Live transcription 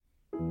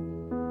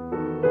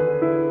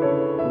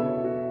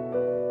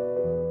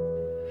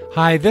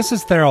Hi, this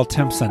is Theryl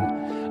Timpson.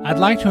 I'd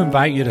like to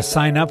invite you to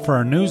sign up for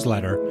our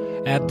newsletter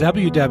at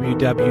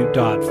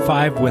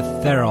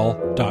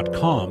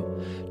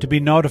www.5withtheryl.com to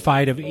be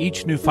notified of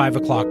each new 5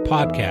 o'clock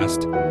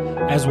podcast,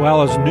 as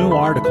well as new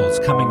articles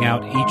coming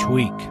out each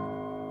week.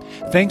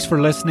 Thanks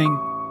for listening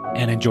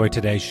and enjoy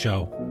today's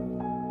show.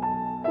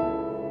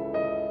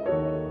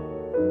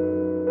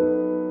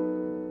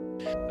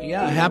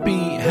 Yeah,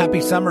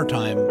 happy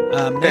summertime.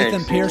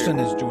 Nathan Pearson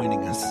is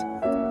joining us.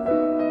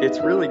 It's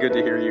really good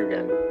to hear you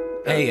again.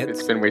 Hey,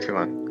 it's been way too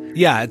long.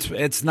 Yeah,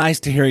 it's nice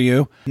to hear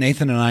you.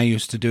 Nathan and I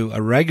used to do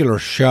a regular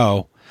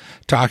show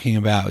talking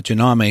about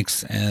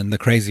genomics and the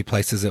crazy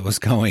places it was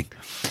going.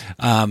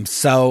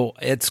 So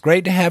it's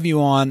great to have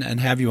you on and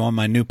have you on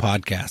my new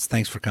podcast.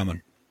 Thanks for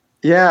coming.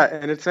 Yeah,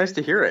 and it's nice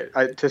to hear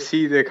it, to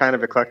see the kind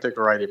of eclectic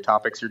variety of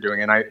topics you're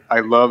doing. And I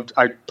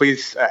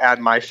please add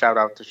my shout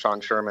out to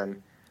Sean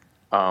Sherman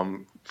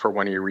for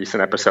one of your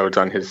recent episodes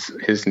on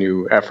his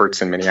new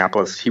efforts in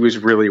Minneapolis. He was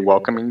really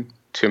welcoming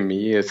to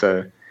me as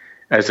a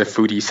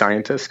foodie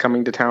scientist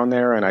coming to town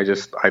there, and I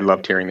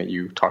loved hearing that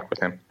you talked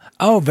with him.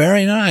 Oh,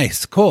 very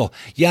nice. Cool.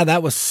 Yeah,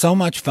 that was so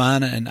much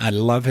fun, and I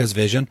love his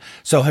vision.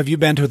 So have you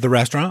been to the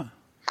restaurant?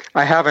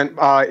 I haven't.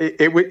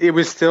 It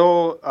was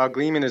still a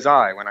gleam in his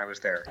eye when I was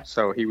there.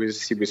 So he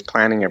was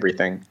planning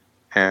everything,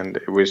 and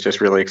it was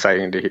just really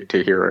exciting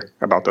to hear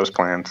about those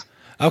plans.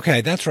 Okay,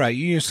 that's right.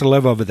 You used to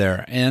live over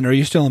there, and are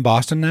you still in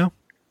Boston now?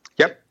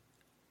 Yep.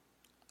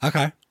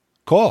 Okay,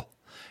 cool.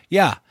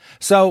 Yeah.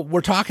 So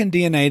we're talking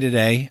DNA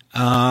today,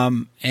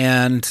 and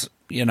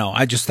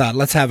I just thought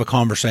let's have a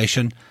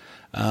conversation.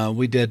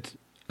 We did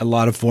a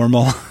lot of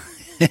formal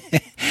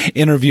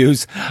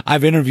interviews.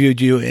 I've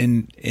interviewed you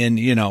in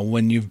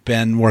when you've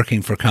been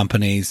working for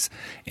companies,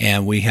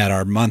 and we had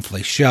our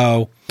monthly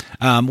show,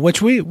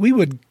 which we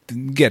would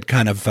get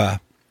kind of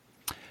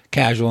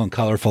casual and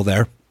colorful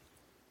there.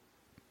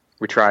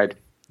 We tried.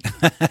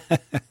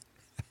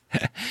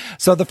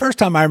 So the first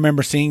time I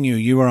remember seeing you,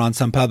 you were on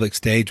some public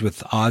stage with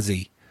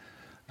Ozzy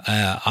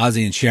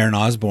and Sharon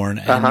Osbourne,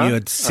 and you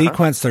had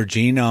sequenced their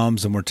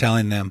genomes and were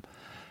telling them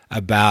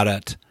about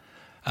it.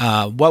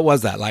 What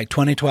was that, like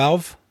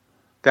 2012?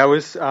 That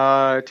was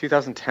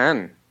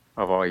 2010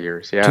 of all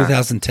years, yeah.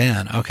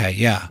 2010, okay,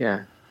 yeah.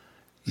 Yeah.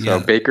 So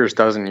Baker's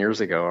dozen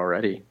years ago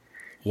already.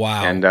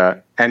 Wow.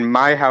 And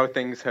my how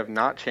things have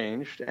not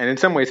changed, and in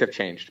some ways have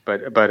changed,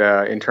 but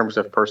in terms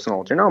of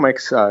personal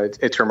genomics,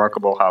 it's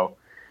remarkable how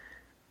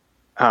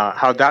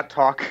that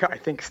talk, I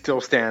think,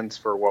 still stands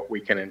for what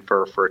we can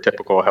infer for a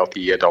typical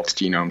healthy adult's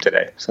genome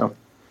today. So.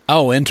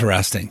 Oh,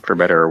 interesting. For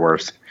better or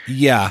worse.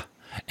 Yeah.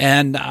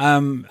 And I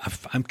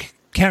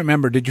can't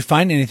remember, did you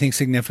find anything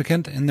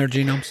significant in their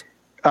genomes?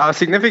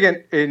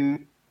 Significant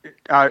in,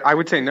 I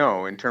would say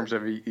no, in terms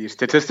of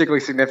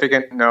statistically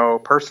significant, no,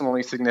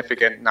 personally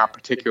significant, not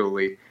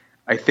particularly.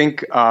 I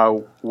think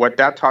what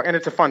that talk, and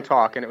it's a fun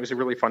talk, and it was a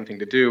really fun thing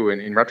to do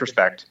in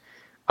retrospect.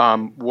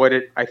 What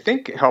it, I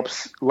think,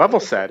 helps level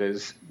set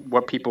is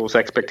what people's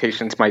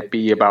expectations might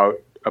be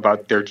about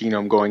their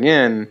genome going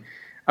in,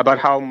 about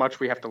how much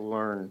we have to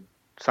learn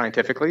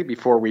scientifically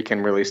before we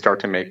can really start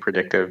to make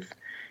predictive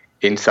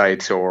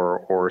insights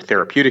or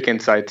therapeutic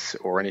insights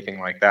or anything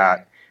like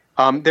that.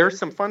 There's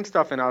some fun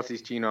stuff in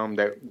Ozzy's genome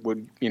that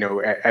would,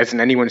 as in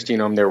anyone's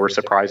genome, there were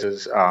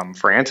surprises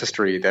for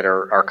Ancestry that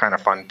are kind of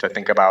fun to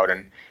think about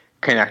and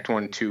connect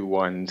one to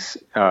one's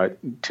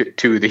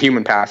to the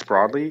human past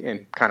broadly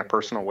in kind of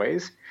personal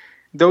ways.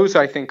 Those,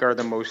 I think, are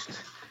the most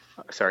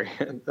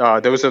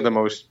those are the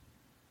most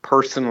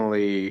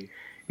personally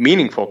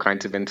meaningful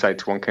kinds of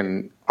insights one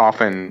can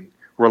often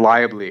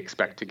reliably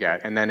expect to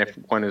get. And then if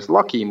one is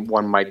lucky,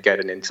 one might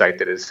get an insight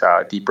that is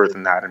deeper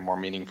than that and more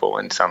meaningful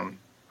in some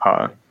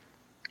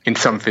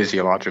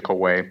physiological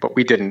way. But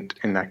we didn't,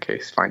 in that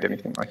case, find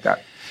anything like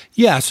that.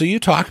 Yeah. So you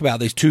talk about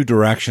these two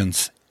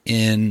directions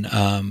in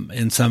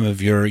some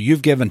of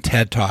you've given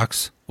TED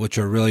Talks, which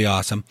are really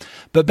awesome,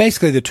 but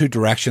basically the two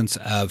directions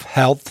of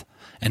health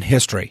and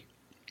history.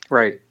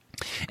 Right.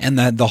 And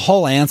the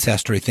whole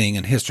ancestry thing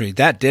and history,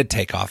 that did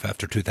take off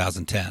after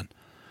 2010.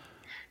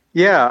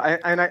 Yeah,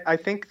 I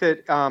think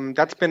that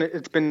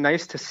it's been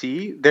nice to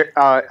see. There,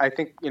 I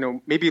think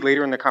maybe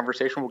later in the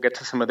conversation we'll get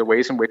to some of the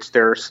ways in which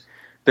there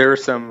are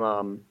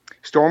some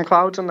storm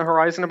clouds on the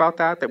horizon about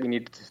that we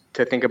need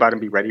to think about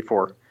and be ready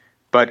for.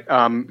 But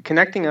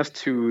connecting us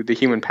to the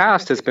human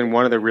past has been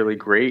one of the really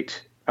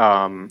great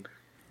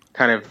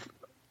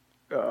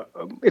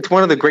it's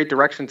one of the great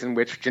directions in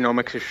which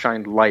genomics has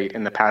shined light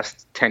in the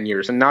past 10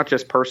 years, and not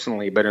just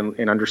personally, but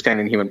in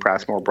understanding human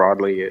past more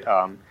broadly.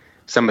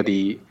 Some of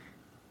the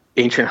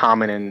ancient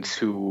hominins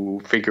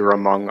who figure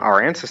among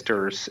our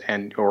ancestors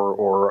and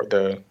or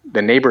the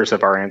neighbors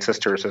of our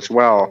ancestors as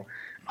well,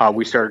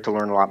 we started to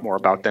learn a lot more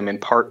about them, in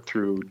part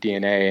through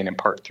DNA and in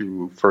part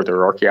through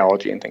further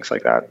archaeology and things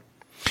like that.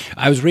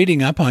 I was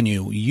reading up on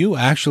you. You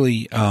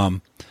actually,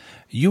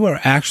 you were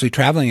actually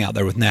traveling out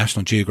there with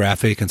National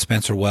Geographic and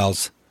Spencer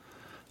Wells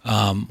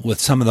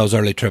with some of those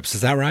early trips. Is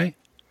that right?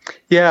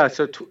 Yeah.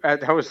 So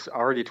that was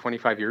already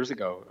 25 years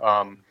ago.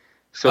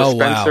 So Oh,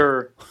 wow.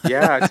 Spencer,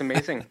 yeah, it's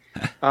amazing.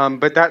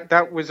 But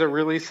that was a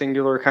really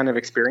singular kind of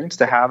experience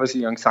to have as a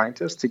young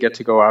scientist, to get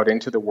to go out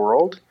into the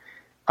world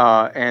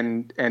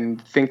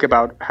and think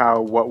about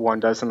how what one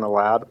does in the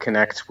lab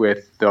connects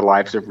with the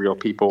lives of real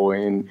people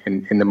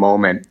in the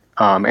moment,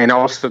 and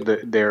also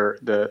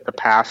the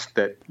past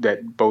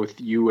that both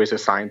you as a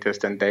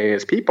scientist and they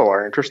as people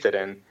are interested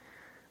in,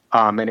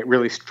 and it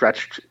really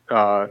stretched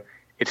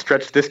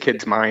this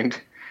kid's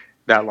mind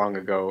that long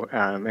ago,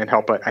 and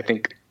I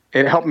think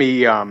it helped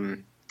me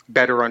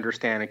better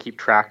understand and keep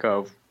track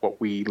of what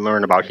we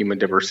learn about human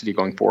diversity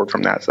going forward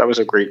from that. So that was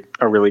a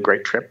really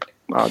great trip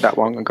that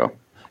long ago.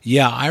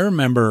 Yeah, I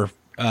remember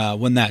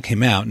when that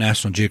came out,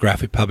 National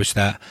Geographic published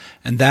that,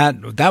 and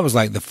that was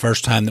like the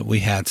first time that we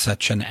had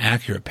such an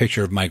accurate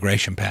picture of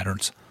migration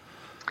patterns.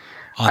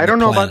 I don't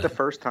know about the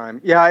first time.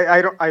 Yeah,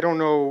 I don't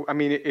know. I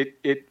mean,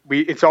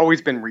 it's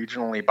always been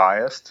regionally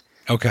biased.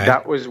 Okay.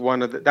 That was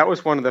one of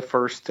the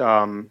first.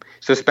 So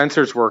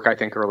Spencer's work, I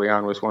think, early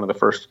on was one of the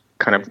first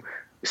kind of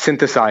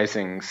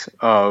synthesizings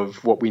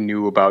of what we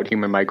knew about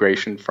human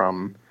migration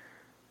from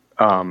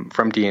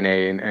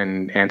DNA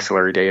and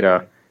ancillary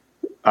data.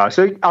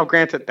 So I'll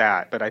grant it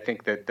that, but I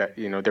think that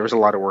there was a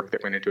lot of work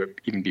that went into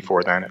it even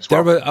before then as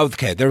well.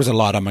 There was a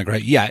lot on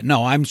migration. Yeah,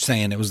 no, I'm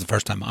saying it was the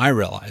first time I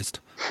realized.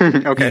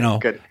 Okay,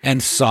 good.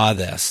 And saw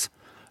this.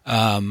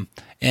 And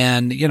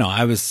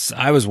I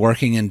was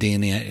working in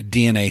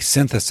DNA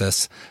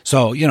synthesis,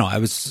 so I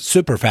was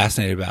super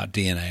fascinated about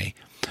DNA.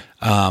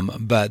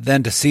 But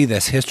then to see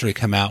this history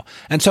come out,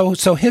 and so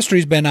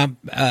history's been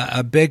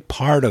a big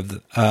part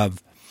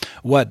of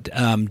what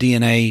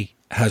DNA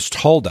has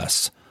told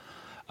us.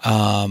 There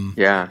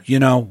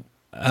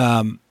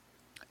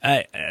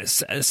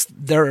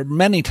are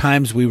many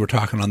times we were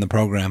talking on the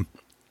program,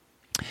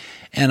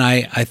 and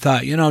I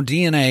thought,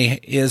 DNA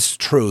is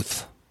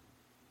truth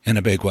in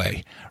a big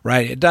way,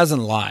 right? It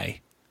doesn't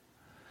lie.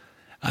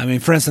 I mean,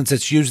 for instance,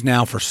 it's used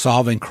now for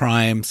solving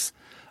crimes.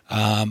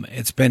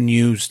 It's been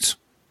used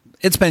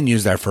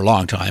there for a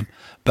long time,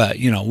 but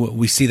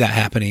we see that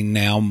happening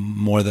now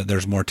more, that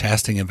there's more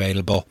testing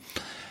available.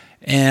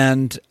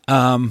 And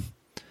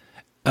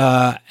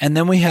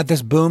then we had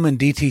this boom in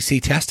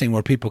DTC testing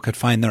where people could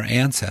find their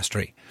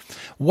ancestry.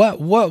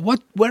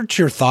 What's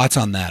your thoughts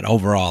on that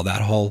overall,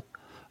 that whole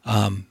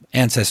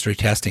ancestry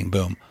testing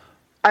boom?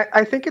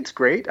 I think it's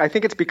great. I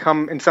think it's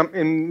become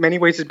in many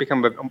ways it's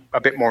become a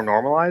bit more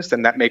normalized,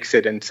 and that makes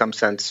it in some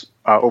sense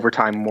over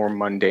time more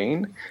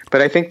mundane.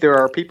 But I think there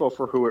are people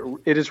for who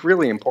it is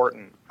really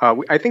important.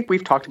 I think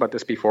we've talked about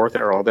this before,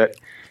 Errol, that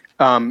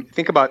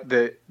think about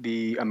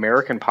the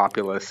American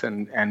populace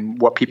and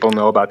what people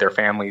know about their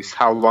families,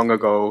 how long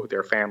ago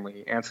their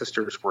family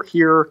ancestors were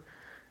here,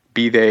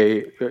 be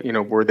they,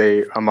 were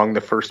they among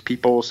the first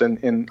peoples on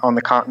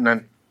the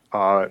continent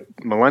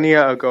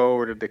millennia ago,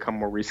 or did they come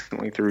more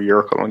recently through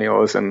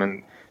Eurocolonialism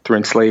and through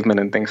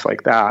enslavement and things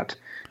like that?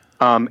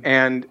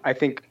 And I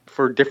think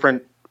for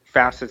different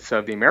facets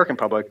of the American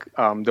public,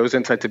 those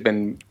insights have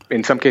been,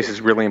 in some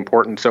cases, really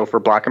important. So for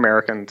Black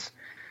Americans,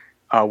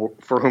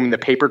 for whom the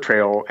paper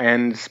trail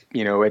ends,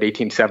 at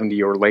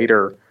 1870 or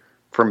later,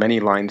 for many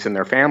lines in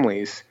their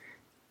families,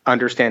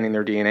 understanding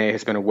their DNA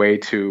has been a way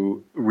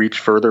to reach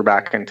further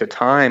back into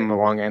time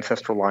along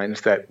ancestral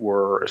lines that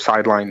were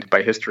sidelined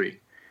by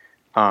history,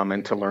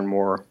 and to learn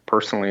more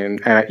personally.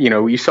 And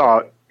you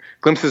saw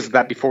glimpses of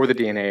that before the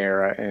DNA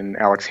era in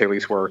Alex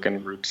Haley's work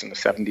and Roots in the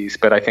 70s.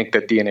 But I think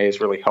that DNA has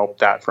really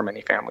helped that for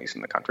many families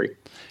in the country.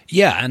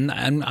 Yeah, and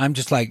I'm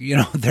just like,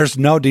 there's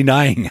no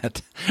denying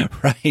it,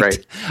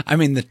 right? I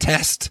mean, the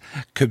test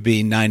could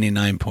be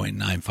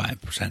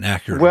 99.95%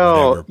 accurate.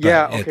 Well, whatever,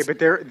 yeah, okay, but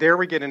there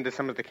we get into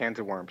some of the cans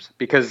of worms,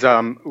 because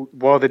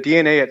while the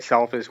DNA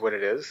itself is what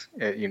it is,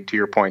 to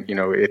your point,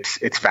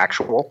 it's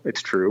factual,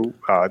 it's true.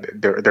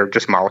 They're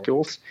just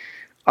molecules.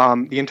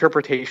 The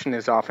interpretation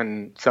is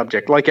often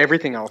subject, like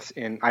everything else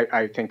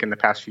I think in the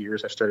past few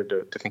years, I started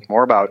to think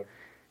more about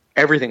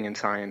everything in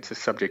science is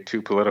subject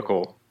to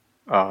political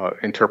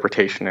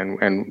interpretation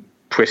and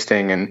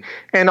twisting,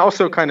 and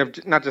also kind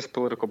of not just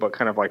political, but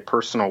kind of like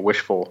personal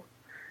wishful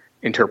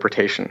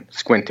interpretation,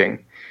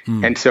 squinting.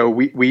 And so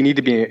we need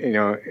to be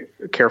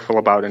careful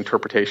about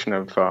interpretation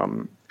of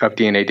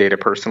DNA data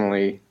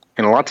personally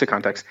in lots of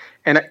contexts.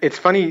 And it's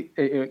funny,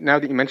 now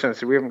that you mention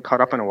this, we haven't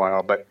caught up in a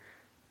while, but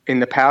in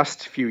the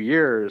past few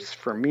years,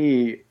 for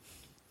me,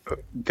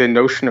 the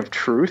notion of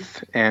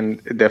truth and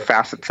the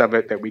facets of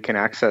it that we can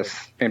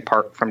access in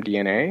part from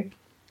DNA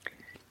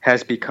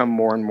has become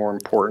more and more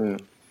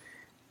important.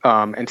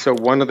 And so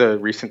one of the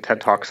recent TED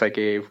Talks I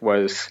gave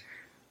was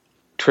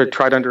to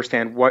try to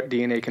understand what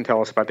DNA can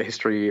tell us about the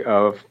history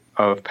of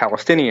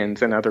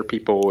Palestinians and other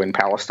people in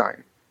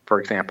Palestine, for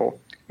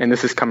example. And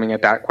this is coming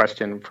at that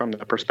question from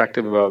the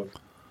perspective of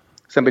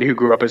somebody who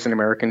grew up as an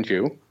American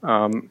Jew,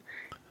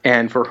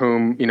 and for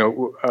whom,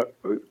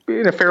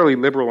 in a fairly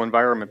liberal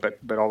environment,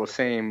 but all the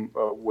same,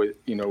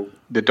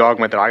 the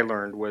dogma that I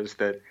learned was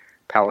that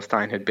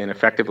Palestine had been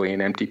effectively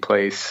an empty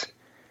place,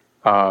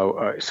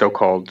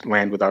 so-called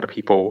land without a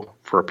people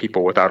for a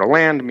people without a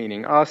land,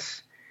 meaning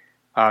us,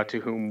 to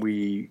whom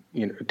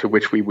to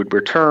which we would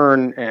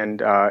return,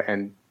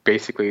 and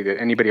basically that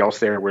anybody else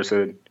there was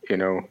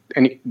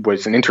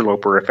was an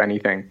interloper, if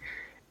anything.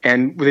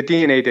 And the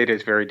DNA data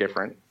is very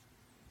different.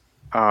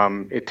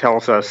 It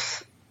tells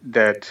us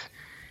that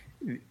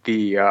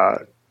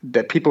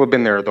that people have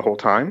been there the whole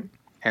time,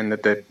 and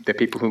that the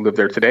people who live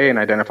there today and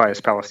identify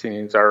as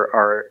Palestinians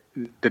are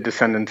the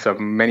descendants of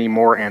many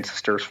more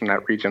ancestors from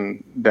that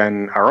region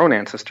than our own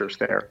ancestors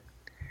there.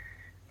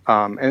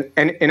 And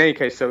in any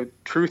case, so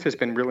truth has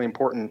been really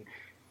important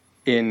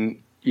in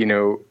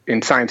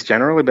science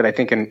generally, but I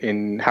think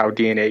in how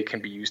DNA can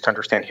be used to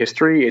understand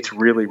history, it's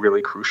really,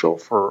 really crucial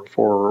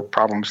for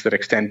problems that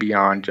extend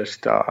beyond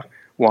just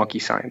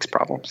wonky science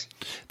problems.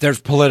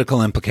 There's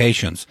political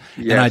implications.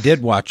 Yes. And I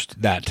did watch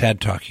that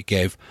TED Talk you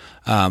gave.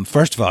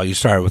 First of all, you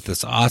started with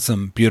this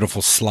awesome,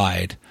 beautiful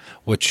slide,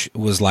 which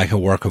was like a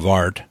work of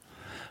art,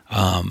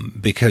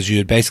 because you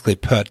had basically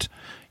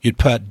you'd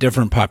put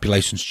different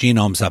populations'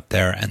 genomes up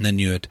there, and then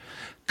you had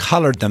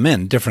colored them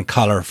in different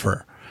color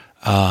for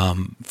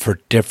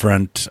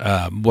different,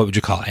 what would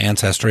you call it,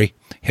 ancestry,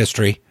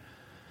 history.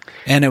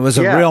 And it was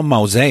a real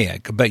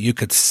mosaic, but you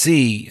could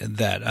see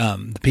that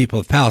the people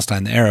of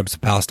Palestine, the Arabs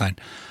of Palestine,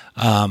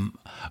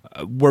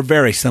 were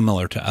very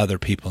similar to other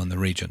people in the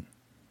region.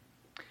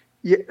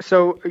 Yeah,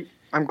 so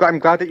I'm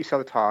glad that you saw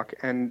the talk,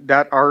 and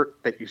that art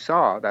that you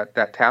saw,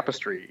 that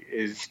tapestry,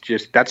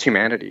 that's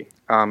humanity.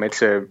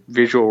 It's a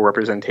visual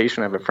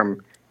representation of it,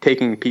 from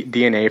taking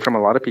DNA from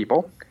a lot of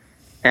people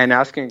and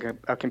asking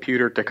a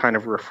computer to kind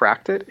of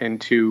refract it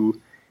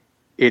into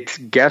its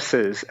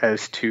guesses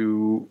as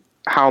to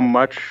how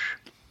much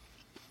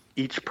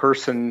each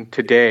person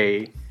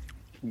today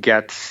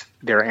gets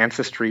their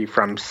ancestry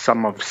from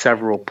some of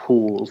several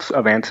pools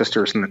of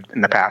ancestors in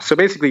the past. So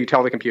basically, you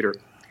tell the computer,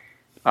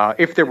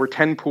 if there were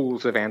 10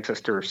 pools of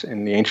ancestors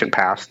in the ancient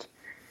past,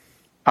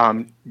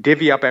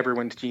 divvy up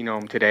everyone's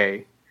genome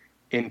today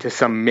into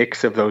some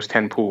mix of those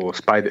 10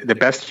 pools by the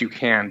best you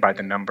can, by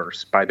the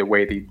numbers, by the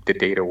way the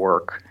data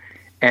work.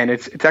 And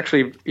it's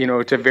actually,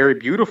 it's a very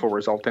beautiful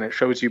result, and it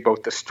shows you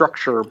both the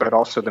structure, but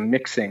also the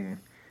mixing,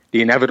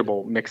 the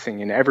inevitable mixing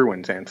in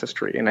everyone's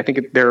ancestry. And I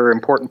think there are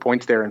important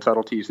points there and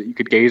subtleties that you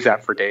could gaze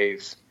at for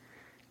days.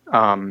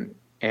 And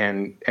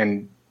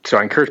so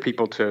I encourage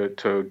people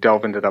to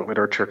delve into that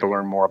literature to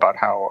learn more about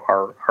how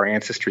our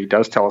ancestry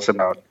does tell us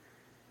about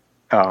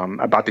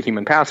the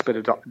human past,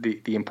 but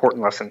the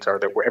important lessons are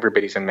that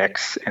everybody's a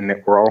mix, and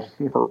that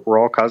we're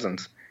all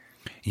cousins.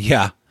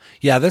 Yeah.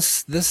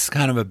 This is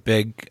kind of a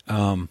big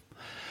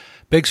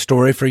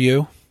story for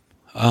you.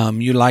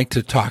 You like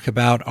to talk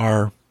about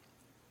our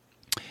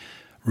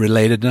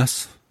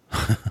relatedness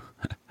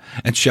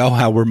and show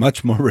how we're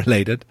much more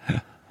related.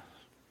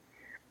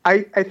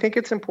 I think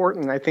it's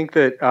important. I think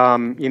that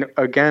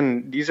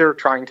again, these are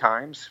trying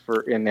times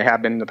and they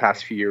have been in the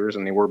past few years,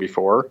 and they were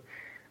before.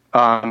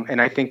 And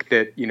I think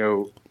that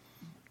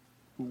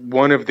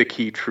one of the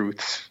key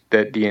truths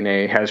that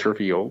DNA has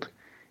revealed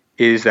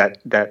is that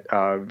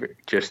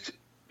just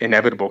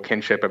inevitable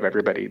kinship of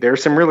everybody. There are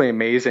some really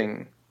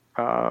amazing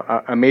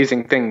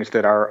things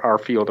that our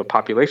field of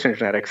population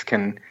genetics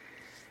can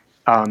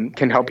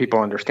help people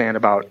understand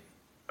about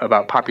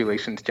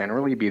populations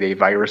generally, be they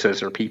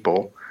viruses or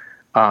people.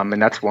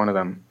 And that's one of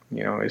them,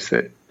 is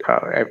that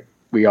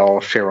we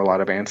all share a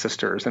lot of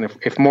ancestors. And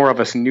if more of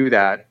us knew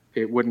that,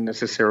 it wouldn't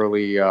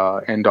necessarily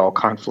end all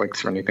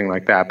conflicts or anything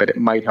like that, but it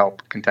might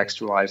help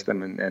contextualize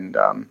them and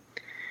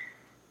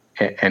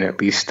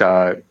at least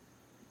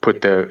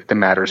put the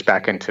matters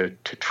back into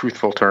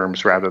truthful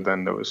terms rather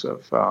than those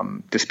of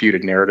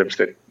disputed narratives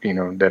that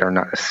that are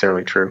not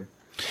necessarily true.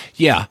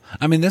 Yeah,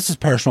 I mean, this is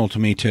personal to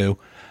me too.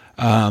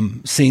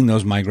 Seeing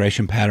those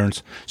migration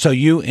patterns. So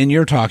in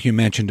your talk, you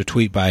mentioned a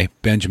tweet by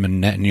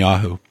Benjamin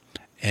Netanyahu,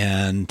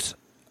 and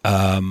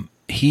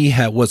he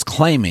was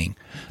claiming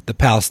the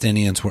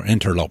Palestinians were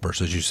interlopers,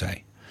 as you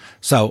say.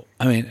 So,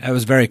 I mean, it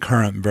was very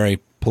current, very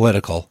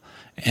political.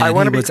 And I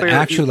want to be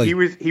clear.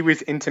 He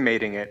was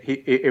intimating it.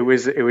 It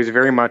was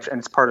very much, and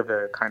it's part of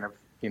the kind of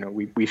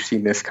we've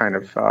seen this kind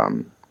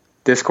of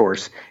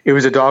discourse. It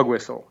was a dog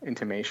whistle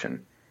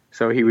intimation.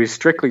 So he was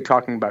strictly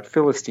talking about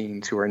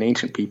Philistines, who are an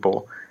ancient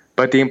people,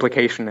 but the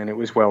implication, and it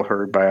was well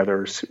heard by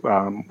others,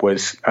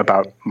 was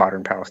about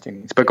modern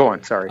Palestinians. But go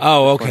on, sorry.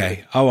 Oh,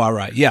 okay. Oh, all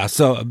right. Yeah,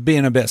 so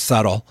being a bit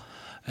subtle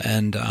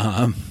and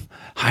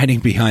hiding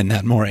behind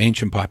that more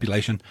ancient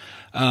population.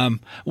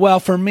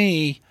 Well, for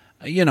me,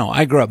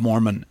 I grew up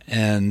Mormon,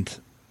 and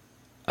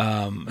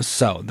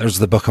so there's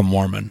the Book of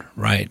Mormon,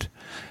 right,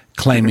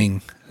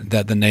 claiming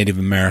that the Native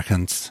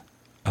Americans,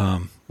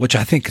 which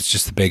I think is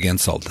just a big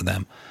insult to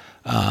them,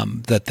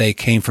 that they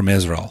came from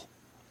Israel,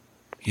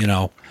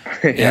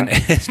 and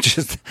it's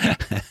just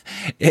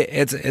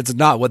it's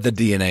not what the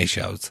DNA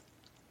shows.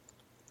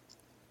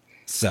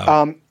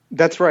 So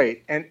that's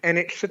right, and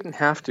it shouldn't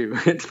have to.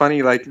 It's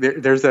funny, like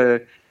there's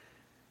we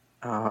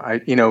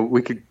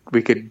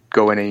could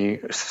go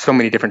in so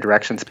many different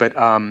directions, but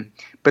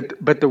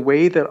the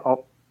way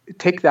that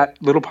take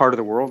that little part of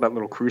the world, that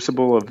little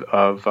crucible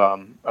of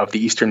the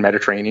Eastern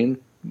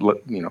Mediterranean,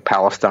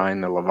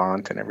 Palestine, the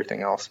Levant, and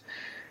everything else.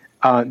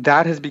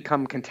 That has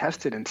become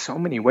contested in so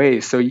many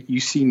ways. So you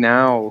see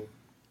now,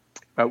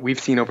 we've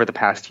seen over the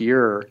past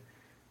year,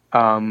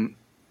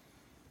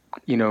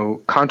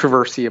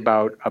 controversy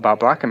about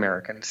Black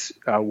Americans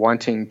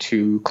wanting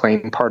to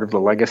claim part of the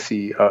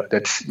legacy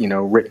that's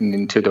written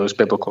into those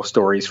biblical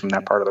stories from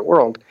that part of the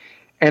world.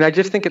 And I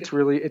just think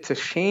it's a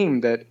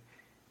shame that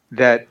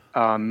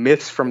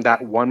myths from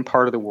that one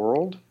part of the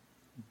world,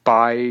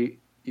 by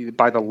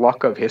the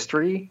luck of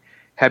history,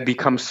 have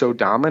become so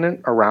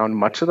dominant around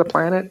much of the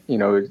planet.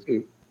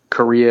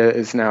 Korea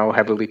is now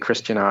heavily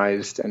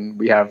Christianized, and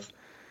we have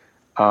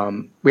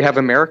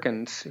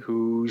Americans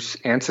whose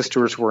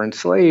ancestors were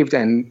enslaved,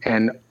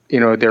 and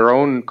their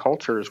own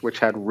cultures, which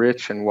had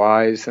rich and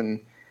wise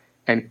and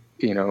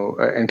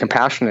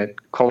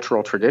compassionate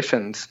cultural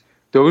traditions.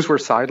 Those were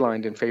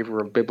sidelined in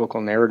favor of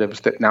biblical narratives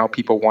that now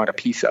people want a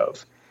piece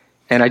of.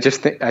 And I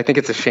think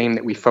it's a shame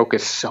that we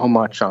focus so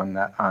much on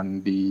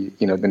the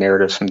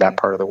narratives from that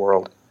part of the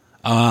world.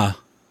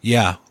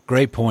 Yeah,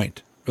 great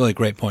point. Really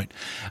great point.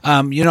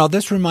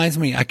 This reminds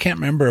me, I can't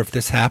remember if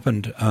this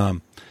happened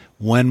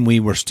when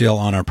we were still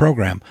on our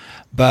program,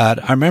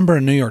 but I remember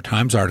a New York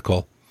Times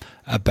article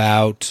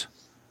about,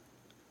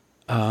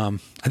 I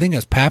think it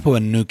was Papua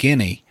New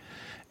Guinea,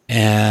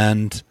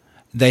 and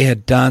they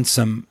had done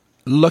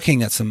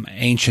looking at some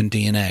ancient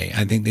DNA.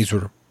 I think these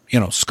were,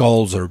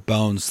 skulls or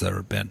bones that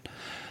have been,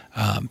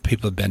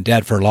 people have been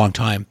dead for a long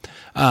time.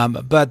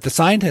 But the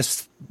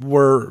scientists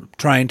were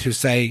trying to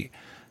say,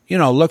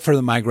 look for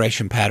the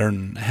migration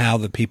pattern, how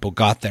the people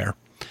got there.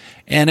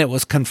 And it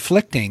was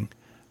conflicting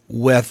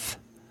with,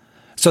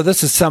 so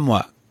this is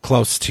somewhat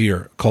close to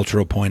your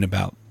cultural point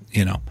about,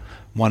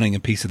 wanting a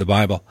piece of the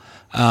Bible.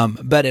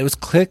 But it was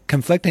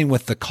conflicting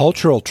with the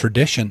cultural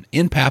tradition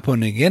in Papua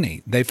New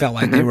Guinea. They felt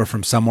like they were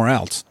from somewhere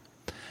else.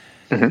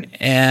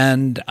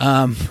 And,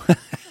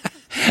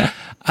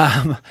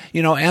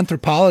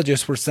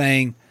 anthropologists were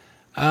saying,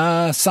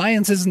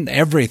 science isn't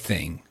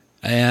everything.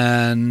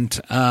 And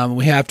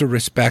we have to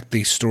respect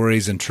these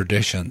stories and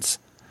traditions.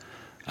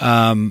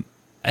 And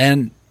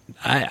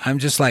I'm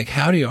just like,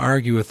 how do you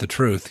argue with the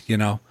truth,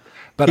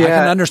 But I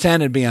can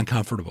understand it being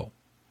uncomfortable.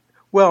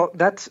 Well,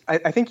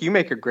 I think you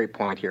make a great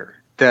point here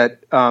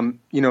that,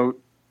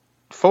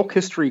 folk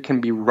history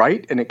can be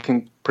right and it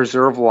can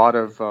preserve a lot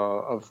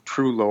of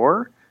true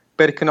lore,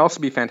 but it can also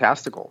be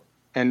fantastical.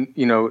 And,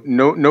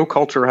 no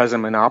culture has a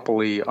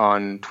monopoly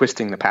on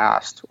twisting the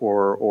past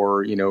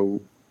or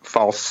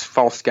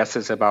false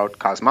guesses about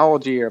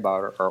cosmology,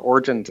 about our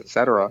origins,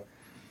 etc.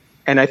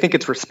 And I think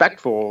it's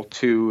respectful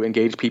to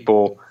engage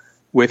people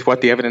with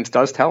what the evidence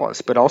does tell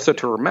us, but also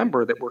to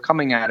remember that we're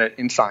coming at it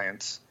in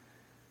science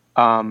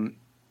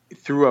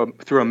through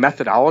a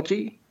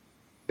methodology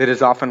that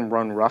is often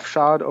run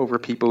roughshod over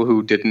people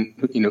who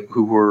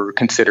who were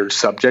considered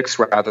subjects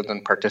rather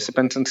than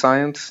participants in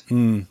science,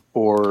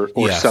 or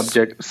yes.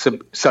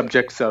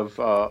 subjects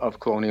of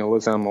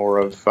colonialism or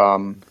of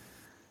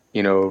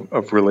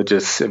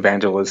religious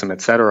evangelism,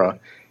 etc.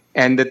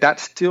 And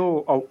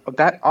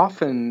that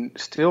often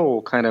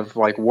still kind of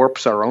like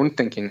warps our own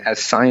thinking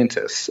as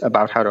scientists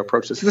about how to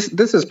approach this.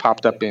 This has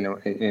popped up,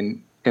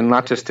 in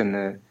not just in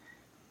the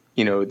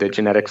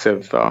genetics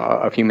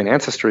of human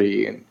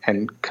ancestry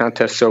and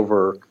contests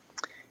over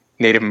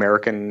Native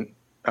American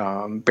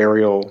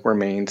burial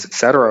remains,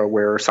 etc.,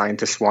 where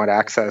scientists want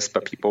access,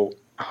 but people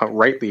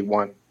rightly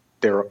want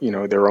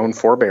their own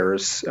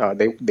forebears.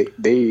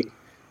 They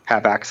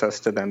have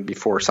access to them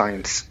before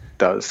science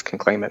can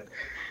claim it.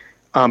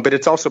 But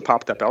it's also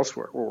popped up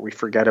elsewhere where we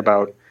forget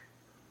about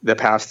the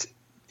past,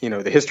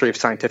 the history of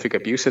scientific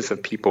abuses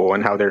of people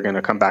and how they're going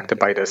to come back to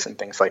bite us in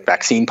things like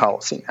vaccine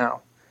policy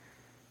now.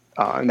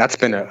 And that's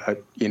been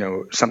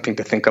something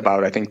to think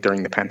about, I think,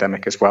 during the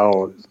pandemic as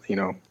well.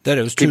 That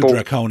it was too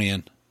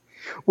draconian.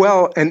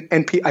 Well, and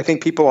I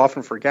think people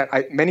often forget.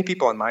 Many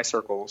people in my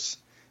circles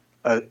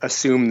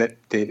assume that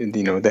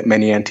that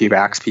many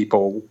anti-vax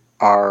people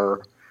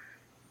are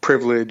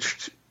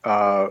privileged,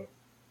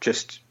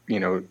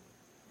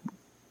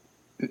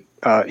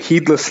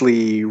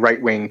 heedlessly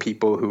right-wing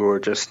people who are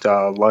just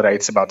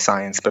Luddites about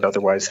science, but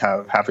otherwise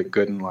have it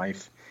good in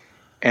life.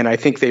 And I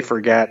think they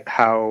forget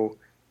how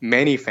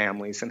many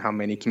families and how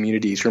many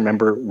communities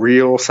remember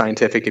real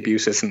scientific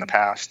abuses in the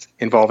past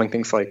involving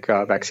things like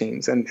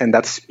vaccines. And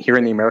that's here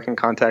in the American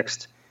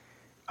context.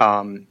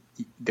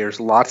 There's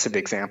lots of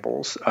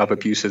examples of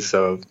abuses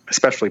of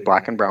especially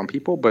Black and brown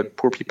people, but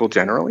poor people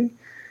generally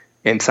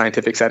in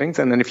scientific settings.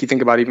 And then if you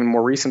think about even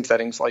more recent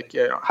settings, like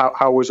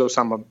how was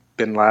Osama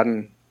bin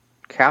Laden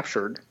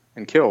captured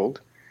and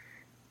killed?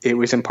 It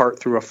was in part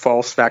through a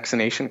false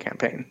vaccination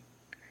campaign.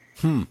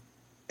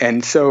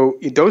 And so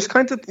those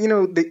kinds of,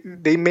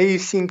 they may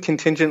seem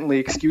contingently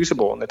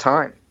excusable in the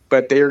time,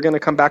 but they are going to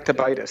come back to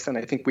bite us. And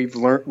I think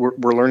we're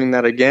learning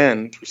that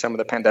again through some of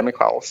the pandemic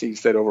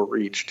policies that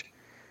overreached,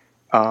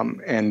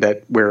 and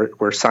that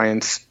where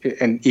science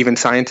and even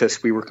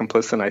scientists, we were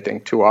complicit, I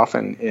think, too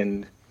often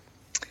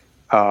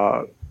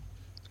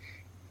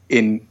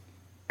in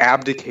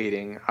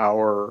abdicating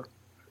our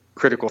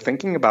critical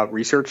thinking about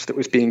research that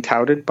was being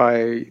touted by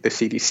the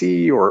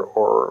CDC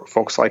or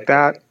folks like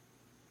that,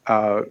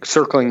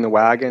 circling the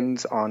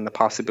wagons on the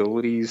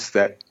possibilities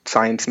that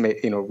science may,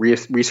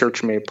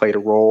 research may have played a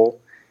role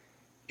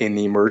in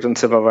the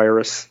emergence of a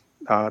virus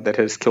that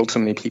has killed so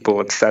many people,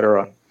 et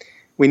cetera.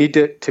 We need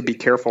to be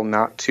careful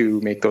not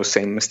to make those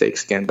same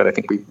mistakes again, but I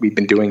think we've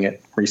been doing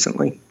it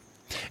recently.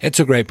 It's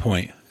a great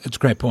point.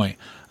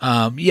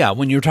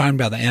 When you're talking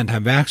about the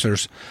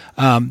anti-vaxxers,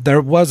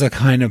 there was a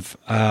kind of,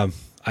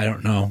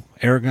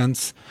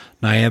 arrogance,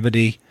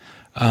 naivety,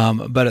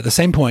 but at the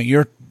same point,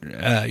 you're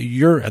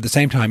at the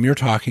same time you're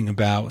talking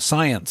about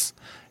science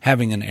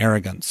having an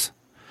arrogance.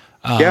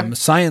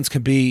 Science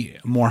could be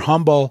more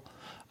humble,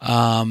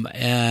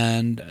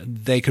 and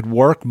they could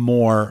work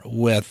more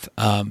with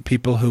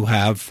people who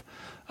have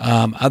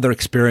other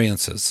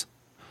experiences.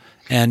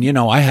 And,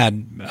 I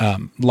had a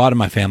lot of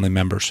my family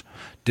members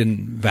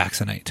didn't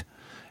vaccinate.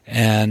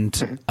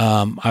 And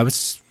I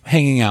was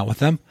hanging out with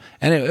them,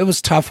 and it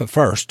was tough at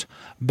first.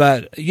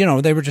 But,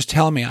 they were just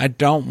telling me, I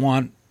don't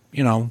want,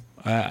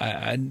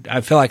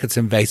 I feel like it's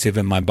invasive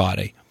in my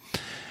body.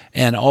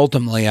 And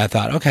ultimately, I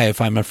thought, okay,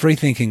 if I'm a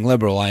free-thinking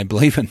liberal, I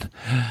believe in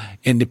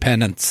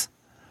independence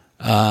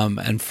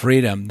and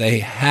freedom. They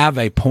have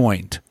a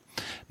point.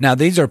 Now,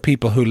 these are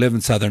people who live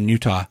in southern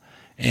Utah.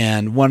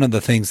 And one of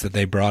the things that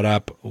they brought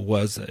up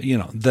was,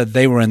 that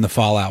they were in the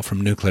fallout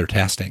from nuclear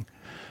testing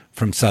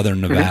from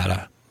southern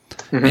Nevada.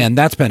 Mm-hmm. And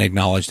that's been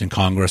acknowledged in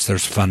Congress.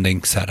 There's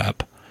funding set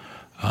up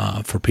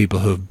for people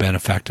who have been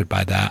affected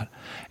by that.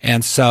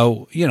 And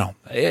so,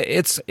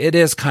 it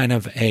is kind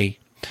of a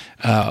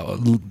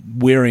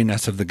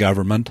weariness of the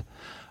government.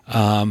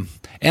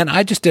 And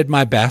I just did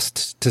my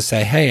best to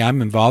say, hey,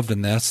 I'm involved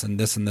in this and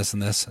this and this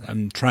and this.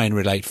 I'm trying to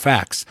relate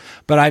facts.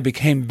 But I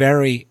became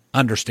very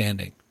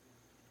understanding.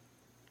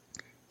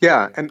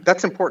 Yeah, and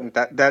that's important.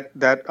 And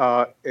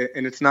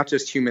it's not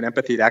just human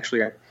empathy. It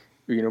actually,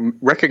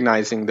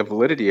 recognizing the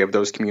validity of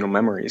those communal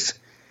memories,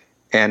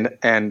 and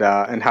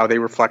how they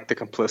reflect the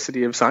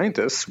complicity of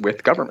scientists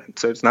with government.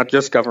 So it's not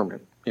just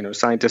government.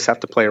 Scientists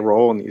have to play a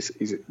role in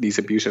these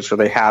abuses, or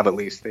they have at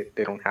least.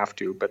 They don't have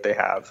to, but they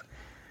have.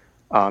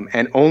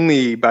 And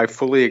only by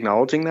fully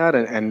acknowledging that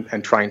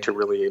and trying to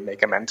really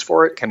make amends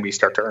for it can we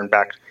start to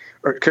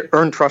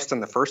earn trust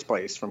in the first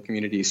place from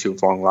communities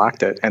who've long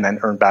lacked it, and then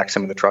earn back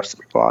some of the trust that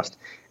we've lost.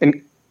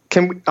 And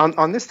can we,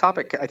 on this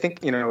topic, I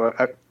think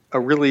a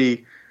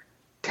really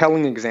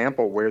telling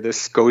example where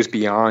this goes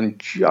beyond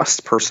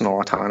just personal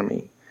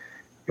autonomy,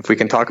 if we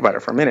can talk about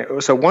it for a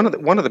minute. So one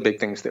of the big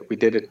things that we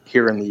did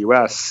here in the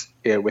U.S.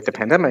 With the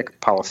pandemic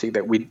policy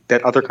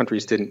that other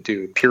countries didn't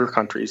do, peer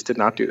countries did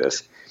not do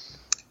this,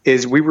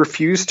 is we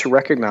refused to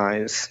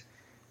recognize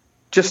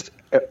just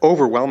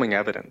overwhelming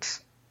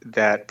evidence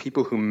that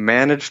people who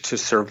manage to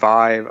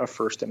survive a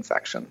first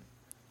infection,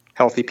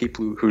 healthy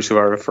people who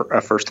survive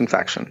a first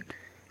infection,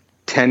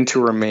 tend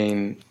to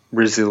remain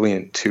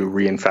resilient to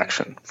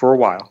reinfection for a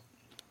while.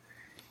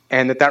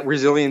 And that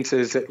resilience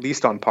is at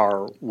least on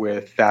par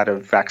with that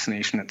of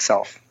vaccination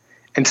itself.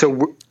 And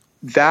so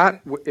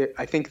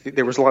I think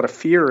there was a lot of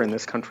fear in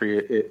this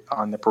country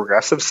on the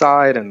progressive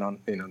side and on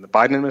the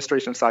Biden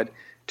administration side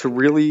to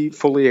really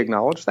fully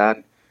acknowledge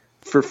that,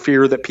 for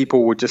fear that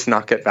people would just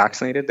not get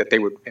vaccinated, that they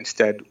would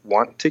instead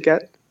want to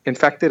get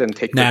infected and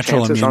take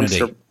natural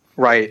chances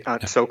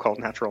immunity. So-called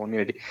natural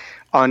immunity.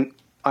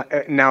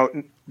 Now,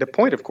 the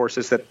point, of course,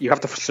 is that you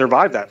have to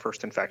survive that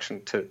first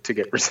infection to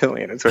get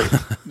resilient. And so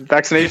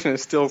vaccination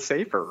is still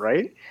safer,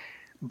 right?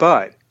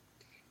 But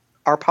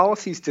our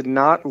policies did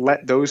not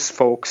let those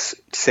folks,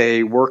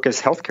 say, work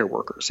as healthcare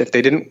workers.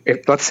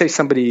 If let's say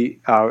somebody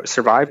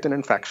survived an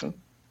infection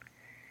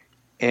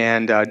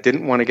and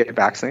didn't want to get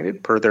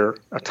vaccinated per their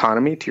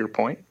autonomy, to your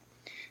point,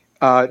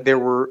 there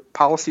were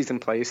policies in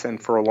place,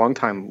 and for a long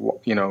time,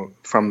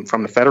 from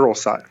the federal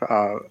side,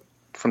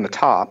 from the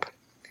top,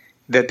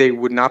 that they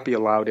would not be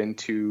allowed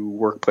into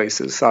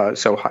workplaces,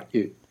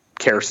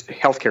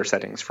 healthcare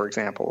settings, for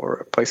example,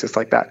 or places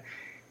like that.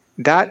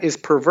 That is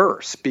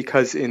perverse,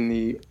 because in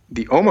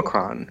the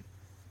Omicron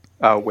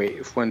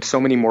wave, when so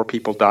many more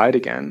people died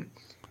again,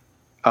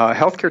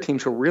 healthcare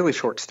teams were really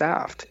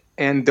short-staffed.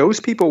 And those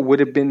people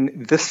would have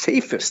been the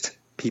safest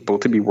people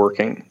to be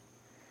working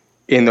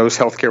in those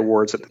healthcare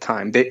wards at the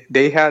time.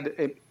 They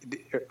had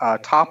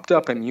topped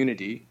up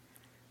immunity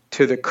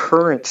to the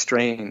current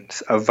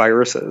strains of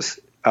viruses.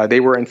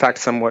 They were, in fact,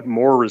 somewhat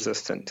more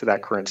resistant to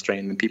that current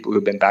strain than people who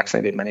had been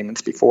vaccinated many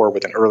months before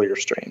with an earlier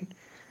strain.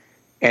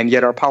 And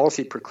yet our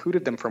policy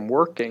precluded them from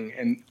working.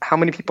 And how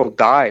many people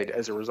died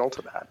as a result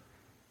of that?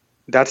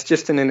 That's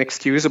just an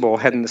inexcusable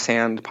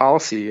head-in-the-sand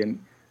policy.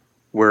 And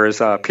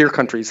whereas peer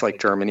countries like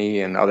Germany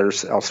and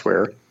others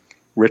elsewhere,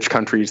 rich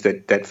countries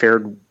that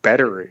fared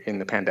better in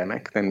the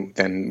pandemic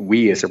than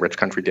we as a rich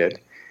country did,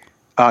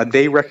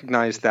 they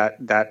recognized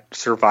that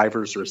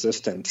survivor's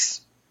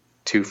resistance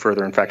to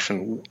further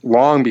infection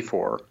long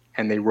before,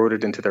 and they wrote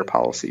it into their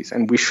policies.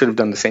 And we should have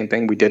done the same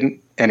thing. We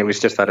didn't, and it was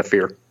just out of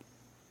fear.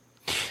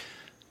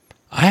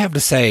 I have to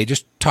say,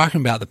 just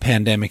talking about the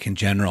pandemic in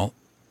general,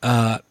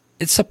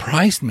 it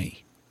surprised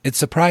me It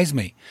surprised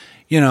me.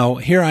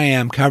 Here I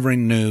am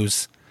covering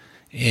news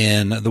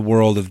in the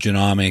world of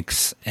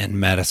genomics and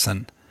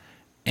medicine,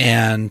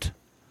 and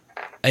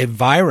a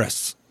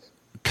virus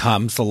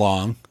comes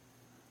along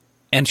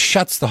and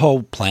shuts the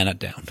whole planet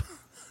down.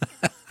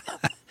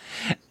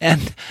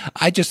 And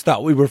I just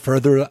thought we were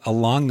further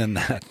along than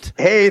that.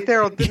 Hey,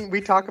 Therold, didn't we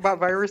talk about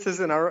viruses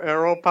in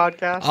our old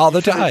podcast? All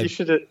the time.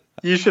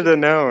 You should have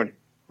known.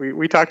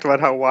 We talked about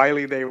how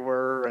wily they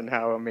were and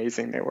how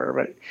amazing they were,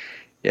 but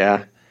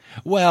yeah.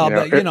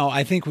 Well,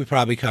 I think we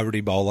probably covered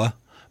Ebola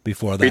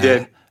before that. We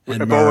did.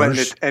 And Ebola,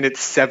 MERS. and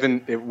it's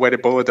 7. What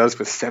Ebola does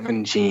with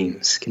 7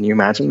 genes. Can you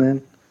imagine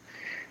that?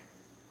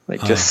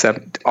 Like just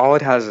 7. All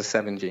it has is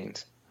 7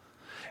 genes.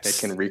 It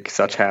can wreak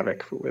such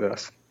havoc with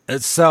us.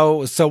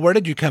 So where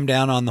did you come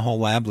down on the whole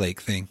lab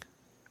leak thing?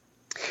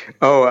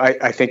 Oh,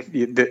 I think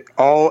that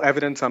all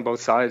evidence on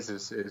both sides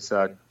is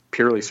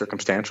purely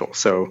circumstantial.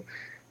 So,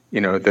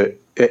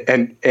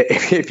 and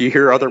if you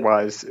hear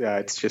otherwise,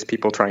 it's just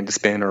people trying to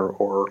spin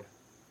or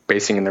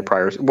basing in their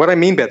priors. What I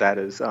mean by that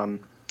is,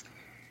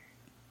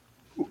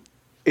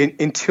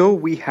 until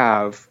we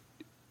have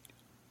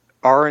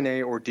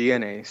RNA or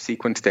DNA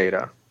sequence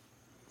data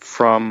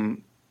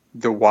from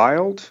the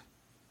wild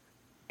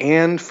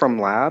and from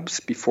labs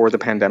before the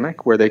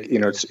pandemic, where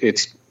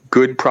it's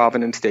good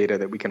provenance data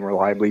that we can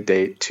reliably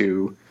date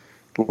to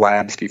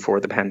labs before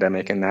the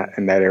pandemic in that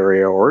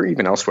area or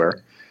even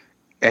elsewhere,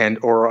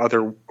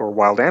 or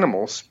wild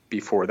animals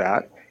before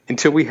that,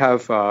 until we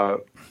have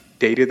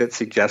data that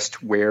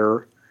suggests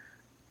where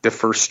the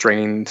first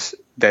strains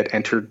that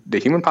entered the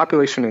human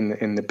population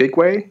in the big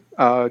way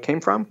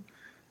came from.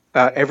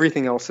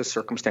 Everything else is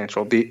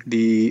circumstantial.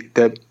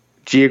 The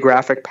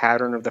geographic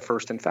pattern of the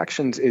first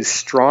infections is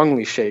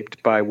strongly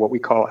shaped by what we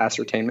call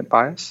ascertainment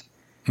bias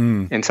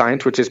in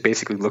science, which is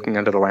basically looking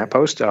under the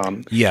lamppost.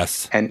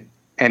 Yes. And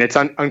it's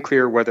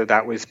unclear whether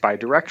that was by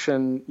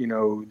direction,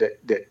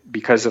 that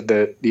because of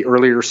the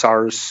earlier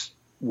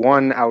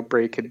SARS-1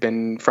 outbreak had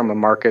been from a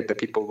market that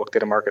people looked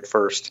at a market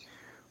first,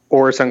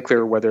 or it's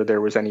unclear whether there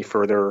was any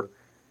further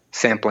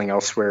sampling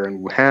elsewhere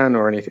in Wuhan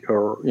or anything,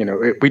 or,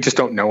 we just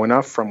don't know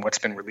enough from what's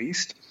been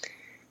released.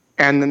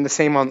 And then the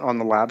same on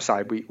the lab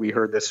side, we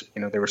heard this,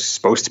 there was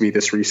supposed to be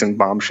this recent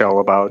bombshell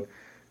about,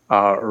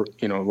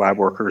 lab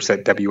workers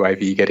at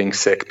WIV getting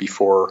sick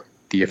before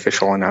the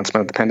official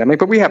announcement of the pandemic.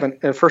 But we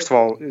haven't, first of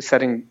all,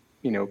 setting,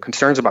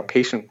 concerns about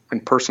patient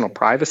and personal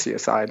privacy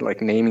aside,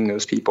 like naming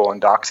those people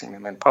and doxing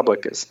them in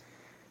public is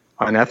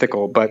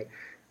unethical. But,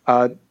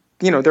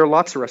 there are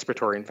lots of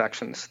respiratory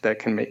infections that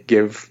can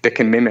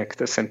mimic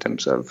the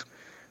symptoms of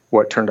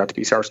what turned out to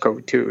be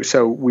SARS-CoV-2.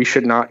 So we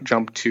should not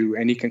jump to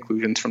any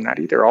conclusions from that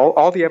either.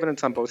 All the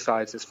evidence on both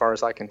sides, as far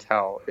as I can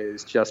tell,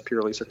 is just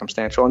purely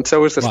circumstantial. And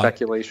so is the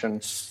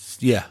speculation.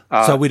 Yeah.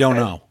 So we don't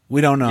know.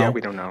 We don't know. Yeah, we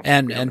don't know.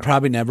 And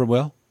probably never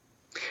will.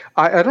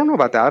 I don't know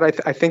about that.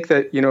 I think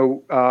that,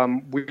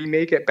 we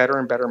may get better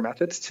and better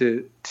methods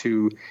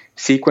to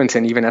sequence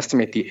and even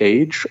estimate the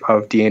age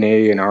of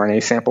DNA and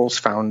RNA samples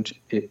found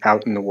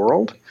out in the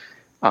world.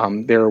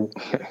 There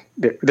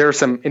are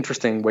some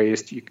interesting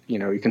ways you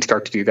can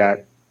start to do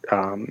that.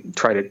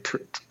 Try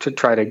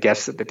to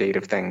guess at the date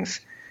of things.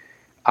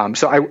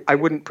 So I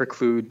wouldn't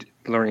preclude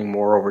learning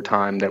more over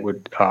time that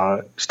would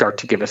start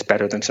to give us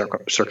better than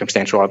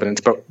circumstantial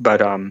evidence. But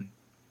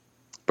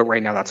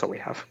right now that's what we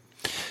have.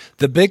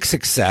 The big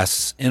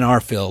success in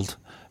our field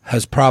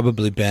has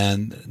probably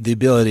been the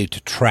ability to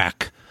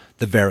track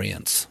the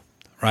variants,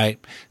 right?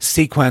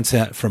 Sequence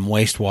it from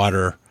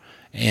wastewater.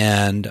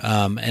 And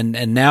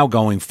now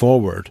going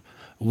forward,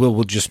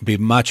 we'll just be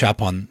much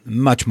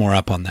more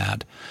up on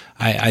that.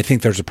 I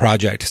think there's a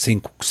project to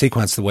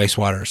sequence the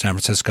wastewater of San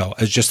Francisco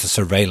as just a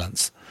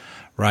surveillance,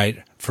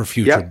 right, for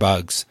future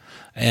bugs.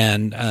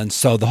 And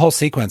so the whole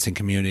sequencing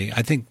community,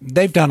 I think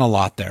they've done a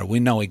lot there. We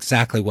know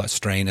exactly what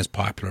strain is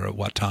popular at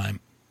what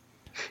time.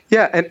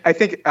 Yeah, and I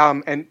think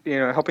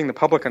helping the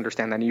public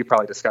understand that, and you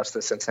probably discussed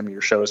this in some of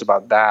your shows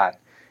about that,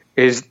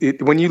 is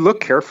when you look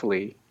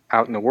carefully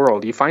out in the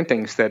world, you find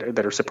things that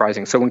are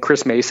surprising. So when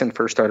Chris Mason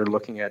first started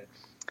looking at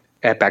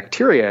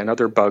bacteria and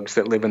other bugs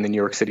that live in the New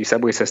York City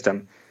subway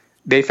system,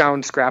 they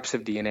found scraps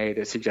of DNA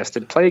that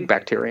suggested plague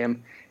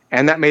bacterium,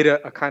 and that made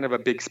a kind of a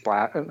big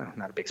splash.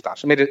 Not a big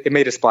splash. It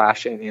made a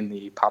splash in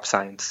the pop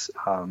science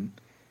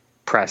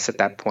press at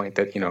that point.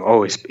 That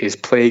is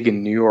plague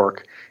in New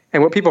York?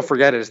 And what people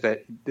forget is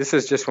that this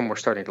is just when we're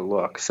starting to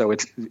look. So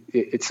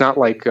it's not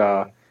like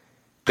the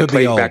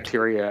plague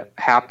bacteria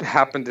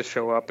happened to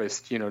show up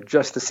as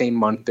just the same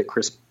month that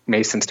Chris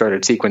Mason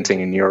started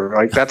sequencing in New York.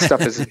 Like that stuff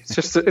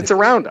it's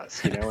around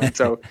us, and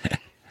so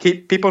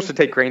people should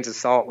take grains of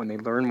salt when they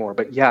learn more.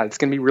 But yeah, it's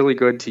going to be really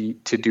good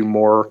to do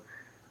more,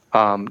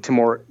 do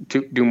more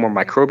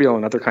microbial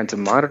and other kinds of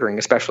monitoring,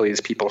 especially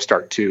as people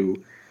start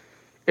to.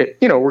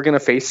 We're going to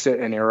face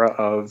an era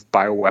of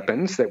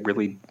bioweapons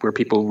where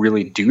people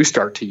really do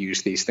start to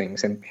use these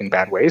things in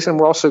bad ways. And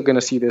we're also going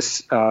to see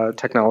this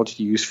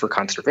technology used for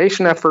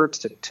conservation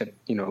efforts to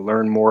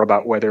learn more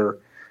about whether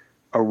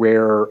a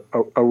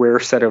rare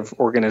set of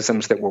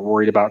organisms that we're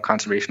worried about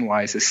conservation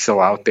wise is still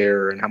out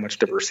there, and how much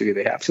diversity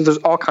they have. So there's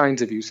all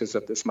kinds of uses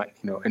of this,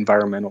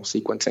 environmental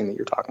sequencing that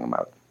you're talking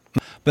about.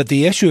 But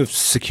the issue of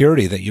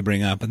security that you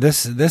bring up,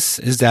 this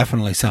is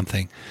definitely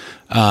something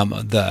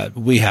that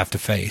we have to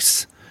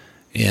face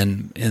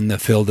in the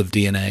field of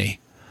DNA.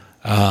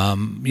 For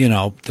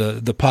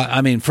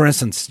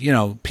instance,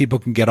 people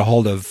can get a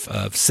hold of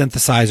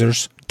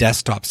synthesizers,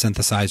 desktop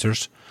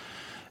synthesizers,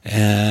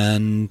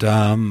 and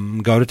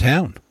go to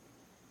town.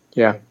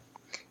 Yeah,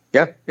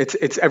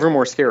 it's ever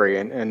more scary,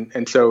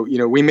 and so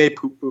we may.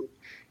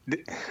 This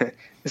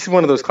is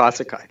one of those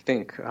classic, I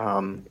think,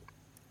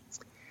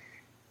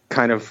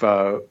 kind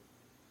of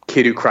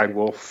kid who cried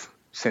wolf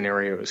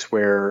scenarios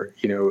where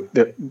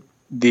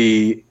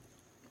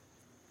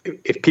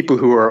if people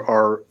who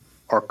are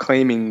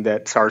claiming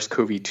that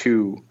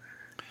SARS-CoV-2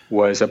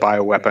 was a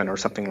bioweapon or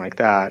something like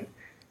that,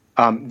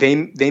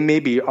 they may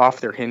be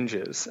off their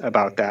hinges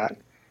about that,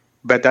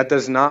 but that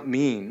does not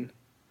mean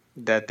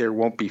that there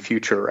won't be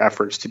future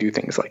efforts to do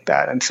things like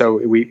that. And so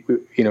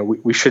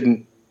we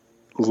shouldn't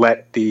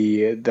let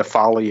the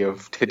folly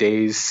of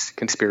today's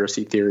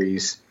conspiracy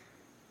theories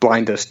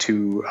blind us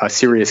to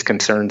serious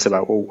concerns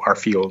about our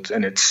field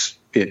and its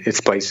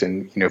place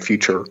in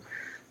future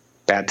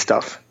bad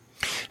stuff.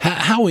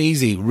 How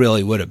easy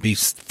really would it be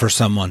for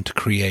someone to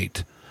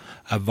create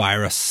a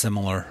virus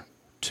similar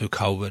to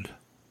COVID?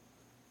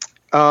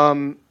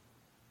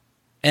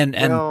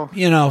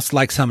 It's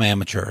like some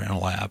amateur in a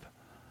lab.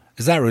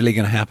 Is that really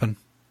going to happen?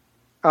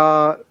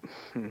 I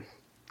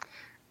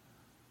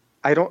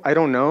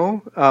don't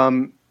know.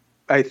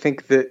 I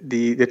think that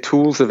the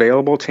tools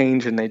available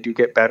change and they do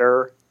get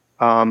better.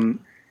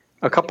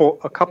 A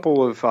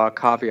couple of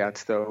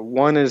caveats though.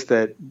 One is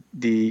that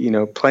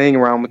the playing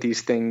around with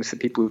these things, that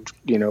people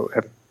who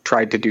have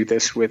tried to do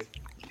this with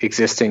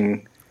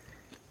existing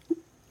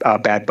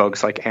bad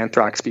bugs like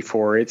anthrax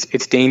before,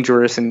 it's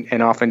dangerous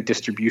and often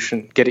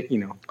distribution.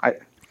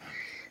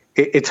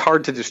 It's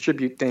hard to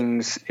distribute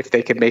things if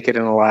they could make it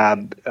in a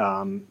lab.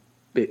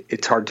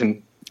 It's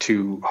hard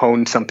to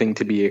hone something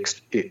to be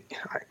extremely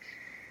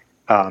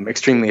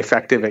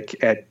effective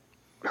at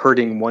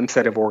hurting one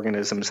set of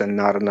organisms and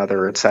not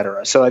another, et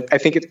cetera. So I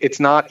think it's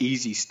not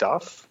easy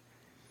stuff.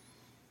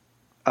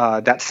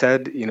 That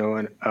said,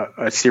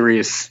 a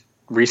serious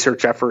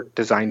research effort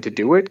designed to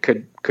do it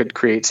could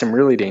create some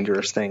really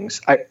dangerous things.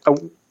 I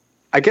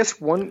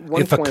guess one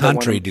if a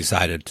country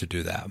decided to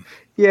do that.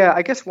 Yeah,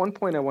 I guess one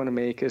point I want to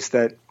make is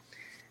that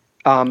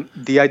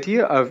the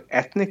idea of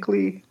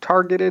ethnically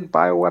targeted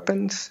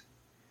bioweapons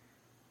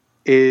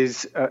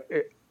is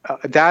the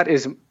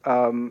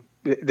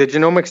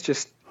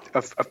genomics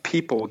of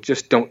people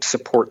just don't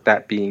support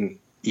that being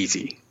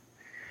easy.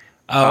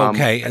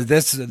 Okay,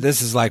 this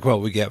is like what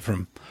we get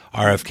from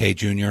RFK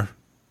Jr.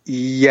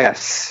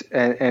 Yes,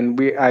 and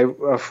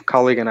a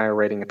colleague and I are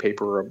writing a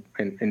paper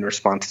in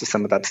response to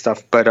some of that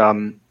stuff. But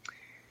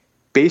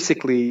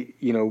basically,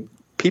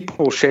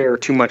 people share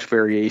too much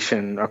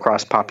variation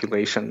across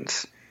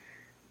populations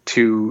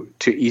to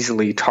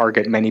easily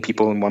target many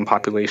people in one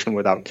population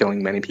without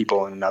killing many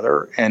people in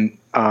another. And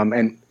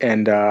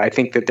I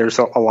think that there's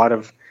a lot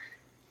of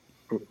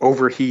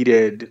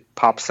overheated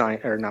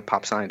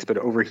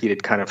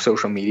overheated kind of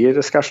social media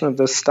discussion of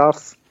this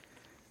stuff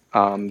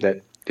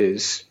that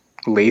is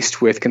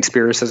laced with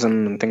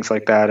conspiracism and things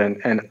like that,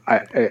 and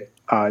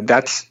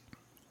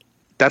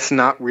that's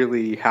not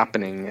really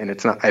happening, and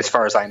it's not, as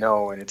far as I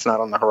know, and it's not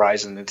on the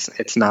horizon.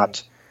 It's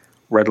not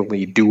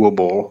readily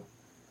doable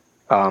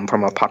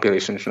from a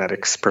population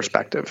genetics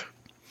perspective.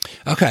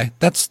 Okay,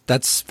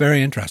 that's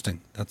very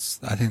interesting. I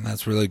think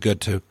that's really good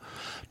to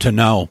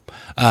know.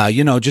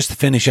 Just to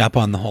finish up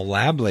on the whole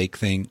lab leak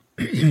thing.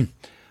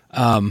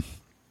 I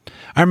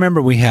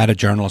remember we had a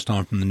journalist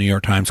on from the New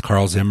York Times,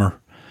 Carl Zimmer,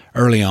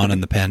 early on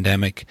in the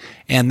pandemic,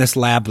 and this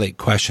lab leak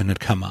question had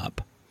come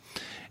up.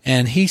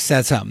 And he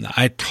said something that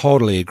I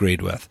totally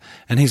agreed with.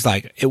 And he's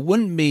like, it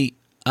wouldn't be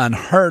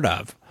unheard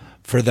of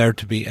for there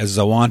to be a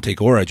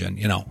zoontic origin,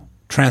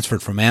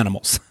 transferred from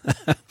animals.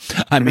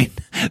 I mean,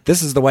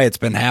 this is the way it's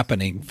been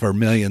happening for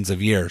millions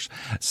of years.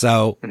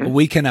 So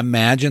we can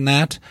imagine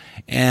that,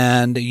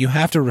 and you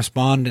have to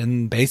respond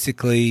in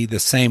basically the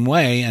same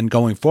way. And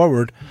going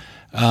forward,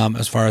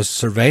 as far as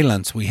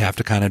surveillance, we have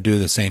to kind of do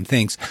the same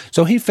things.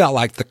 So he felt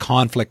like the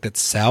conflict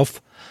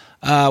itself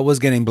was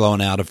getting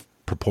blown out of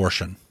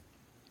proportion.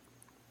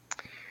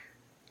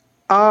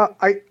 Carl's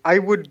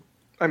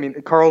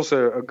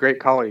a great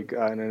colleague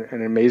and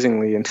an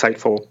amazingly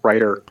insightful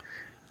writer.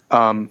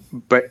 And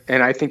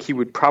I think he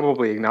would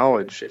probably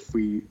acknowledge, if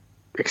we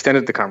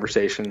extended the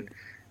conversation,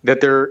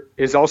 that there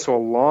is also a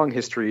long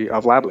history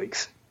of lab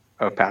leaks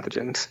of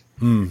pathogens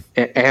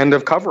and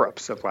of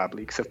cover-ups of lab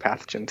leaks of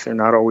pathogens. They're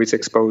not always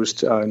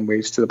exposed in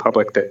ways to the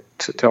public to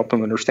help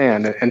them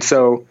understand. And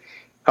so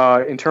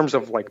in terms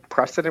of like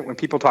precedent, when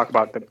people talk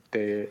about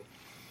the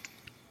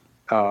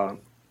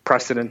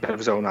precedent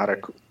of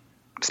zoonotic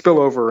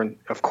spillover, and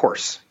of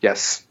course,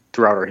 yes,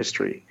 throughout our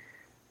history,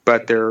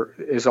 but there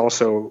is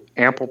also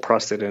ample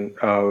precedent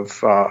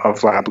of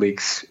lab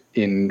leaks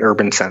in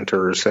urban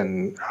centers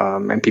and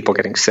people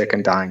getting sick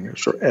and dying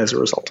as a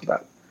result of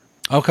that.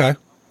 Okay.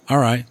 All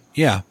right.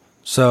 Yeah.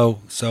 So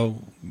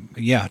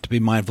yeah, to be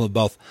mindful of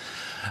both.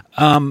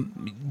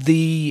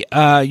 You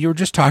were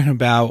just talking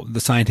about the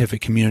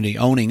scientific community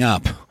owning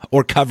up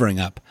or covering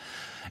up.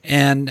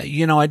 And,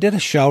 I did a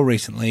show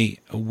recently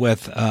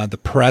with the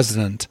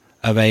president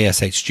of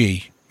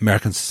ASHG,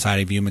 American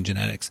Society of Human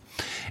Genetics,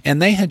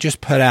 and they had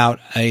just put out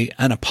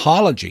an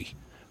apology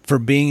for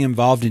being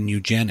involved in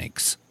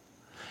eugenics.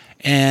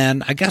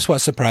 And I guess what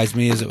surprised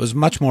me is it was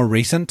much more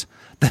recent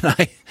than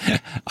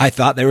I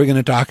thought they were going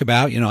to talk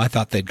about. I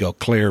thought they'd go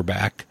clear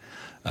back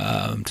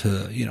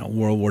to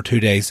World War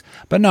II days,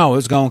 but no, it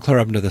was going clear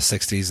up into the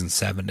 60s and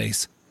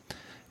 70s.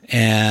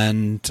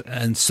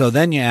 And so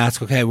then you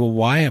ask, okay, well,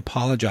 why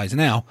apologize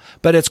now?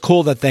 But it's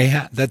cool that they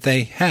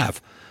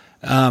have.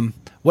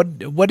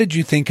 What did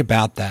you think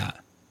about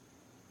that?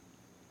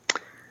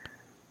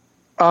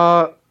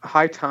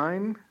 High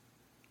time.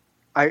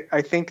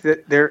 I think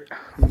that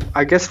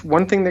I guess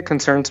one thing that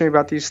concerns me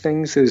about these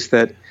things is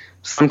that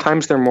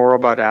sometimes they're more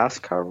about ass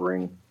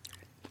covering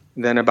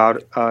than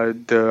about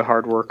the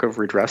hard work of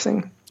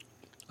redressing.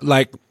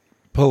 Like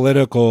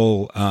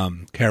political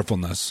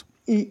carefulness.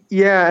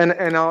 Yeah,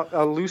 and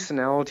a loose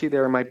analogy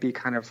there might be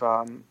kind of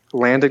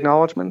land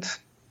acknowledgement,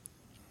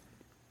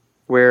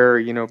 where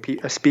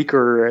a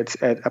speaker at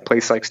a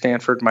place like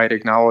Stanford might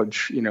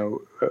acknowledge,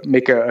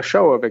 make a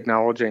show of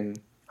acknowledging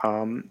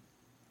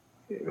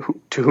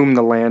to whom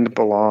the land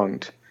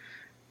belonged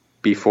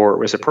before it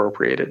was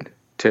appropriated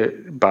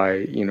to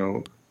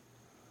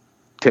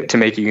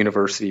make a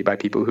university by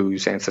people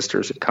whose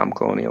ancestors had come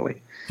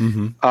colonially.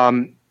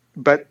 Mm-hmm.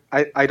 But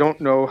I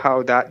don't know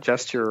how that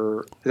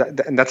gesture,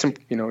 and that's,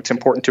 it's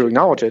important to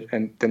acknowledge it,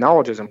 and the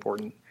knowledge is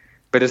important,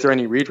 but is there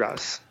any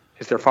redress?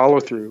 Is there follow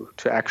through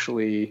to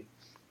actually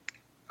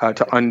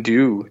to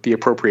undo the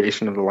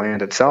appropriation of the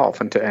land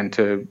itself and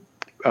to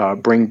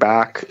bring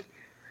back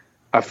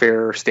a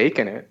fair stake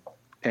in it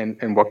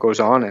and what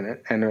goes on in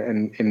it and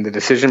in the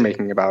decision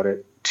making about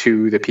it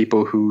to the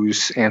people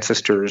whose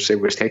ancestors it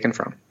was taken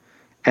from?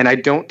 And I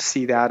don't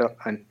see that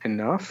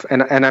enough.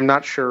 And I'm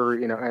not sure,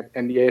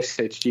 and the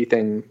ASHG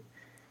thing,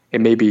 it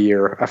may be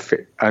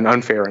an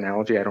unfair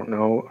analogy. I don't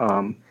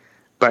know.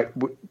 But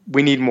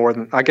we need more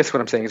than, I guess what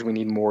I'm saying is we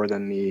need more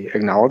than the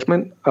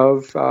acknowledgement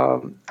of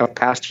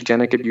past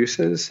eugenic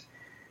abuses,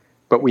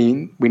 but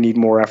we need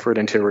more effort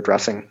into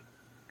redressing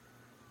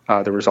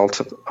the results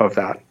of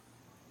that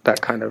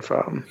kind of.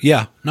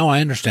 Yeah, no,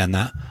 I understand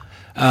that.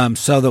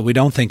 So that we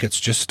don't think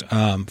it's just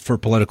for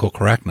political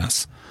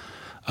correctness.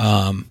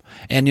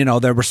 And,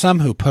 there were some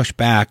who pushed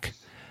back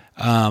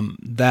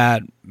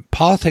that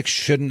politics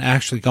shouldn't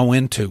actually go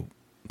into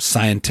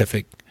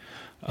scientific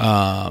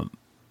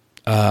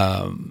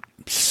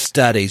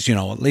studies,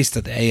 at least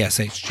at the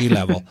ASHG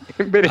level.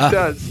 But it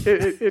does.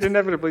 It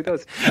inevitably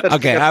does.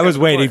 Okay, I was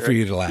waiting for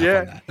you to laugh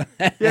on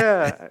that.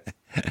 Yeah.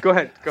 Go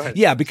ahead.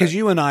 Yeah, because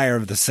you and I are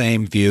of the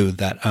same view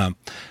that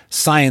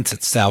science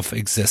itself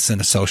exists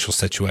in a social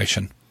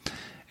situation.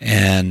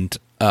 And,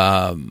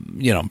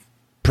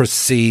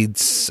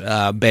 proceeds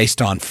based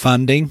on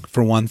funding,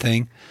 for one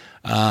thing,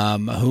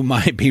 who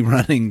might be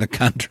running the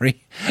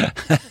country.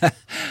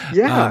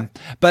 Yeah.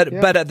 But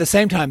at the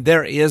same time,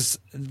 there is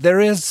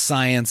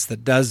science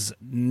that does.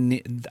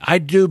 I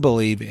do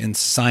believe in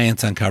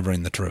science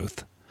uncovering the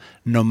truth,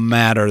 no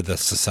matter the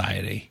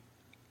society.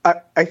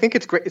 I think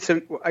it's great.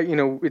 So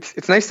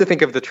it's nice to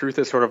think of the truth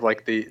as sort of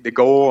like the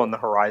goal and the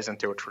horizon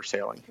to which we're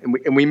sailing,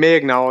 and we may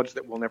acknowledge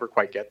that we'll never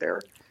quite get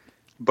there.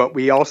 But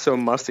we also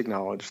must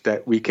acknowledge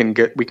that we can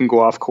go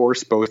off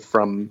course, both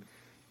from,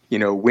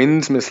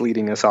 winds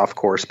misleading us off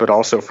course, but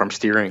also from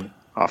steering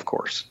off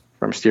course,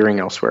 from steering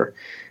elsewhere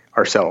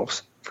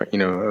ourselves,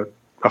 a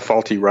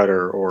faulty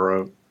rudder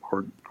or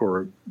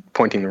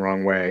pointing the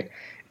wrong way.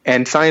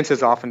 And science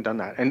has often done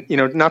that. And,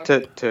 not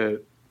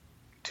the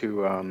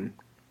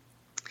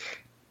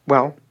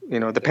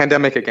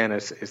pandemic again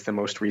is the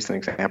most recent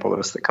example of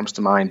this that comes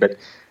to mind, but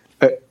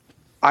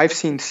I've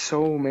seen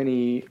so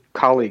many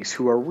colleagues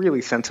who are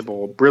really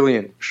sensible,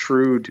 brilliant,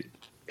 shrewd,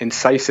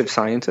 incisive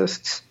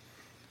scientists,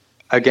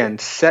 again,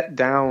 set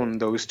down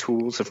those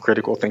tools of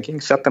critical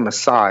thinking, set them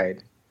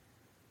aside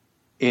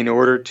in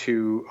order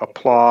to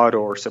applaud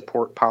or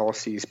support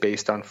policies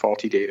based on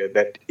faulty data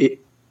that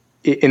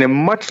in a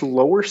much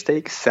lower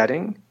stakes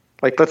setting,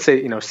 like let's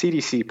say,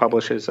 CDC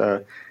publishes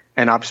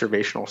an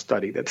observational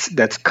study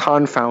that's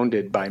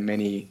confounded by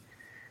many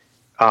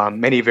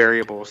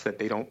variables that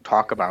they don't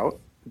talk about,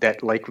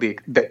 that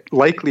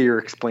likelier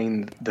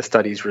explain the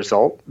study's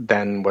result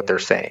than what they're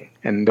saying.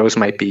 And those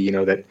might be,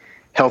 that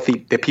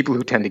people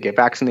who tend to get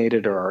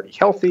vaccinated are already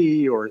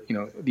healthy, or,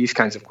 these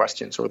kinds of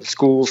questions, or the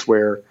schools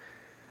where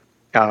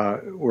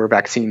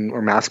vaccine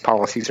or mask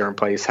policies are in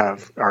place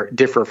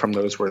differ from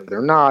those where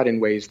they're not in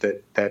ways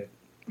that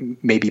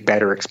maybe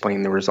better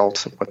explain the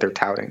results of what they're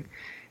touting.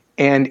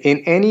 And in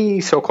any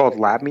so-called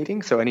lab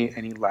meeting, so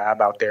any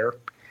lab out there,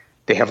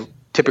 they have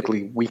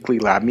typically weekly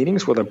lab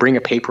meetings where they'll bring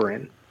a paper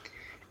in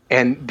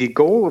And the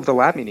goal of the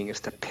lab meeting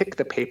is to pick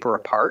the paper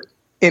apart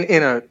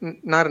in a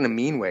not in a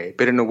mean way,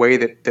 but in a way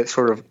that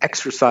sort of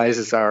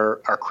exercises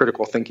our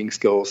critical thinking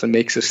skills and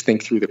makes us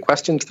think through the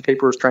questions the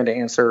paper is trying to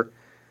answer,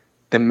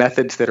 the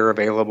methods that are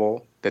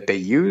available that they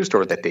used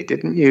or that they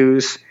didn't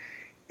use.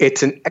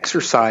 It's an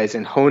exercise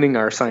in honing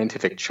our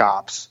scientific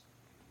chops,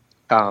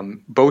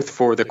 both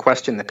for the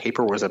question the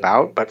paper was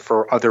about, but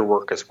for other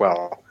work as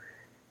well.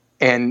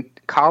 And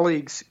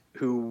colleagues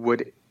who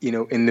would,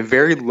 in the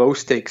very low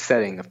stakes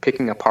setting of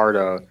picking apart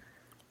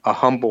a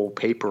humble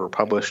paper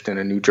published in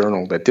a new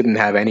journal that didn't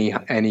have any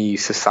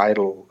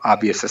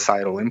obvious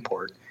societal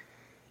import,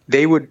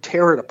 they would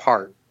tear it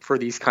apart for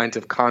these kinds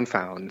of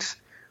confounds,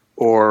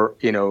 or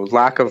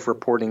lack of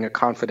reporting a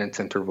confidence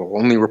interval,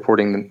 only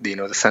reporting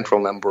the central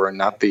number and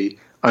not the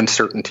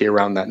uncertainty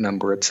around that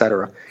number, et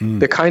cetera.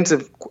 The kinds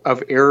of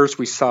errors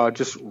we saw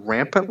just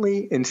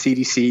rampantly in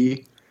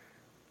CDC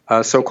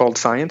so-called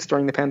science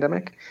during the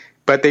pandemic.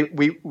 But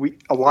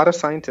a lot of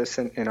scientists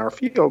in our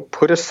field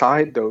put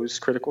aside those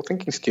critical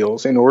thinking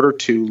skills in order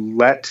to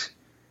let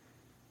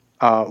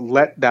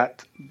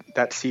that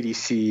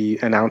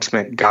CDC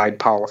announcement guide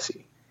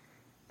policy.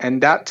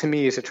 And that, to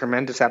me, is a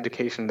tremendous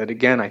abdication that,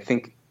 again, I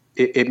think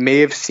it may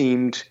have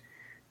seemed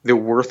the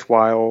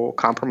worthwhile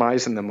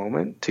compromise in the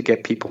moment to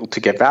get people to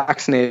get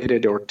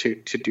vaccinated or to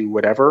do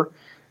whatever.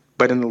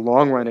 But in the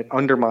long run, it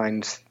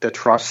undermines the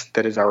trust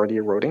that is already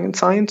eroding in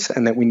science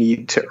and that we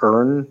need to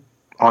earn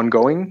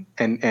ongoing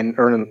and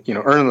earn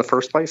in the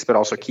first place, but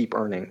also keep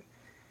earning.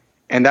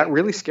 And that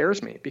really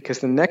scares me because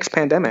the next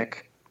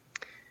pandemic,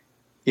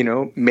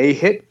 may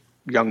hit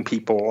young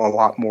people a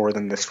lot more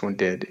than this one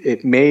did.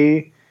 It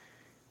may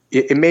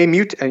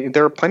mutate.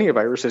 There are plenty of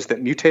viruses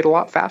that mutate a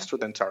lot faster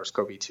than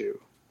SARS-CoV-2.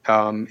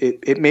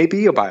 It may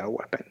be a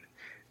bioweapon.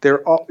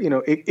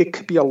 It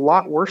could be a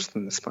lot worse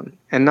than this one.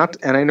 And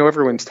I know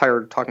everyone's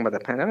tired of talking about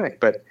the pandemic,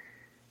 but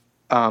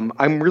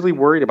I'm really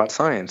worried about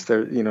science.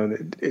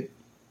 It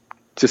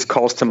just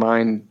calls to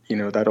mind,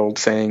 that old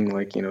saying,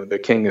 like, the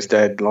king is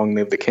dead, long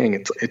live the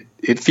king.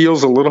 It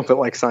feels a little bit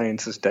like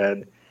science is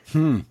dead.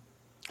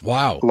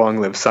 Wow. Long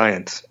live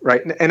science,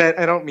 right? And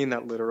I don't mean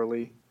that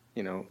literally,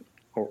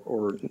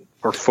 or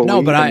fully.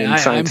 No, but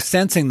I'm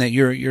sensing that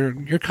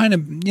you're kind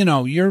of,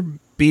 you're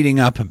beating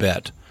up a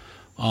bit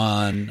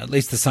on at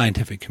least the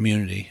scientific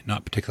community,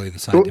 not particularly the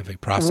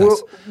scientific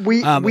process.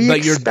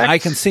 I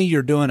can see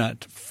you're doing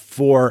it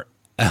for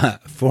a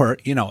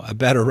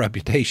better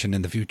reputation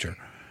in the future.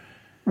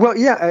 Well,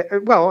 yeah.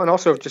 And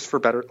also just for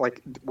better,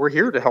 like, we're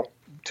here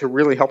to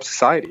really help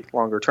society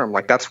longer term.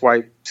 Like, that's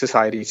why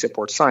society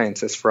supports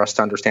science, is for us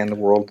to understand the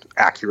world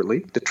accurately,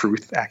 the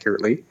truth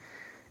accurately,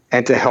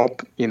 and to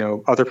help,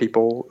 other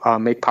people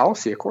make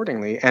policy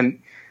accordingly.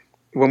 And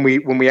when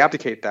we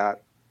abdicate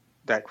that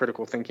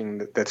critical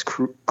thinking that's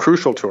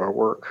crucial to our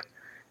work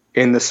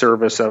in the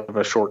service of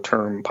a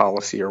short-term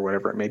policy or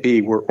whatever it may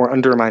be, we're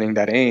undermining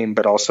that aim,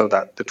 but also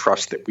the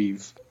trust that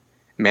we've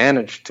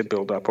managed to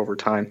build up over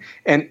time.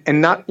 And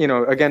not,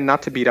 again,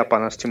 not to beat up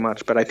on us too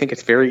much, but I think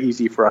it's very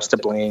easy for us to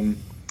blame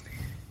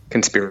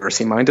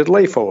conspiracy-minded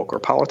layfolk or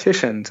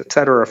politicians, et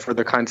cetera, for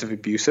the kinds of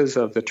abuses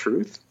of the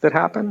truth that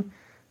happen.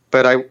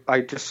 But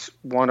I just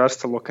want us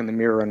to look in the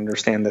mirror and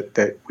understand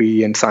that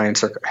we in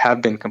science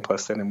have been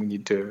complicit, and we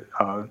need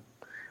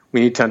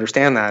to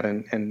understand that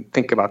and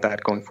think about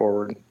that going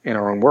forward in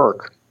our own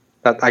work.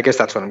 I guess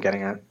that's what I'm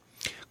getting at.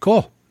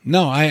 Cool.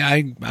 No,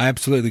 I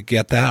absolutely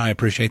get that. I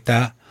appreciate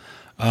that.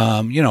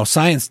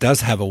 Science does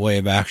have a way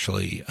of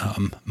actually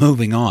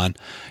moving on.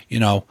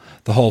 The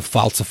whole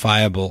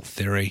falsifiable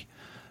theory,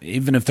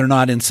 even if they're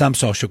not in some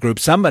social group,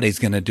 somebody's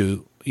going to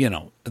do,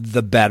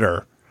 the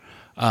better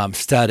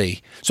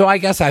study. So I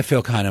guess I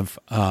feel kind of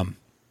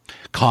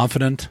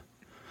confident.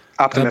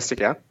 Optimistic,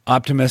 yeah.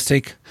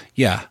 Optimistic,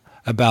 yeah,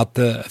 about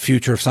the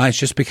future of science,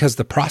 just because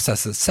the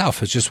process itself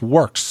has just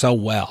worked so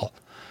well,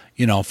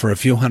 for a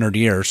few hundred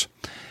years.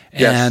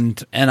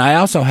 Yes. And I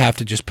also have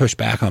to just push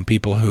back on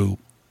people who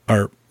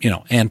are,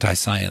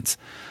 anti-science.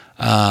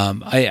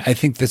 I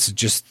think this is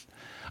just,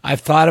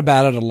 I've thought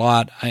about it a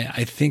lot.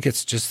 I think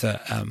it's just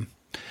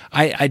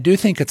I do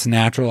think it's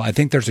natural. I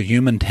think there's a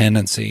human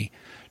tendency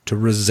to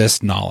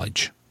resist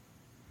knowledge.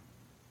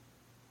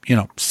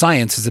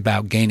 Science is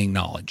about gaining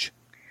knowledge.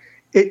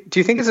 Do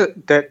you think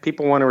that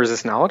people want to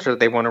resist knowledge, or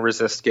they want to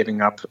resist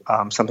giving up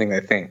something they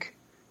think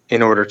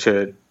in order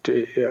to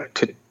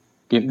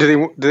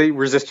do they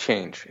resist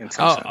change in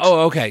some sense?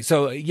 Oh, okay.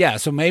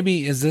 So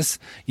maybe is this?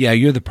 Yeah,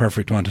 you're the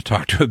perfect one to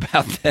talk to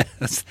about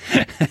this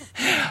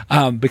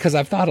because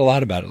I've thought a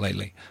lot about it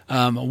lately.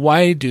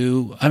 I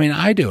do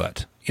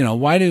it.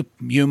 Why do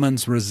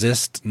humans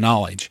resist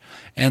knowledge?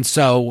 And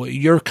so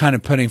you're kind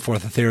of putting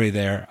forth a theory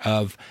there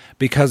of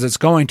because it's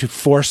going to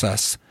force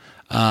us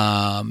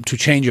to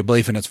change a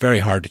belief, and it's very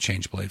hard to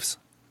change beliefs.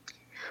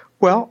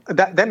 Well,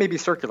 that may be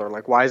circular.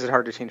 Like, why is it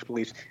hard to change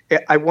beliefs?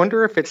 I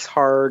wonder if it's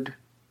hard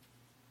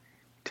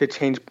to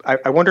change.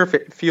 I wonder if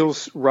it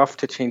feels rough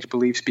to change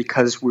beliefs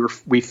because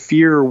we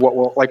fear what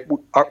will,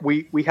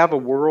 we have a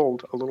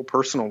world, a little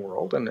personal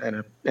world, and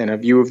a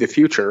view of the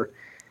future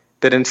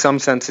that in some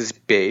sense is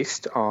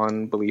based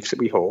on beliefs that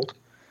we hold,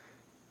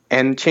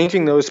 and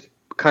changing those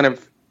kind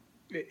of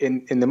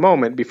in the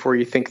moment before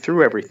you think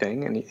through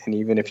everything, and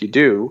even if you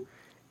do,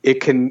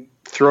 it can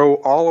throw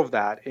all of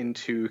that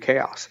into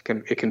chaos.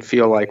 It can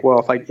feel like,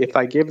 well, if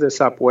I give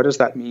this up, what does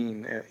that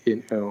mean?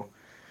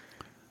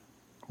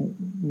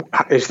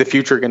 Is the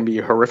future going to be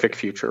a horrific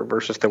future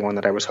versus the one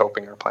that I was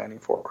hoping or planning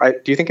for?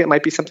 Do you think it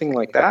might be something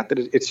like that? That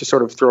it's just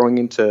sort of throwing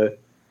into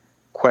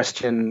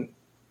question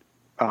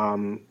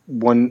one's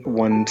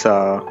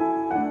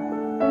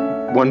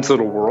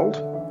little world.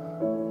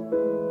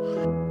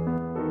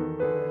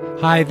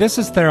 Hi, this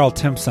is Theryl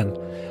Timpson.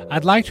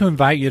 I'd like to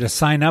invite you to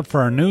sign up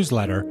for our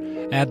newsletter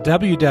at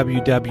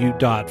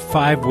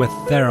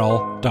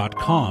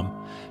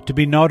www.5withtheryl.com to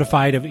be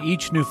notified of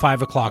each new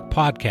 5 o'clock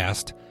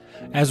podcast,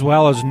 as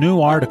well as new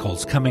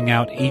articles coming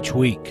out each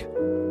week.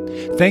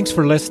 Thanks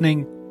for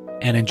listening,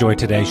 and enjoy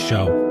today's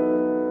show.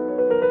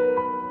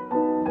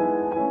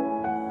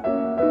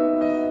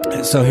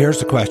 So here's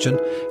the question.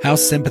 How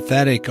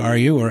sympathetic are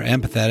you or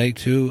empathetic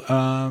to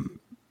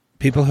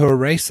people who are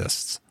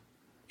racists?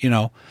 You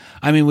know,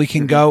 I mean, we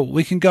can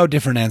go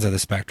different ends of the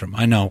spectrum.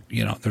 I know,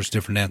 there's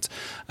different ends.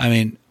 I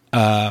mean,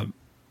 at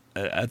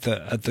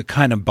the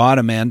kind of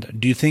bottom end,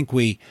 do you think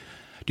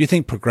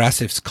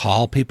progressives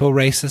call people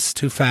racist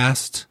too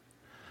fast?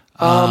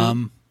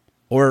 Or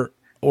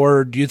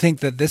do you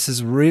think that this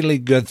is a really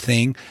good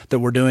thing that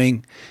we're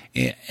doing,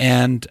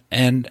 and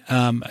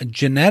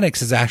genetics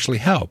has actually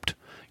helped?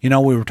 We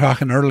were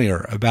talking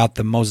earlier about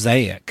the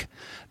mosaic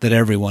that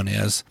everyone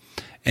is.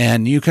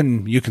 And you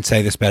can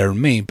say this better than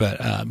me, but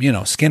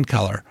skin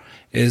color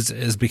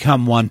is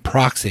become one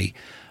proxy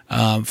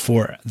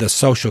for the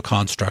social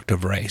construct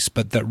of race.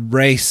 But the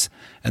race,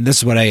 and this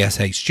is what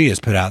ASHG has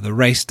put out, the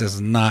race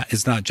is not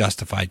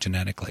justified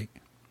genetically.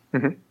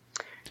 Mm-hmm.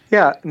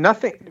 Yeah,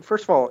 nothing.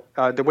 First of all,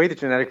 the way the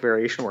genetic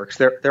variation works,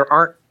 there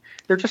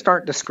just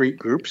aren't discrete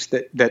groups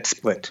that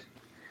split,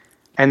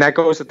 and that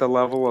goes at the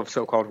level of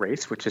so-called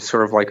race, which is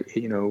sort of like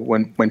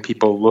when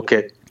people look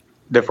at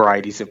the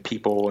varieties of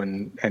people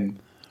and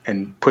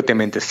put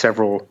them into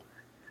several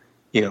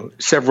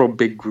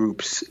big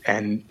groups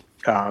and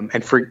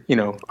for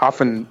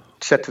often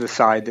set to the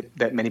side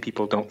that many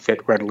people don't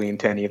fit readily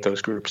into any of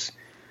those groups.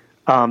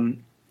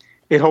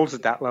 It holds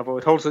at that level.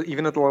 It holds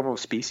even at the level of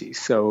species.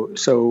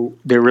 So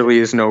there really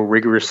is no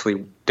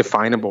rigorously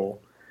definable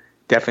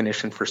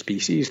definition for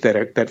species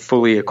that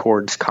fully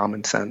accords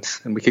common sense.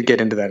 And we could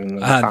get into that in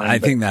another time. I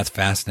think that's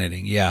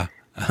fascinating. Yeah.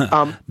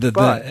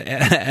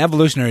 The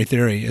evolutionary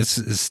theory is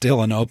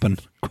still an open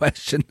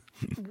question.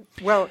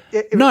 Well,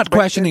 not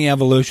questioning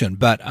evolution,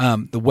 but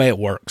the way it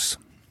works.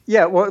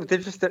 Yeah, well, there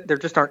just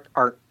aren't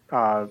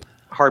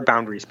hard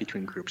boundaries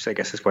between groups, I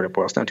guess is what it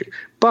boils down to.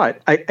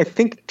 But I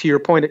think to your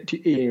point,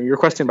 your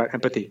question about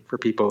empathy for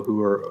people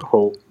who are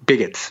whole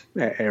bigots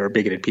or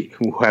bigoted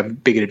people who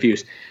have bigoted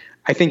views,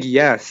 I think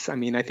yes. I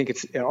mean, I think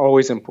it's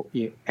always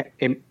important.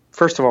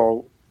 First of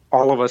all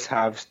of us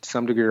have to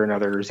some degree or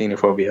another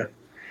xenophobia.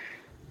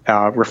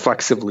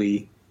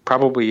 Reflexively,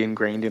 probably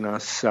ingrained in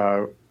us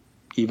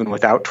even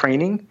without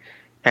training,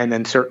 and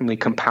then certainly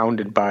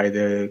compounded by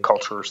the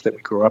cultures that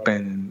we grew up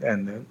in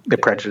and the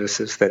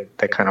prejudices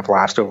that kind of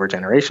last over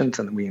generations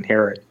and that we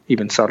inherit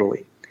even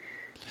subtly.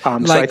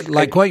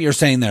 Like what you're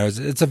saying there is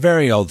it's a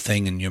very old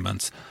thing in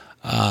humans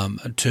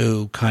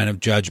to kind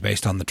of judge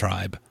based on the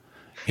tribe.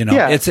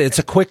 It's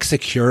a quick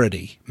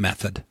security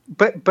method.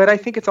 But I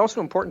think it's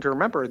also important to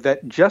remember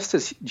that just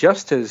as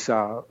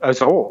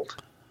old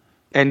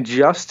and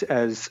just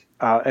as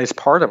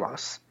part of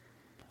us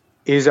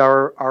is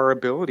our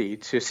ability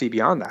to see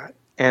beyond that,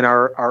 and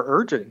our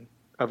urging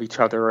of each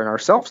other and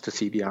ourselves to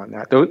see beyond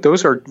that.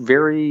 Those are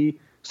very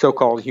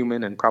so-called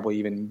human and probably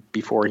even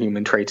before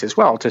human traits as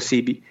well. To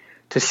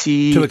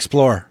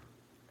explore,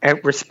 and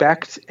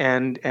respect,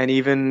 and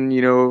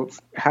even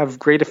have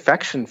great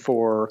affection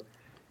for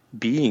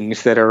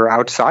beings that are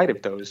outside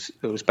of those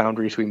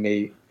boundaries we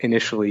may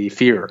initially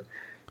fear.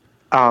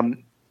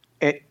 And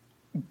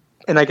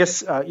I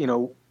guess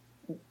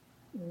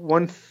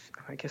one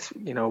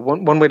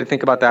way to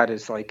think about that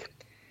is like,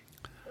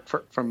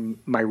 from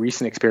my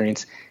recent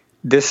experience,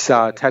 this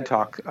TED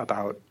Talk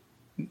about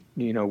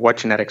what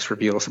genetics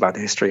reveals about the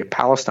history of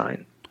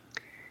Palestine.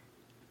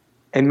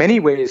 In many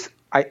ways,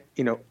 I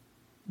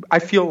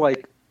feel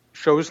like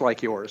shows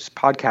like yours,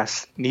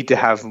 podcasts, need to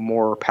have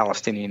more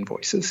Palestinian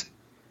voices.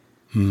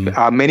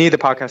 Many of the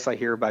podcasts I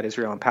hear about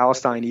Israel and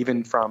Palestine,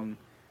 even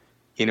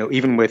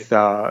with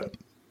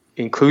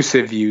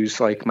inclusive views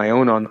like my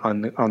own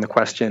on the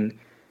question,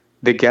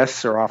 the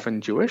guests are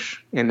often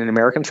Jewish in an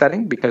American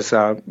setting because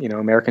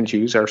American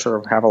Jews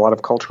have a lot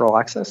of cultural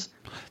access.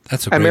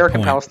 That's a great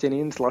American point.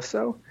 Palestinians less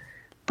so.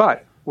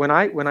 But when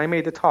I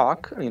made the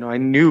talk, I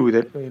knew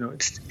that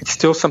it's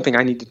still something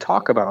I need to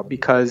talk about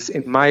because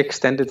in my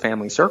extended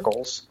family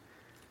circles,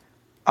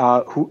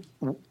 a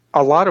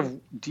lot of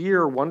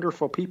dear,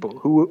 wonderful people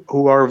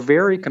who are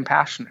very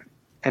compassionate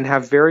and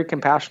have very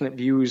compassionate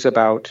views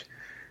about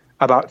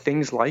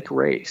things like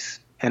race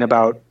and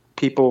about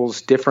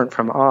people's different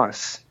from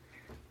us.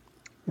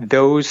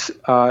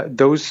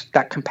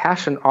 that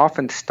compassion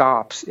often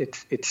stops.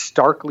 It's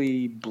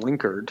starkly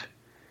blinkered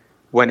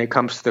when it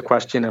comes to the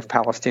question of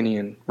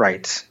Palestinian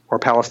rights or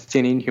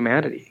Palestinian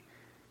humanity.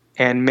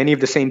 And many of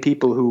the same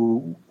people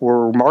who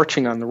were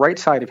marching on the right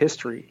side of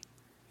history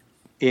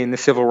in the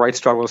civil rights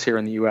struggles here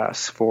in the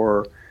U.S.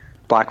 for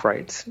Black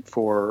rights,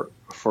 for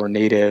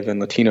Native and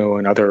Latino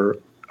and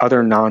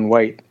other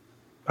non-white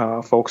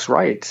folks'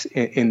 rights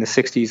in the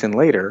 60s and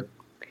later,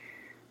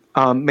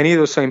 many of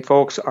those same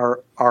folks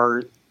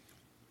are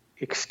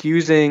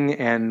excusing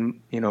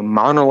and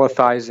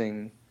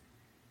monolithizing,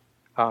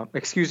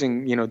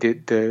 excusing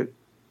the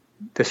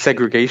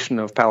segregation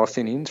of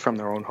Palestinians from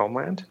their own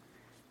homeland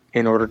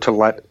in order to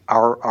let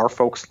our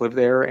folks live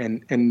there,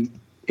 and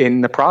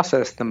in the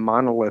process, the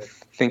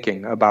monolith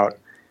thinking about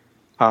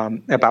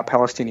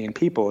Palestinian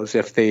people as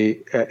if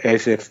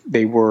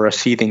they were a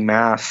seething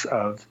mass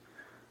of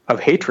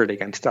hatred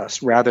against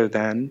us, rather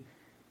than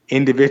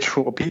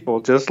individual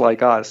people just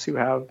like us who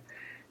have,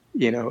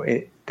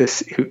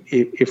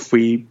 if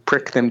we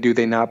prick them, do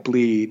they not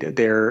bleed?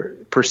 They're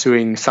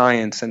pursuing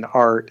science and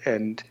art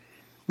and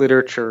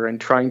literature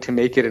and trying to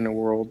make it in a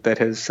world that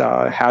has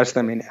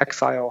them in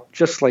exile,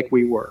 just like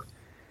we were.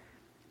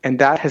 And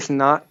that has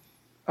not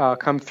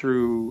come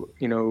through,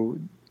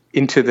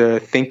 into the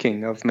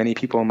thinking of many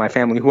people in my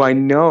family who I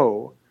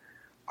know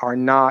are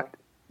not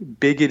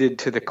bigoted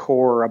to the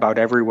core about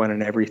everyone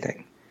and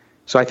everything.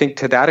 So I think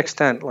to that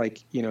extent,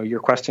 your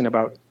question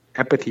about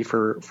empathy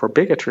for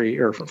bigotry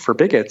or for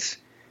bigots,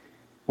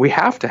 we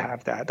have to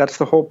have that. That's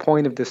the whole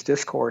point of this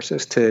discourse,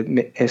 is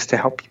to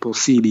help people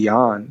see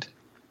beyond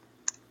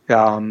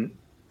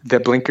the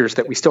blinkers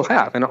that we still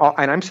have, and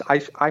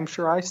I'm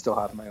sure I still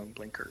have my own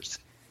blinkers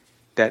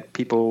that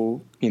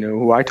people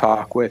who I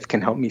talk with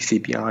can help me see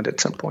beyond at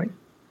some point.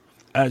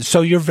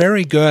 So you're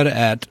very good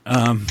at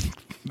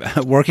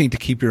working to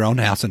keep your own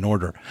house in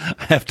order.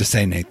 I have to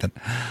say, Nathan,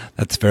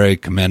 that's a very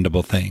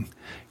commendable thing.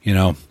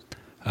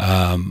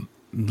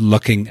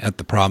 Looking at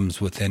the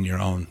problems within your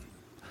own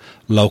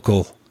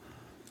local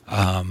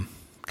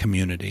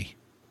community.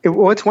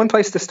 It's one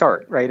place to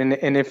start, right?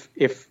 And if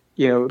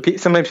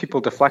sometimes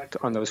people deflect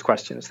on those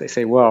questions. They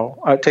say, well,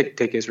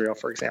 take Israel,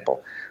 for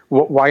example.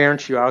 Why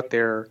aren't you out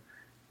there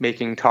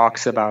making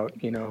talks about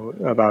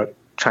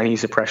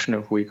Chinese oppression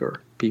of Uyghur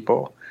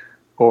people,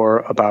 or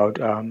about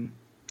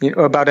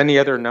any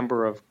other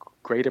number of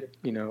great,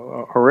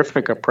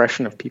 horrific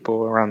oppression of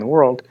people around the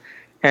world?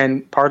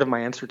 And part of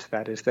my answer to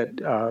that is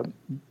that,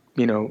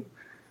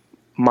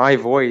 my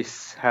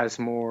voice has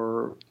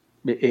more,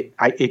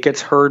 it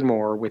gets heard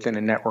more within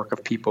a network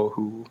of people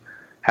who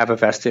have a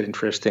vested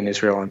interest in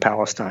Israel and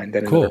Palestine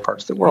than in other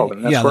parts of the world.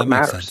 And that's what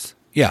matters. Makes sense.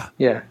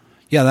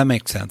 Yeah, that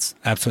makes sense.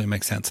 Absolutely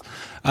makes sense.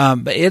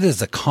 But it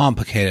is a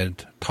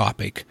complicated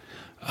topic,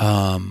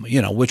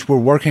 which we're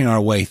working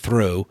our way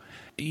through.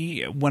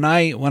 When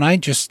I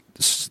just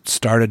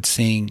started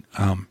seeing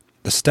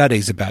the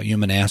studies about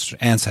human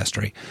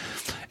ancestry,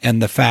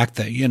 and the fact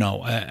that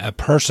a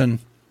person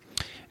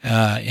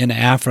in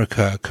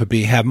Africa could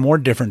have more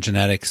different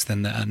genetics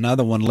than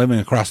another one living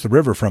across the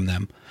river from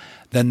them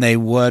than they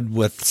would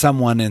with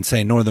someone in,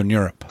 say, Northern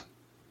Europe.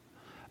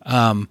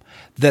 That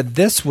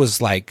this was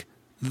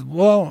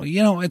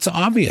it's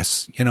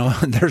obvious.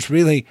 There's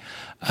really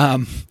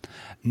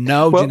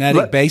no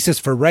genetic basis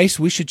for race.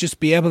 We should just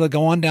be able to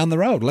go on down the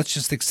road. Let's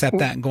just accept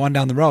that and go on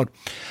down the road.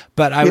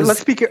 But I want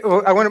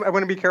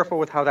to be careful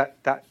with how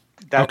that point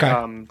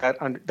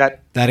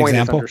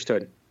example is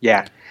understood.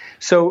 Yeah.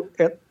 So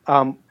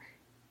when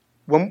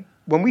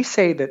we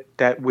say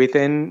that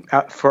within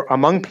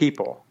among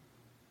people,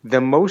 the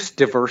most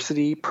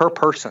diversity per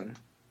person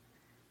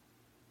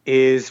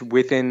is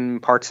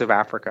within parts of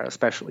Africa,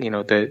 especially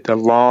the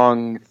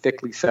long,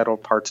 thickly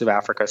settled parts of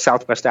Africa,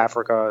 Southwest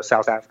Africa,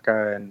 South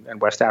Africa,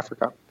 and West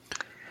Africa.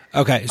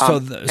 Okay,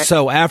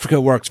 so Africa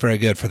works very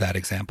good for that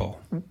example.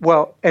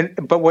 Well,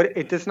 but what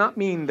it does not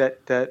mean that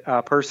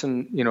a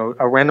person,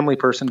 a randomly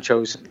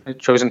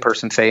chosen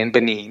person, say in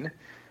Benin,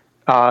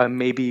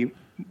 may be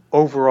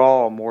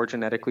overall more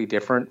genetically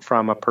different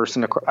from a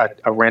person,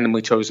 a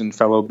randomly chosen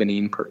fellow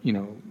Benin,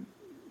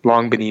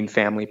 long Benin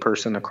family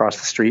person across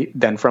the street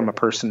than from a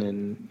person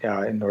in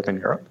Northern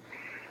Europe.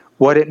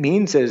 What it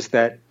means is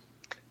that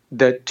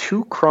the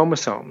two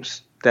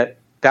chromosomes that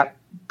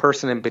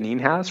person in Benin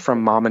has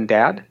from mom and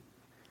dad,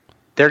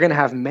 they're going to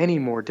have many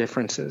more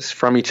differences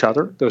from each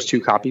other, those two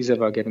copies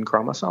of a given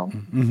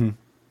chromosome,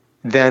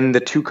 than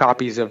the two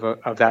copies of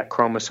that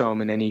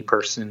chromosome in any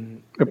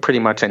person, pretty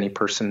much any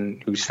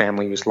person whose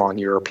family was long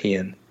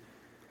European.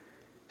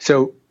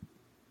 So,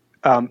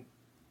 I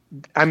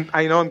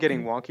know I'm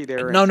getting wonky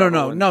there.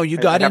 No. You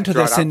got into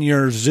this in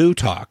your zoo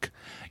talk.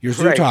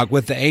 Talk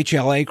with the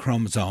HLA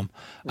chromosome,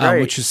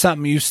 which is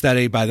something you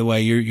study. By the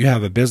way, you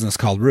have a business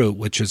called Root,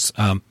 which is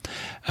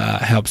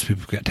helps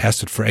people get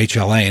tested for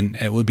HLA, and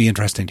it would be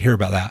interesting to hear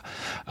about that.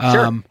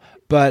 Sure.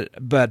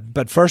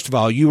 But first of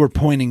all, you were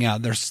pointing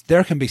out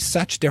there can be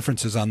such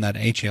differences on that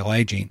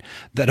HLA gene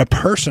that a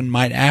person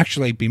might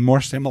actually be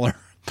more similar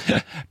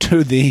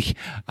to the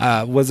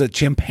was it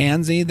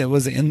chimpanzee that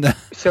was in the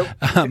so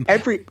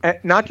every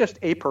not just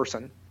a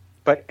person,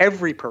 but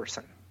every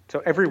person.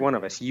 So every one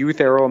of us, you,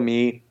 Errol,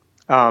 me,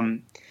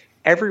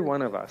 every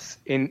one of us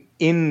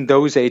in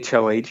those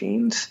HLA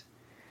genes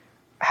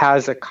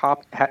has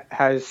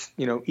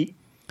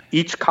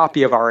each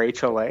copy of our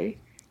HLA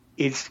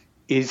is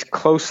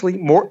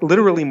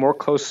literally more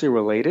closely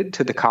related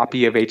to the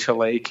copy of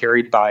HLA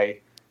carried by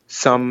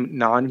some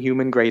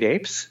non-human great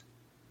apes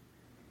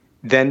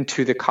than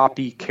to the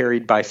copy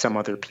carried by some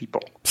other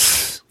people.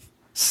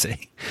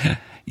 See,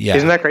 yeah,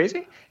 isn't that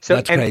crazy? So,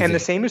 that's crazy. And the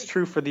same is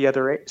true for the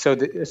other. So,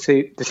 the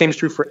same is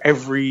true for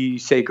every,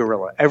 say,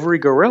 gorilla. Every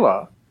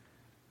gorilla,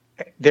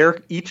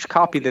 each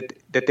copy that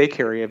they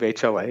carry of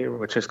HLA,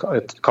 which is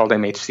called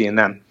MHC in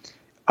them,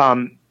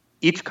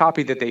 each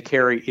copy that they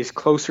carry is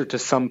closer to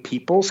some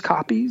people's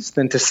copies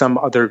than to some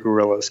other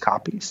gorilla's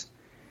copies.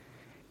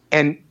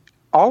 And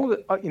all of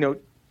the,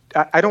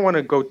 I don't want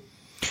to go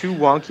too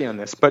wonky on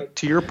this, but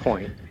to your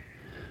point,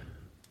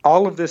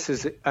 all of this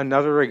is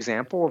another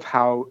example of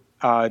how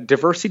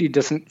diversity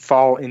doesn't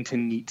fall into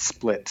neat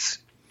splits.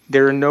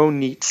 There are no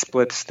neat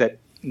splits that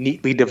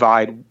neatly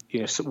divide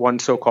one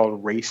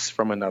so-called race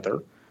from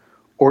another,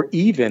 or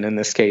even, in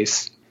this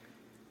case,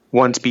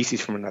 one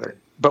species from another.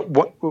 But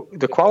what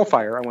the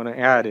qualifier I want to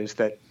add is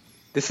that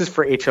this is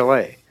for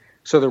HLA.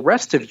 So the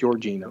rest of your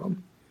genome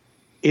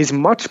is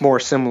much more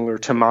similar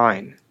to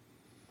mine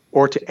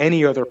or to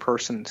any other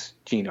person's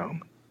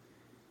genome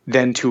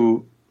than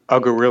to a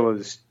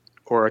gorilla's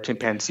or a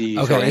chimpanzee's.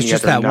 Okay, or any it's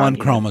just other that one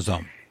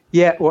chromosome.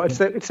 Yeah, well,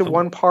 it's a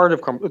one part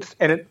of chromosomes,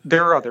 and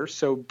there are others.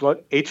 So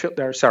the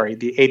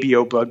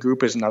ABO blood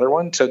group is another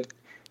one. So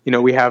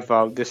we have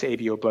this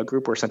ABO blood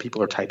group where some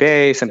people are type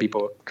A, some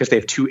people, because they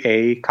have two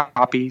A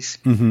copies,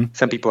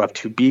 some people have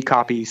two B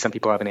copies, some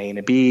people have an A and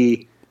a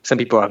B, some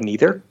people have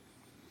neither.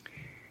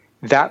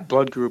 That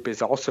blood group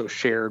is also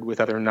shared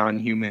with other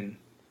non-human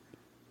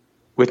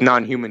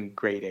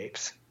great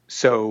apes.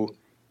 So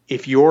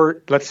if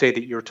let's say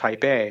that you're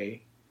type A,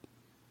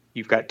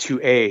 you've got two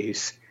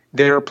A's,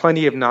 there are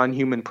plenty of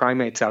non-human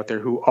primates out there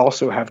who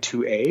also have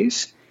two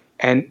A's,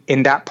 and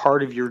in that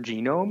part of your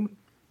genome,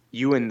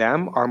 you and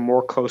them are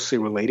more closely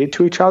related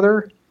to each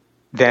other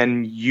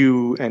than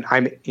you and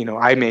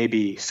I may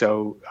be.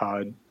 So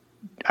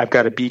I've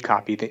got a B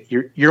copy that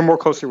you're more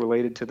closely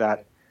related to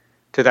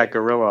that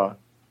gorilla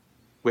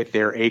with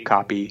their A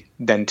copy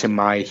than to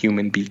my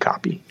human B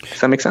copy. Does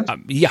that make sense?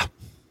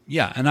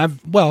 Yeah, and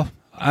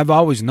I've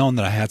always known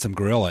that I had some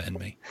gorilla in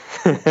me.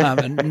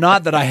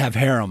 Not that I have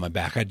hair on my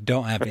back. I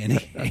don't have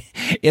any.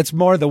 It's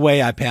more the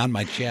way I pound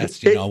my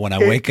chest, when I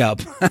wake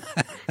up.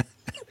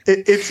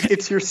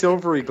 It's your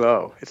silvery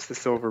glow. It's the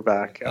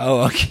silverback.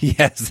 Oh, okay.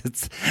 Yes,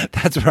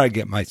 that's where I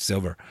get my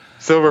silver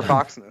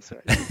foxness.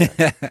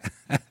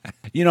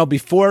 Right?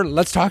 Before,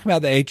 let's talk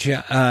about the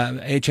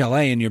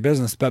HLA in your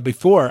business. But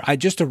before,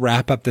 just to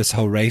wrap up this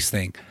whole race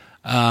thing,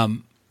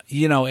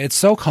 it's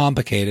so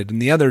complicated.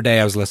 And the other day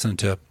I was listening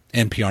to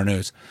NPR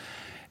News,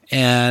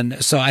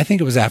 and so I think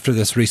it was after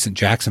this recent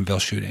Jacksonville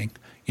shooting,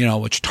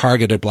 which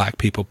targeted black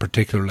people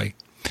particularly.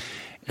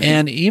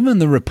 And even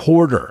the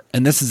reporter,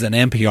 and this is an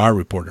NPR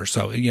reporter,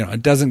 so,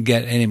 it doesn't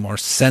get any more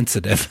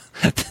sensitive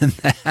than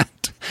that,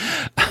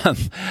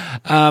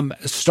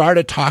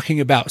 started talking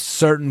about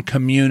certain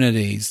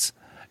communities,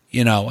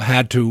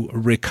 had to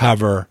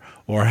recover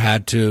or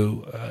had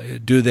to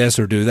do this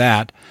or do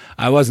that.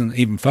 I wasn't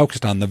even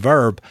focused on the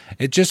verb.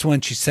 It just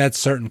when she said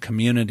certain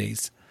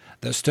communities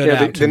that stood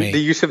out to me. The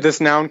use of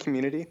this noun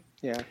community?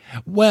 Yeah.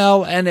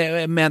 Well, and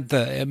it meant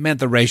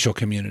the racial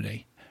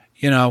community.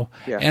 Yeah.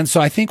 And so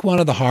I think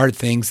one of the hard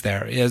things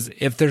there is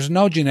if there's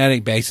no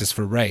genetic basis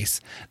for race,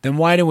 then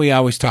why do we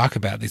always talk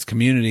about these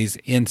communities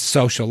in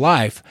social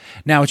life?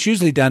 Now, it's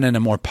usually done in a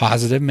more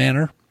positive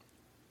manner,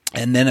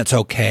 and then it's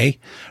okay,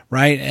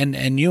 right?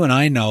 And you and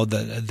I know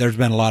that there's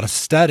been a lot of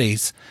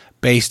studies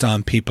based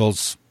on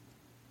people's,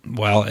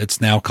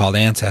 it's now called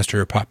ancestry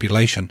or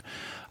population,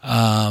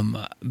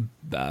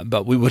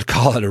 but we would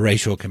call it a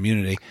racial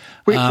community,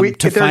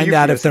 to find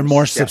out if they're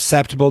more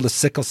susceptible to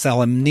sickle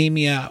cell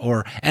anemia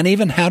and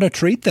even how to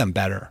treat them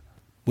better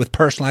with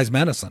personalized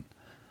medicine.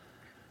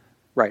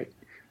 Right.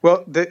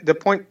 Well, the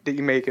point that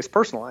you make is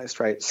personalized,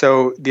 right?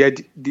 So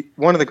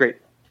one of the great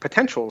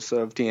potentials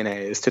of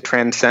DNA is to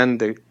transcend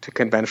the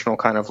conventional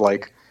kind of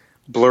like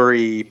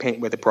blurry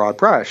paint with a broad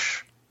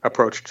brush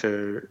approach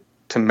to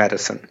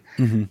medicine,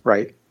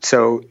 right?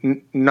 So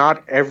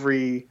not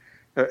every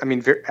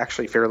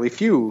actually fairly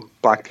few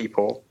black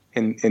people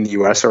in the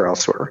U.S. or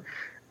elsewhere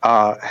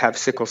have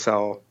sickle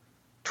cell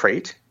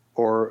trait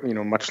or,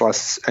 much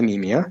less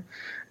anemia.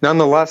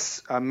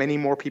 Nonetheless, many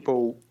more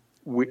people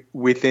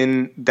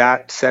within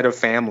that set of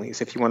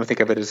families, if you want to think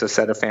of it as a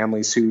set of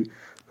families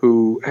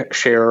who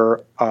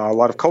share a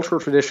lot of cultural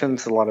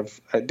traditions, a lot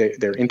of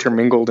they're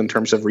intermingled in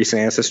terms of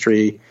recent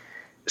ancestry.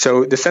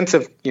 So the sense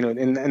of,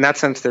 in that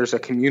sense, there's a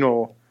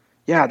communal,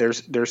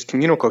 there's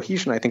communal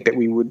cohesion, I think, that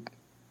we would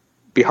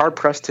be hard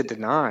pressed to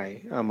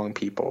deny among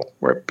people,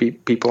 where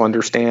people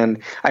understand.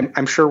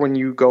 I'm sure when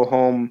you go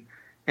home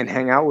and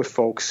hang out with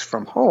folks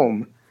from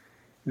home,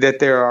 that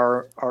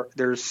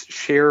there's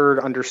shared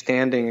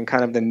understanding and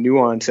kind of the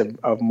nuance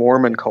of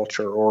Mormon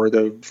culture, or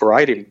the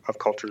variety of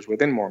cultures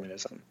within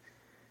Mormonism,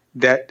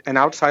 that an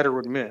outsider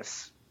would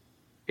miss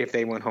if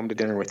they went home to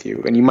dinner with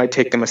you. And you might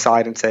take them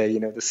aside and say,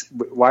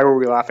 why were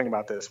we laughing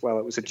about this? Well,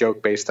 it was a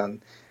joke based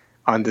on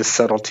this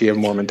subtlety of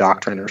Mormon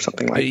doctrine or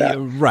something like that.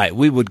 Right.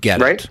 We would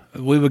get it.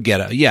 We would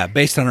get it. Yeah.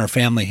 Based on our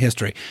family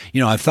history.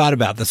 I've thought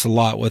about this a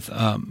lot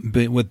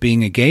with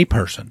being a gay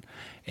person.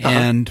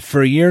 And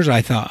for years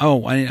I thought,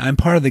 I'm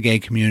part of the gay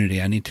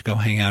community. I need to go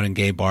hang out in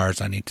gay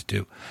bars. I need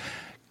to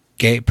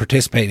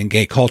participate in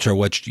gay culture,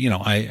 which,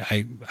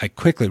 I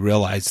quickly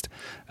realized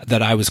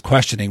that I was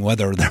questioning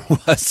whether there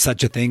was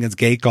such a thing as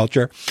gay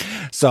culture.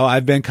 So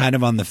I've been kind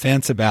of on the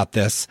fence about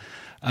this,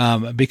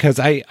 because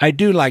I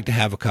do like to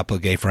have a couple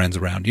of gay friends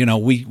around.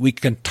 We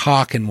can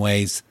talk in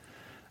ways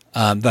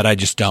that I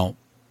just don't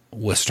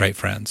with straight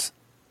friends.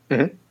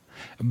 Mm-hmm.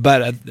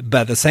 But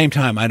at the same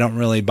time, I don't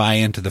really buy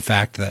into the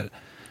fact that,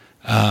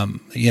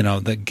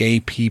 that gay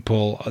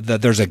people,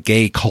 that there's a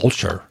gay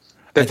culture.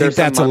 I think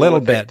that's a little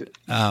bit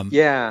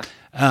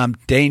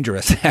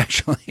dangerous,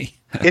 actually.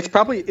 It's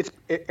probably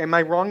am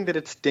I wrong that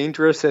it's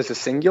dangerous as a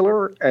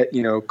singular,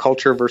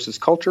 culture versus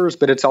cultures,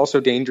 but it's also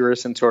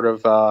dangerous in sort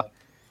of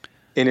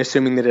in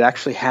assuming that it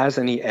actually has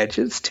any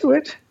edges to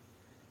it.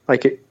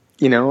 Like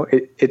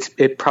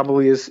it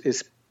probably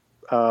is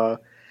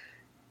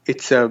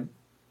it's a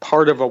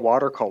part of a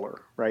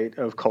watercolor, right,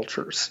 of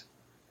cultures.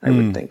 I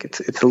would think it's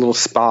a little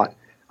spot.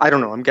 I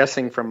don't know. I'm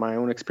guessing from my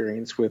own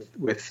experience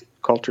with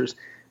cultures.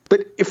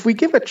 But if we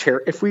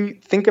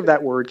think of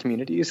that word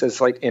communities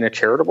as like in a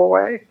charitable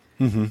way,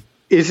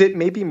 is it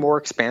maybe more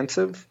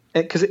expansive?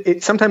 Because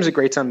sometimes it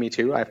grates on me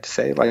too, I have to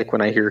say, like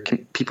when I hear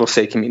people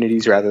say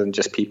communities rather than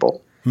just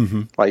people,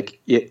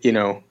 like,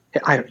 you'll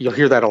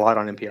hear that a lot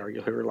on NPR.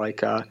 You'll hear like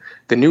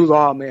the new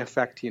law may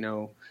affect,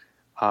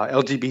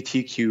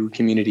 LGBTQ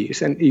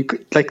communities, and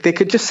they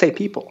could just say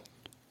people.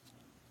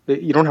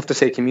 You don't have to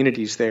say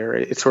communities there.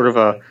 It's sort of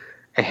a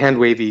hand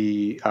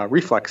wavy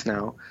reflex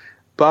now,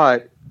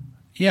 but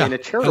in a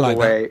charitable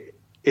way,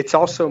 it's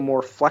also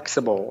more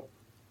flexible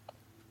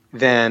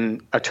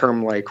than a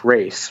term like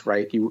race,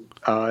 right?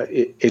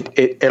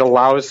 It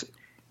allows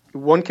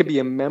one could be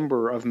a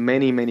member of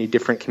many, many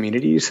different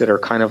communities that are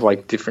kind of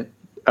like different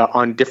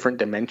on different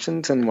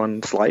dimensions in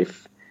one's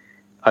life.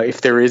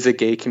 If there is a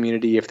gay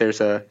community, if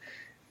there's a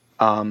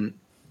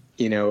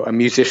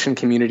musician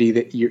community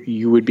that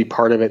you would be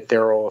part of it,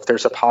 Daryl. If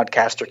there's a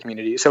podcaster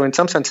community, so in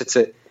some sense,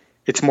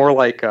 it's more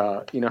like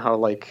how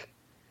like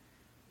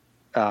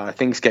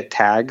things get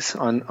tags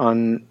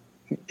on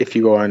if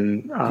you go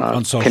on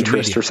Pinterest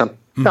media. Or something,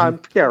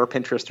 or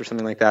Pinterest or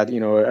something like that.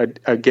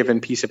 A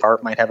given piece of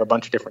art might have a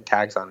bunch of different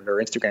tags on it, or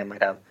Instagram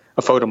might have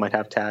a photo might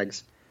have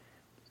tags.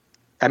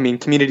 I mean,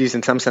 communities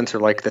in some sense are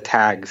like the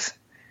tags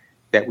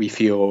that we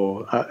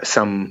feel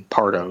some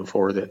part of,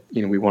 or that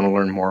we want to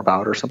learn more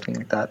about, or something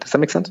like that. Does that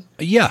make sense?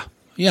 Yeah.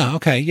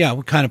 Okay. Yeah,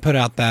 we kind of put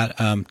out that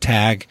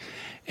tag,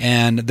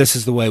 and this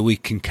is the way we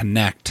can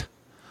connect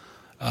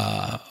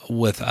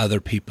with other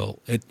people.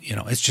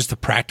 It's just a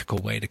practical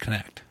way to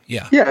connect.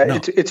 Yeah.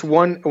 It's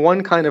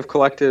one kind of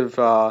collective,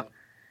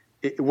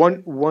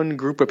 one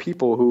group of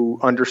people who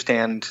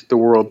understand the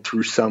world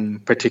through some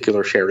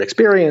particular shared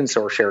experience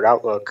or shared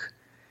outlook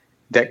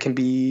that can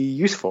be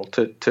useful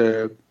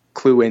to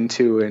clue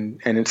into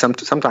and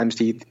sometimes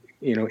to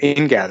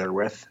ingather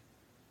with.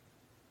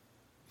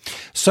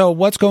 So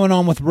what's going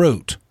on with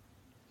Root?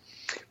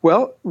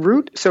 Well,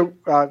 Root, so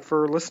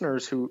for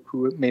listeners who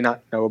may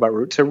not know about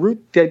Root, so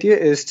Root, the idea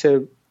is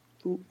to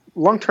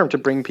long-term to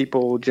bring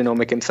people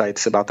genomic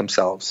insights about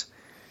themselves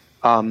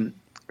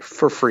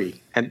for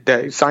free,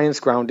 and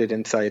science-grounded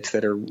insights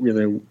that are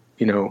really,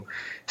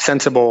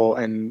 sensible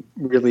and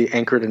really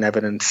anchored in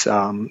evidence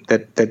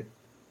that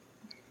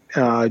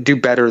do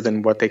better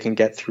than what they can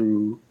get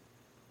through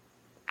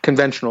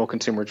conventional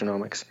consumer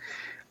genomics.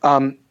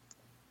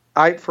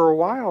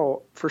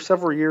 For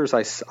several years,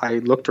 I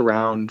looked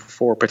around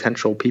for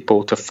potential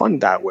people to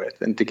fund that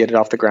with and to get it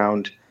off the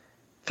ground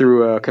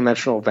through a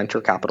conventional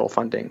venture capital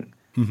funding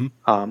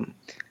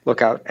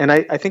lookout. And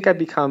I think I've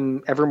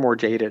become ever more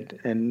jaded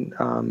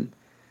and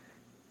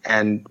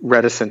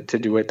reticent to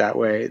do it that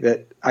way.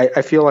 That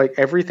I feel like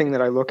everything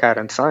that I look at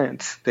in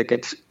science that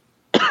gets,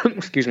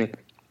 excuse me,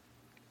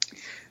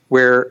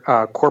 where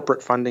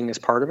corporate funding is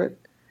part of it,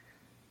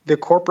 the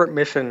corporate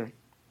mission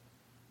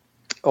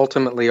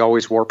ultimately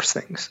always warps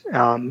things.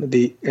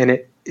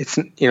 It's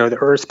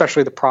or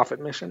especially the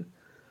profit mission.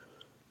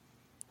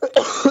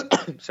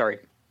 Sorry.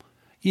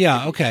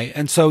 Yeah. Okay.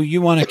 And so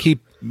you want to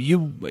keep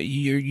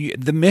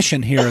the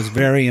mission here is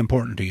very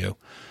important to you,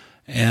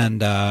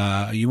 and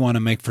you want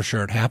to make for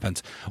sure it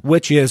happens,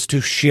 which is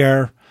to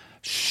share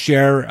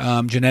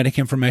genetic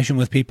information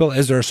with people.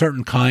 Is there a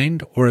certain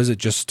kind, or is it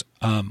just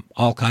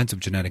all kinds of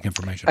genetic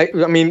information?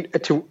 I mean,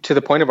 to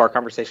the point of our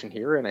conversation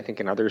here, and I think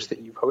in others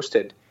that you've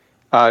hosted,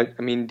 I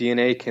mean,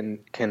 DNA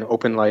can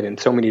open light in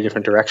so many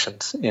different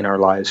directions in our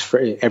lives.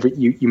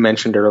 You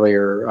mentioned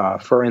earlier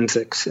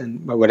forensics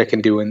and what it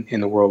can do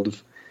in the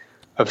world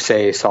of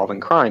say solving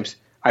crimes.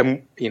 There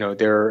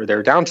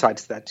are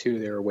downsides to that too.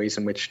 There are ways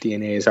in which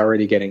DNA is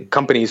already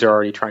companies are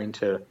already trying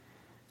to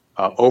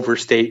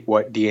overstate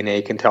what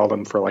DNA can tell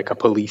them for like a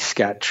police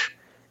sketch,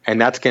 and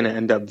that's going to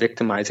end up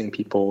victimizing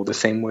people the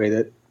same way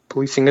that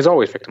policing has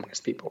always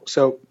victimized people.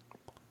 So.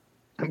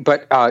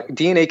 But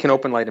DNA can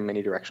open light in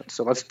many directions.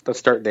 So let's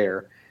start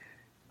there.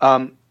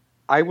 I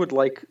would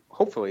like,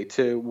 hopefully,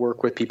 to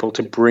work with people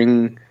to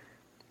bring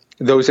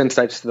those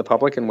insights to the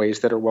public in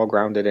ways that are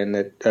well-grounded and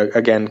that,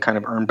 again, kind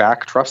of earn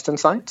back trust in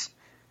science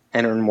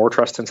and earn more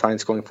trust in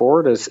science going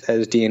forward as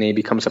DNA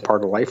becomes a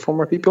part of life for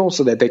more people,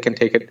 so that they can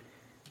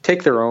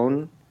take their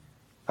own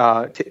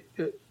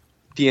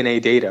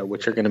DNA data,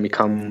 which are going to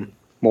become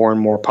more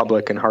and more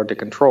public and hard to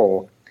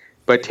control,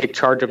 but take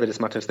charge of it as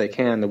much as they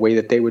can, the way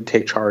that they would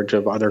take charge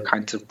of other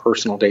kinds of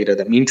personal data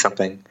that mean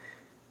something,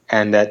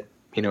 and that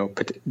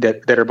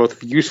that are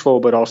both useful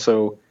but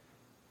also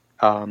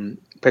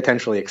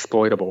potentially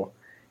exploitable.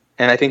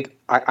 And I think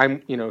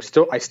I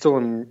still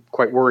am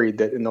quite worried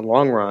that in the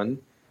long run,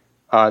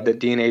 that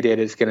DNA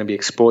data is going to be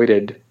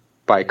exploited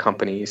by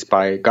companies,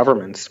 by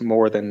governments,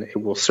 more than it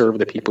will serve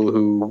the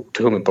people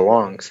to whom it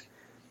belongs.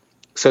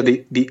 So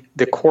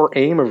the core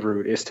aim of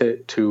Root is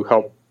to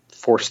help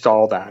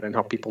forestall that and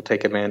help people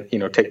take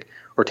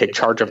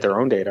charge of their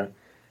own data.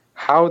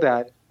 How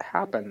that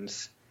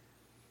happens,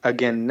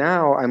 again,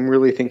 now I'm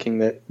really thinking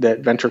that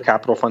venture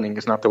capital funding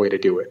is not the way to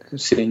do it.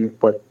 Seeing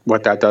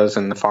what that does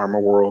in the pharma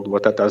world,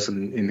 what that does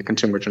in the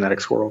consumer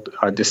genetics world,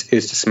 is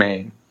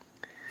dismaying.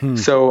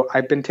 So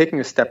I've been taking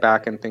a step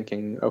back and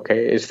thinking,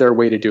 okay, is there a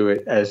way to do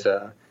it as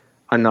a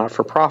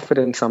not-for-profit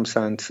in some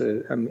sense,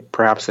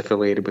 perhaps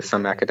affiliated with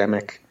some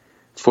academic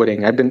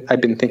footing? I've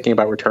been thinking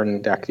about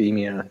returning to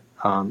academia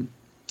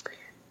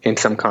in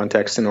some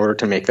context in order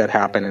to make that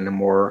happen in a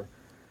more,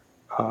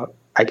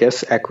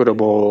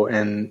 equitable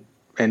and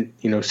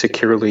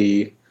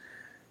securely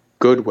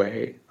good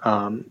way,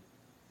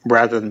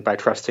 rather than by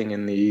trusting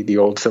in the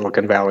old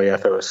Silicon Valley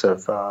ethos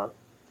of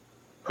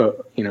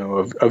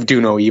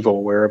do no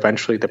evil, where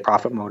eventually the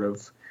profit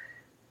motive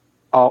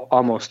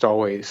almost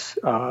always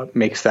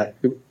makes that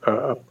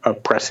a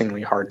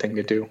pressingly hard thing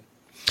to do.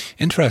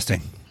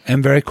 Interesting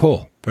and very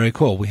cool. Very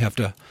cool. We have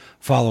to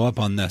follow up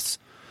on this.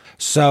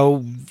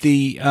 So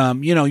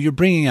you're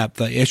bringing up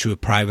the issue of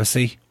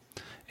privacy,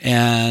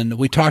 and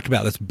we talked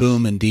about this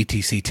boom in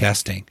DTC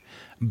testing,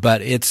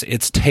 but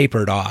it's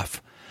tapered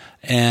off.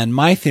 And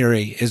my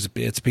theory is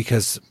it's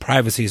because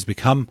privacy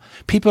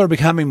people are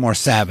becoming more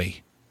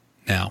savvy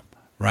now,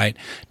 right?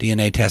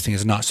 DNA testing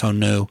is not so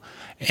new,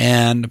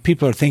 and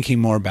people are thinking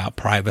more about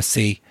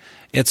privacy.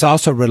 It's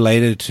also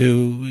related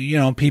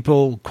to,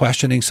 people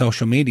questioning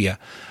social media,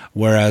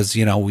 whereas,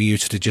 we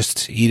used to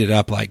just eat it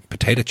up like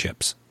potato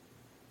chips.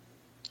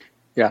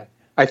 Yeah,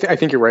 I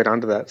think you're right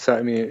onto that. So,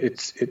 I mean,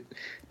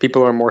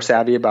 people are more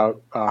savvy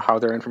about how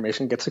their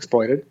information gets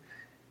exploited.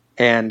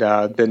 And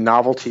the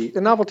novelty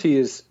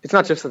is, it's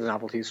not just that the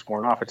novelty is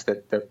worn off, it's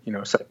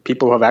that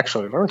people have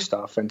actually learned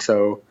stuff. And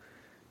so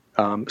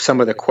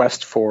some of the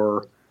quest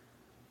for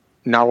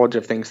knowledge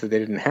of things that they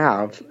didn't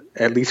have,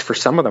 at least for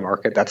some of the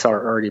market, that's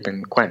already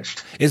been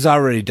quenched. Is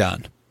already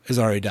done.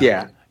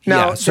 Yeah.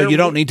 Now, so you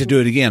don't need to do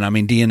it again. I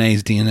mean, DNA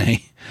is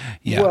DNA.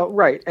 Yeah. Well,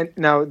 right. And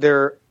now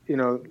there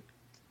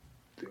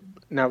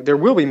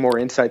will be more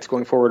insights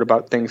going forward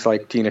about things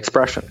like gene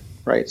expression,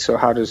 right? So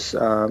how does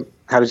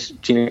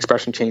gene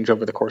expression change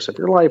over the course of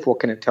your life? What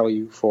can it tell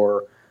you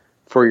for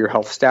your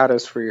health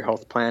status, for your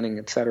health planning,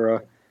 et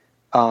cetera?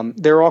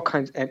 There are all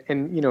kinds,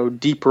 and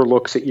deeper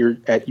looks at your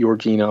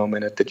genome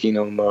and at the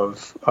genome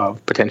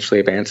of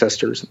potentially of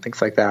ancestors and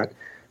things like that.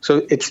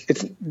 So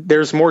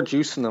there's more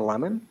juice in the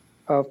lemon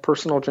of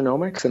personal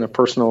genomics and of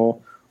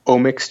personal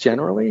omics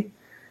generally.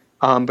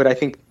 But I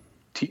think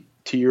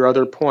to your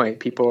other point,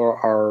 people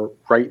are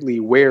rightly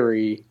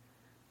wary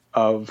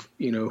of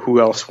who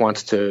else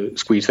wants to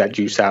squeeze that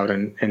juice out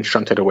and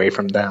shunt it away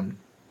from them.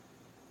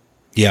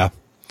 Yeah.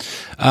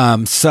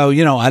 So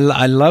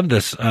I love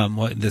this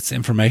this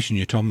information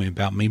you told me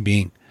about me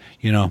being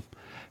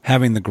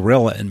having the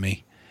gorilla in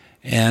me,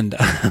 and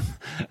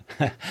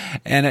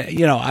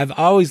I've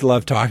always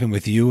loved talking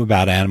with you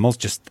about animals,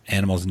 just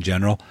animals in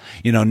general.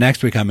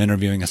 Next week I'm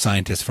interviewing a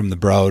scientist from the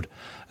Broad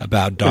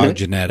about dog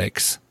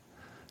genetics.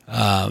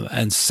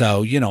 And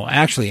so,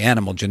 actually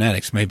animal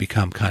genetics may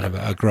become kind of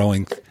a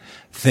growing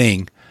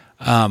thing.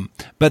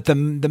 But the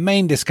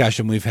main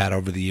discussion we've had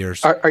over the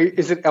years.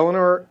 Is it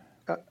Eleanor?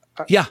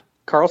 Yeah.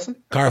 Carlson?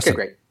 Carlson. Okay,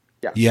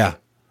 great. Yeah.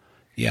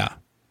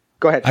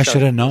 Go ahead. I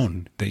should have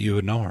known that you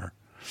would know her.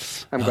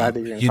 I'm glad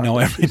that you know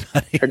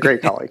everybody. A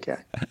great colleague,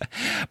 yeah.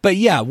 But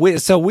yeah,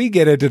 we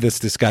get into this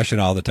discussion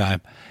all the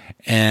time.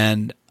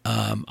 And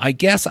I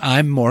guess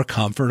I'm more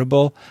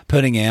comfortable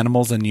putting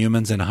animals and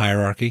humans in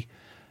hierarchy.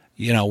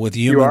 With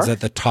humans at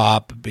the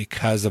top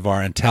because of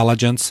our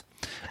intelligence.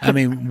 I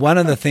mean, one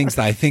of the things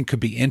that I think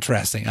could be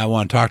interesting, I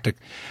want to talk to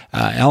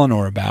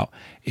Eleanor about,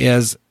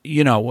 is,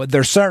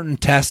 there's certain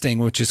testing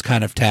which is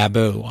kind of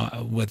taboo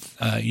with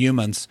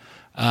humans,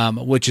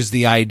 which is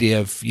the idea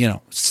of,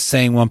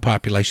 saying one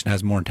population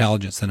has more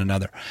intelligence than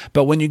another.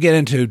 But when you get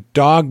into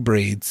dog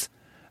breeds,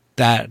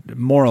 that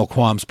moral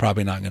qualm's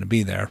probably not going to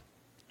be there,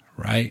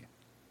 right?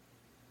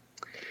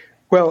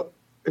 Well,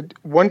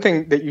 one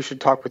thing that you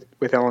should talk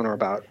with Eleanor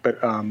about,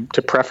 but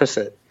to preface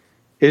it,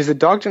 is that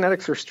dog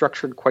genetics are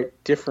structured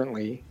quite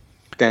differently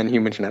than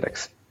human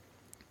genetics.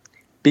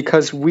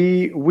 Because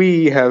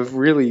we have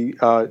really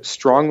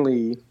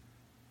strongly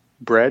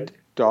bred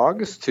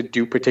dogs to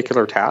do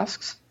particular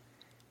tasks.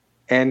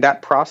 And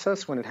that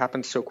process, when it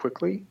happens so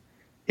quickly,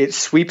 it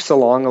sweeps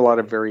along a lot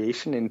of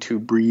variation into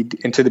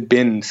the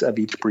bins of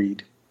each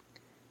breed.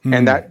 Mm.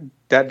 And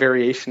that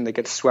variation that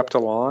gets swept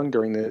along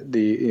during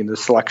the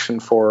selection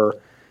for,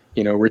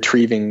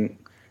 retrieving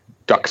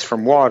ducks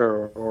from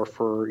water, or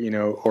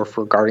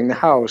for guarding the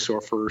house,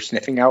 or for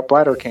sniffing out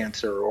bladder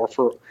cancer, or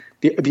for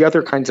the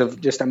other kinds of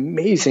just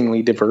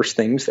amazingly diverse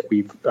things that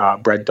we've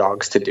bred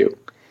dogs to do.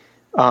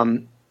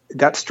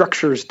 That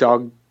structures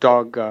dog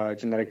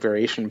genetic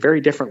variation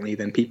very differently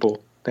than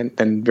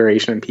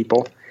variation in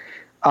people.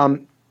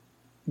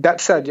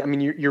 That said, I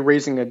mean, you're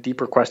raising a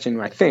deeper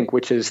question, I think,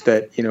 which is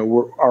that,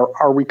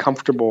 are we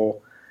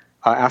comfortable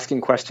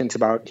asking questions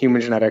about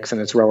human genetics and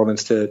its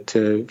relevance to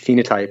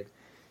phenotype?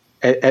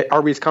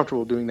 Are we as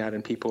comfortable doing that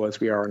in people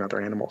as we are in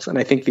other animals? And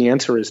I think the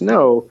answer is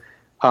no.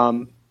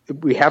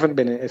 We haven't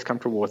been as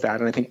comfortable with that.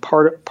 And I think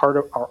part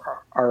of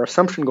our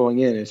assumption going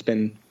in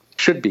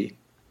should be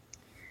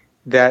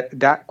that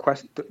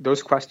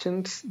those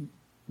questions,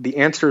 the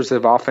answers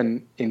have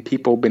often in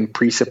people been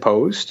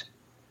presupposed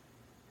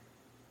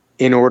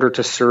in order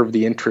to serve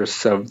the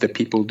interests of the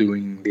people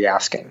doing the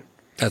asking.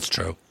 That's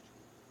true.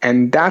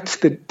 And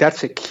that's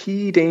a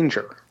key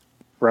danger,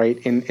 right,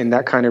 in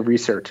that kind of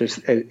research,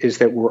 is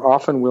that we're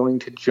often willing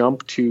to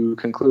jump to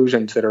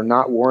conclusions that are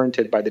not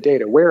warranted by the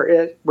data.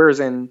 Whereas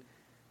in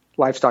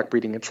livestock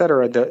breeding, et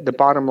cetera, the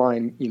bottom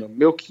line,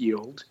 milk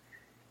yield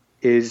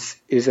is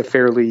a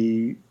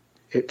fairly,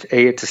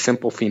 it's a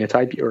simple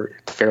phenotype, or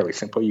it's fairly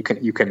simple. You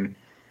can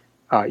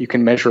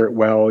measure it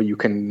well. You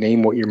can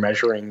name what you're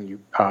measuring,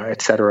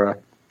 et cetera,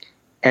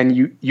 and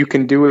you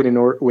can do it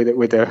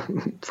with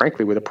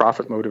a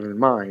profit motive in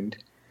mind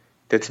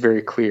that's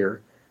very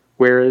clear.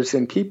 Whereas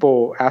in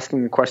people,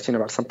 asking a question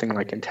about something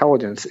like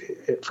intelligence,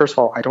 first of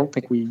all, I don't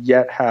think we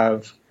yet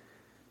have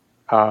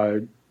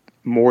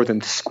more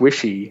than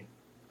squishy,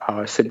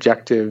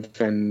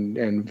 subjective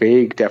and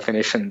vague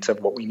definitions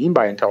of what we mean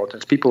by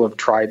intelligence. People have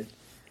tried,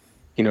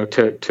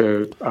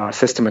 to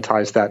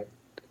systematize that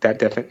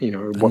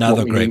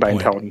what we mean by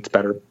intelligence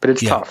better, but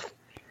it's tough.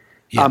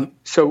 Yeah.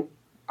 So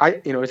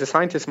as a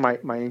scientist,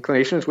 my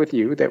inclination is with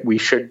you that we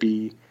should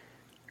be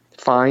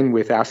fine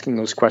with asking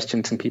those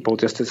questions in people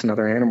just as in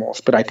other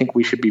animals. But I think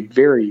we should be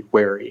very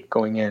wary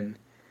going in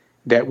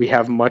that we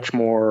have much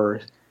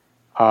more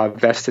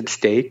vested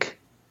stake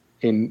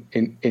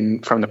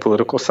in from the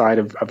political side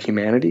of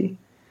humanity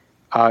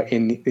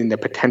in the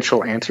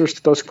potential answers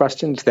to those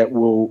questions that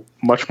will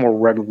much more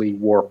readily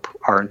warp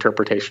our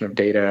interpretation of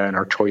data and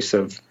our choice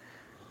of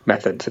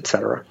methods, et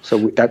cetera.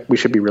 So that we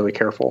should be really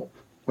careful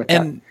with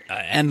that.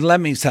 And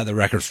let me set the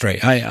record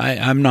straight.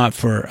 I'm not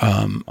for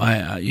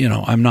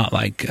I'm not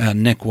like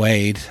Nick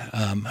Wade,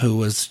 who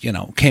was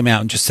came out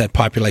and just said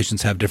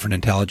populations have different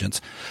intelligence.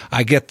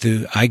 I get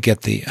the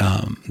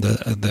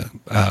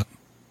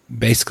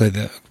basically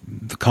the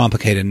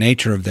complicated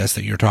nature of this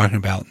that you're talking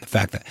about, the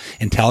fact that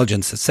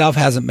intelligence itself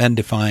hasn't been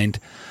defined,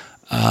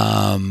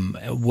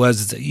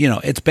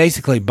 it's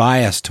basically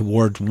biased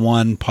towards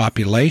one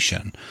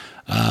population,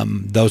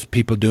 those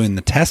people doing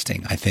the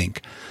testing, I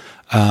think,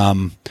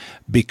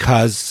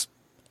 because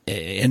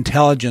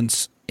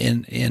intelligence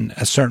in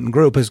a certain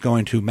group is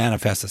going to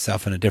manifest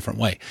itself in a different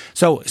way.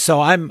 So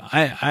I'm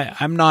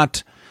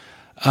not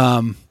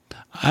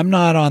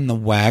on the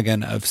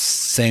wagon of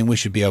saying we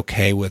should be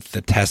okay with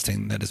the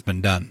testing that has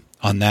been done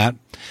on that.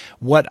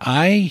 But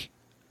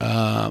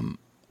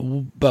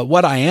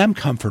what I am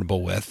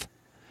comfortable with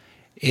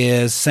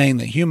is saying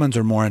that humans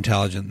are more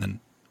intelligent than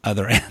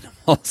other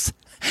animals.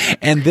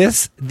 And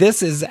this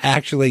is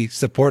actually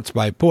supports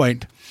my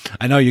point.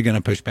 I know you're going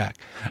to push back.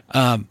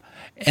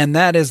 And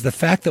that is the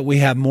fact that we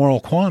have moral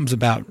qualms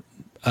about,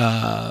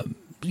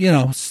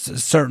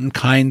 certain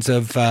kinds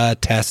of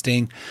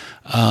testing.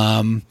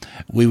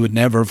 We would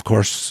never, of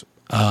course,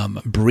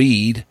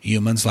 breed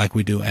humans like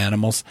we do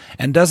animals.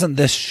 And doesn't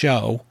this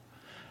show?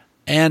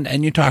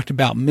 And you talked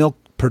about milk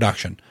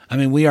production. I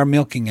mean, we are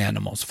milking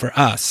animals for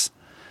us.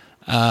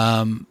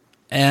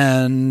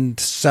 And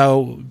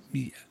so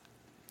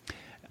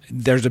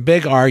there's a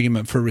big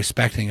argument for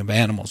respecting of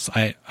animals.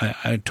 I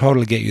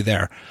totally get you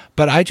there.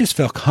 But I just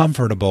feel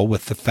comfortable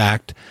with the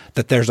fact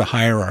that there's a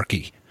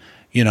hierarchy,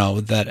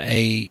 that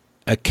a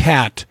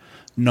cat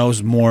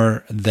knows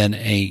more than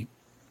a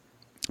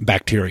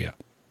bacteria.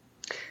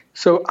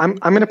 So I'm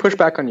going to push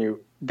back on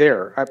you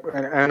there.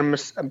 I'm going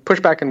to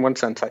push back in one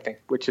sense, I think,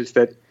 which is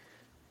that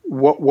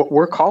what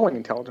we're calling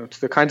intelligence,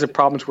 the kinds of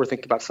problems we're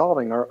thinking about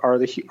solving,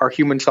 are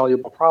human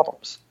soluble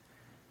problems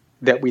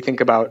that we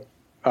think about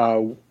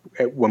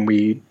when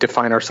we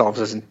define ourselves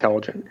as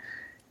intelligent.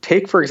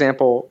 Take, for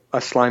example,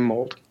 a slime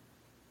mold.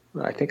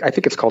 I think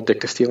it's called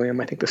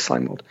dictyostelium. I think the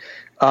slime mold.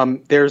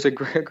 There's a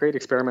great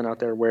experiment out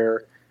there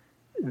where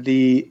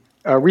the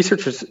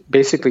researchers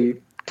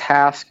basically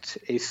tasked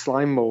a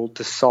slime mold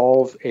to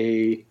solve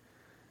a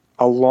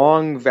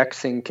long,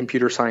 vexing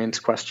computer science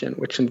question,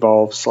 which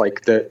involves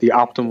like the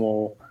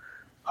optimal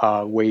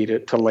way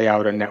to lay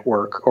out a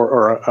network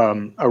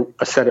or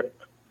a set of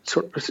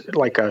sort of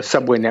like a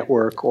subway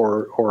network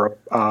or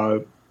a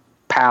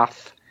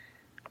path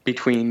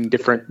between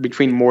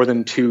more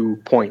than 2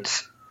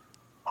 points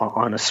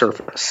on a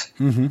surface.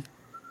 Mm-hmm.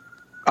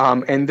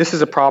 And this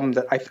is a problem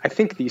that I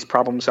think these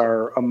problems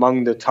are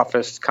among the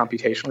toughest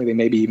computationally. They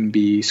maybe even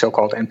be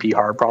so-called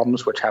NP-hard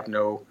problems, which have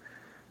no,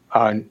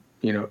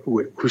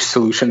 whose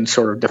solutions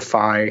sort of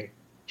defy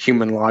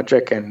human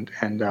logic and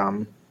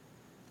I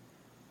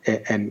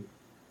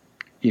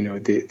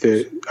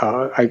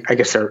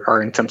guess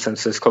are in some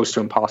sense as close to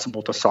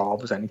impossible to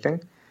solve as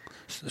anything.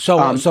 So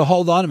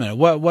hold on a minute.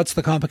 What's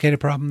the complicated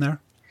problem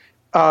there?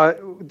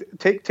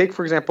 Take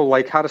for example,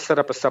 like how to set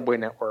up a subway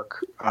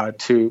network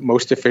to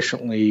most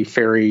efficiently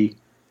ferry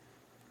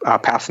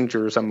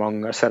passengers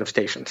among a set of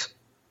stations.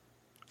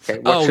 Okay,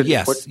 what should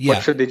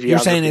the geography You're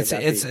saying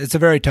it's a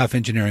very tough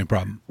engineering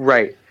problem,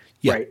 right?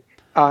 Yeah. Right,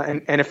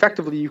 and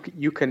effectively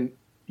you can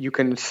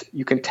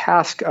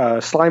task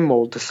a slime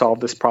mold to solve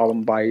this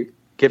problem by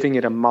giving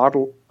it a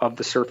model of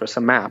the surface,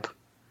 a map,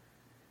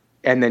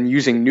 and then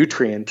using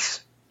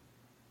nutrients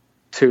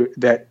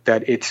that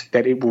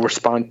it will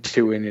respond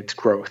to in its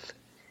growth,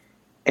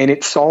 and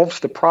it solves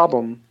the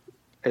problem,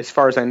 as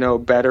far as I know,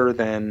 better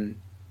than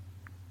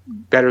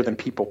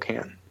people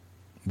can.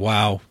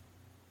 Wow.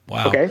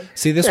 Okay.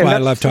 See, this is why I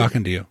love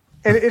talking to you.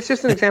 And it's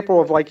just an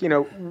example of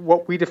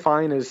what we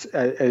define as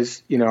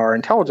our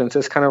intelligence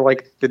is kind of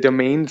like the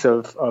domains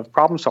of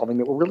problem solving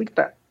that we're really good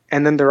at,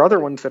 and then there are other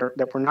ones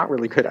that we're not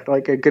really good at.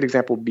 Like a good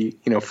example would be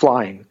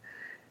flying.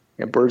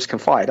 Birds can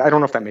fly. I don't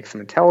know if that makes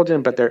them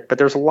intelligent, but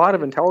there's a lot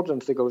of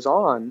intelligence that goes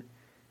on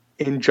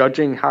in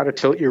judging how to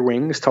tilt your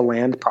wings to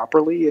land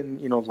properly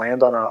and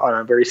land on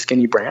a very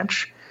skinny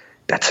branch.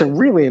 That's a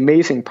really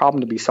amazing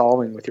problem to be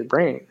solving with your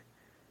brain.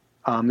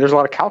 There's a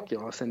lot of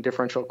calculus and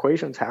differential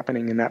equations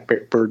happening in that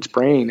bird's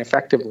brain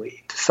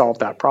effectively to solve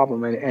that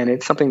problem, and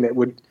it's something that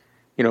would,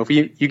 if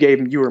you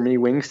gave you or me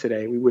wings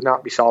today, we would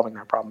not be solving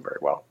that problem very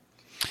well.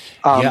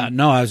 I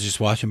was just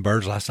watching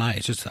birds last night.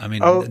 It's just,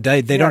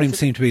 they don't even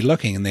seem to be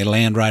looking, and they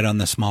land right on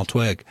this small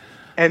twig.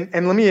 And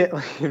let me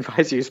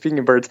advise you, speaking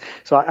of birds,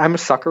 so I'm a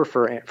sucker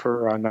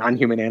for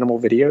non-human animal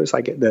videos.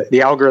 I get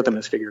the algorithm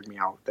has figured me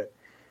out that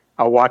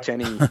I'll watch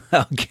any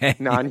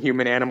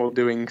non-human animal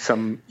doing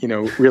some,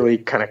 really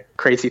kind of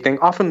crazy thing,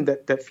 often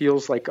that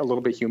feels like a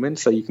little bit human.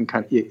 So you can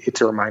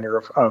it's a reminder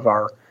of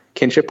our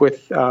kinship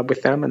with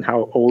them and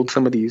how old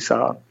some of these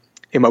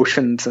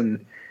emotions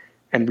and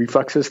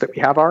reflexes that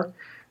we have are.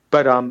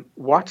 But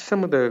watch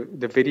some of the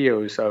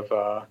videos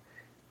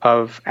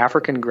of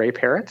African gray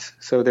parrots.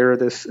 So they're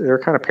a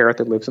kind of parrot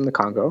that lives in the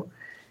Congo,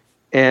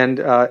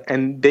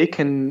 and they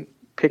can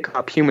pick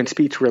up human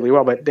speech really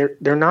well. But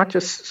they're not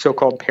just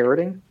so-called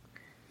parroting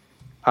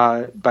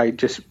by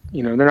just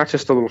they're not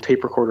just a little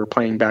tape recorder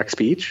playing back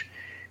speech,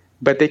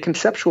 but they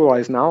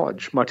conceptualize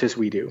knowledge much as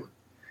we do.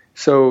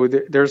 So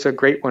there's a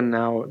great one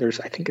now.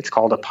 I think it's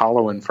called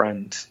Apollo and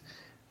Friends,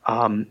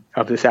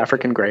 of this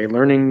African gray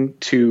learning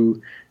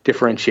to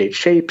differentiate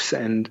shapes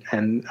and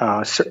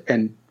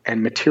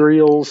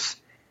materials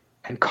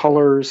and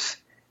colors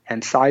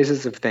and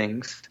sizes of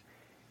things,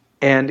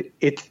 and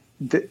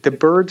the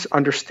birds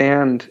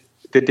understand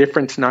the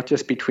difference not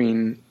just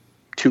between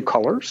two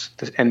colors,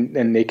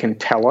 and they can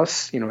tell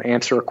us,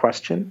 answer a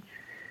question,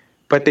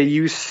 but they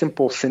use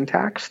simple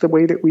syntax the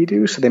way that we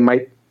do. So they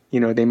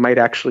might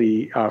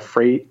actually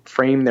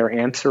frame their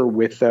answer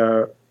with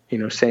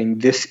saying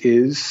this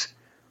is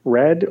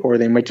red, or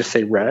they might just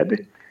say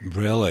red.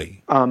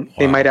 Really? Wow.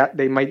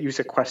 They might use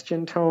a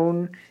question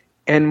tone,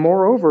 and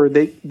moreover,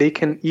 they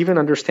can even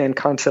understand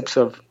concepts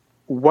of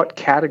what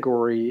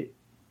category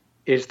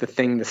is the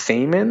thing the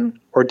same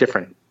in or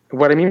different.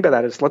 What I mean by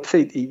that is, let's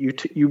say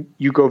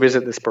you go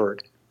visit this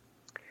bird,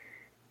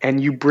 and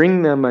you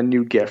bring them a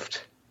new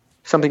gift,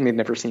 something they've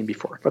never seen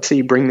before. Let's say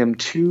you bring them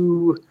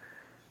two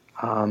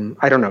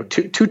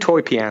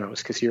toy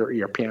pianos, because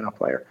you're a piano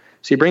player.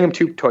 So you bring them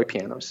two toy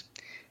pianos,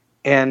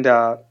 and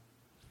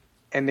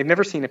they've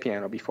never seen a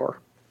piano before.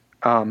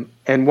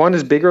 And one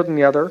is bigger than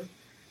the other,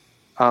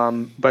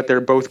 but they're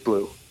both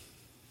blue.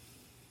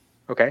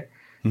 Okay?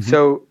 Mm-hmm.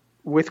 So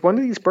with one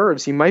of these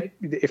birds, you might,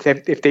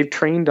 if they've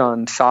trained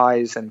on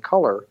size and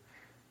color,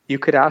 you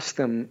could ask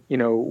them,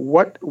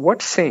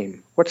 what's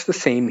same? What's the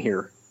same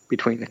here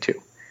between the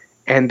two?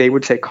 And they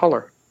would say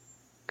color,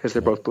 because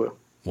they're both blue.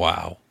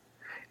 Wow.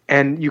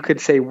 And you could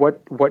say,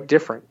 what's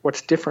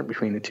different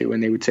between the two?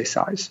 And they would say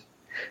size.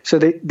 So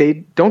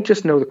they don't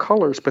just know the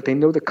colors, but they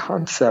know the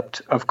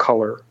concept of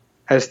color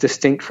as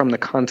distinct from the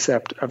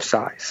concept of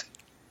size.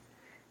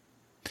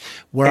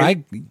 Go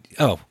ahead.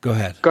 Go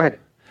ahead.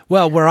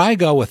 Well, where I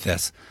go with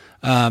this,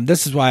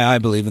 this is why I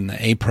believe in the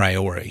a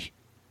priori.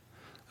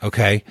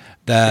 Okay,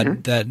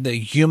 that the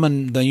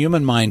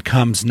human mind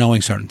comes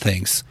knowing certain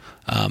things.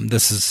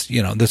 This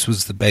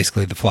was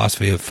basically the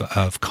philosophy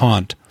of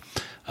Kant,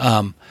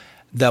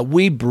 that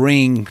we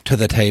bring to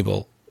the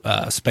table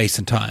space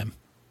and time.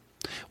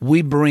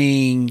 We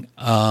bring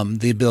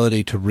the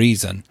ability to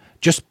reason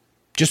just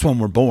when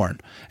we're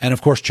born. And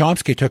of course,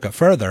 Chomsky took it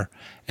further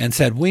and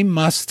said we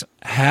must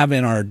have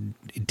in our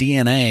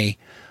DNA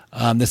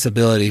this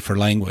ability for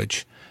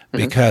language.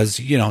 Because,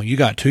 you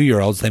got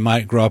 2-year-olds, they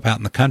might grow up out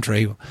in the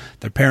country.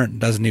 Their parent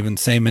doesn't even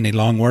say many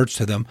long words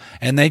to them,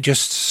 and they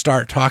just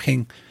start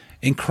talking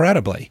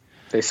incredibly.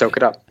 They soak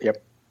it up.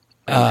 Yep.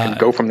 And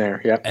go from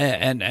there. Yep.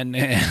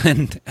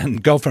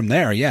 And go from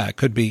there. Yeah. It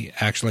could be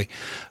actually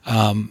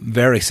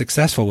very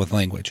successful with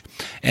language.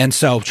 And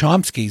so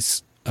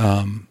Chomsky's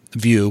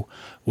view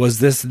was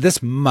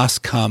this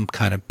must come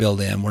kind of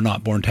built in. We're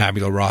not born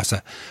tabula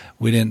rasa.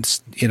 We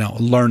didn't,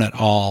 learn it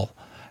all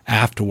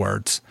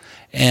afterwards.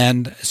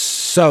 And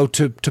so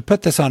to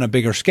put this on a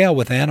bigger scale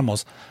with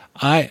animals,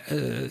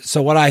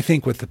 so what I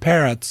think with the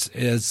parrots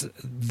is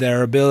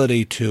their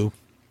ability to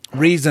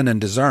reason and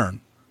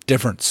discern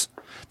difference.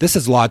 This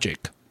is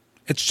logic.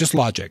 It's just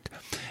logic.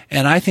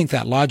 And I think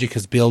that logic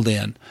is built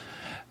in.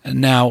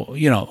 Now,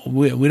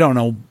 we don't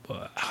know,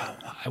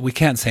 we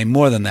can't say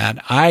more than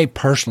that. I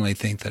personally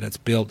think that it's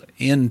built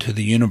into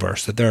the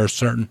universe, that there are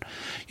certain,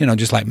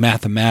 just like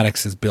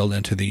mathematics is built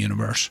into the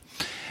universe.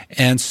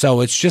 And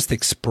so it's just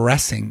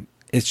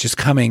it's just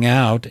coming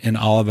out in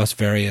all of us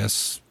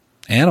various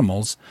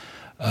animals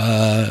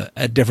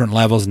at different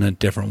levels and in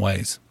different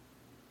ways.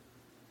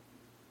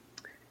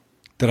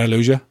 Did I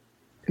lose you?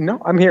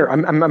 No, I'm here.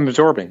 I'm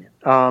absorbing.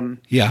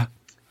 Yeah.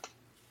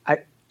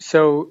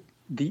 So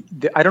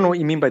I don't know what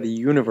you mean by the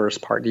universe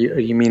part. Do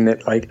you mean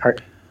that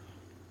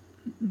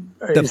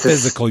the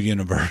physical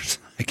universe?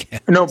 I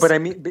guess. No, but I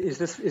mean, is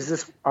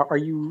this? Are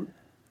you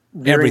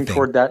veering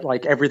toward that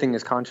everything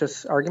is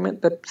conscious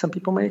argument that some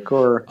people make,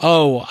 or?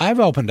 Oh, I've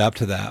opened up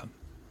to that.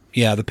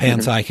 Yeah, the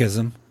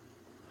panpsychism.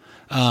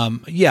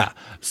 Yeah.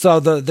 So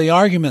the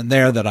argument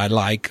there that I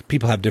like,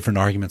 people have different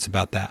arguments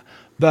about that.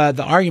 But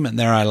the argument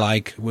there I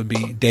like would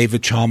be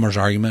David Chalmers'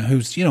 argument,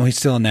 who's, he's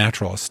still a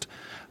naturalist,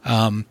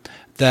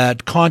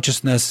 that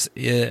consciousness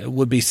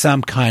would be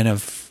some kind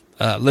of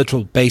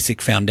literal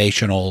basic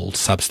foundational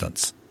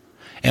substance.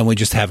 And we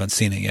just haven't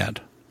seen it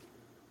yet.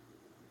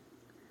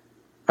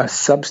 A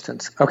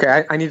substance.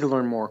 Okay, I need to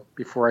learn more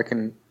before I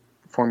can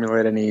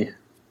formulate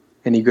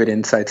any good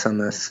insights on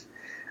this.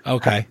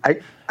 Okay.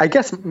 I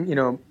guess,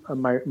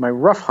 my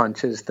rough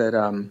hunch is that,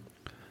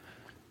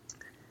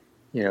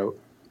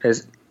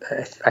 as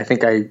I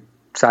think I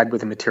side with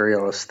the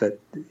materialist that,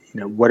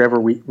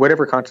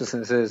 whatever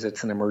consciousness is,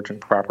 it's an emergent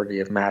property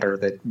of matter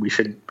that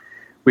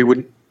we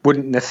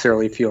wouldn't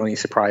necessarily feel any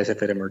surprise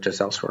if it emerges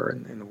elsewhere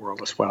in the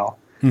world as well.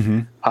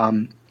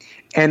 Mm-hmm.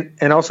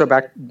 And also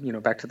back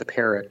to the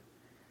parrot,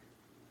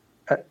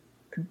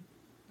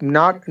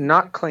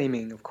 not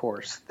claiming, of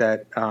course,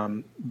 that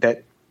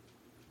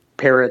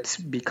parrots,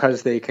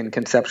 because they can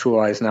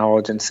conceptualize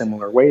knowledge in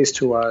similar ways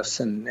to us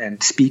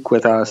and speak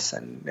with us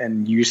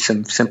and use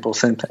some simple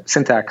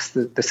syntax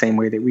the same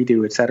way that we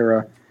do,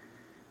 etc.,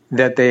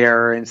 that they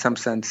are in some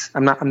sense.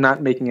 I'm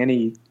not making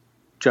any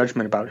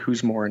judgment about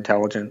who's more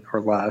intelligent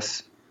or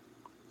less,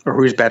 or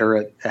who's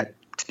better at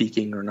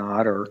speaking or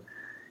not, or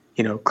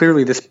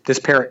clearly this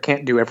parrot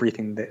can't do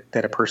everything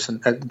that a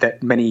person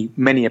that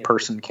many a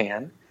person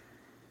can,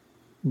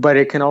 but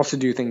it can also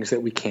do things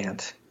that we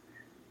can't.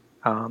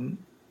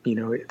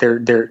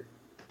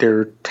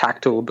 Their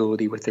tactile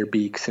ability with their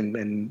beaks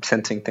and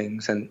sensing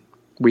things, and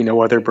we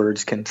know other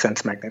birds can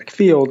sense magnetic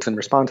fields and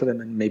respond to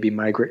them and maybe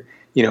migrate,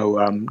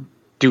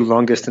 do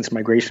long distance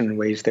migration in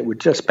ways that would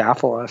just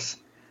baffle us.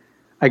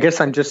 I guess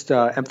I'm just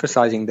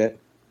emphasizing that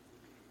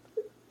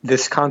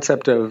this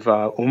concept of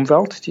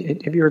Umwelt.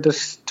 Have you heard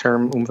this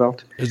term,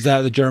 Umwelt? Is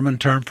that the German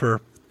term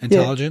for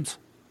intelligence?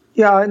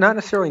 Yeah, not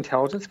necessarily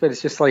intelligence, but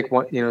it's just like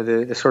what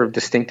the sort of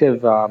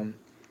distinctive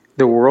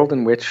the world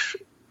in which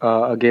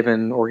a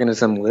given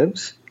organism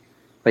lives,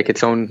 like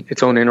its own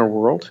inner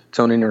world, its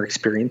own inner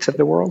experience of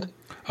the world.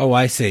 Oh,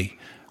 I see.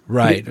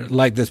 Right,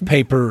 like this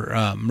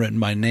paper written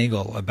by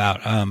Nagel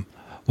about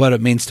what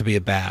it means to be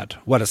a bat,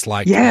 what it's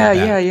like.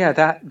 Yeah.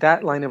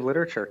 That line of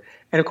literature,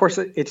 and of course,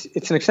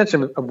 it's an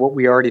extension of what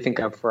we already think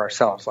of for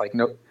ourselves. Like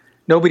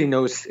nobody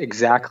knows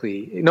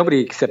exactly.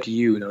 Nobody except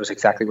you knows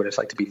exactly what it's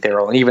like to be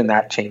feral, and even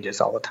that changes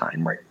all the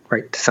time,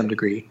 right, to some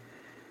degree.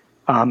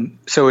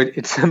 So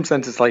in some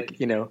sense, it's like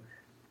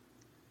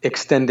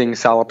extending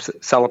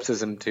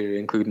solipsism to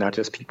include not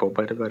just people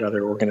but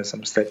other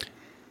organisms, that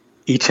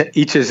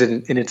each is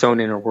in its own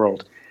inner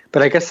world.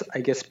 But I guess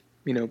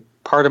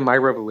part of my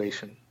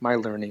revelation, my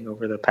learning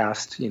over the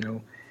past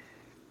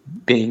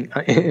being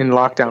in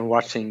lockdown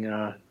watching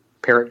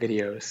parrot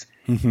videos,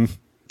 mm-hmm.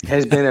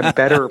 has been a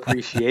better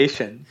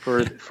appreciation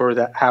for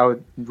how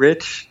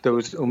rich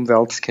those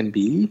Umwelts can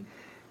be,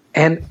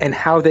 and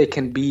how they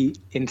can be,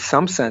 in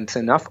some sense,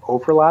 enough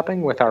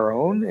overlapping with our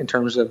own in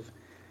terms of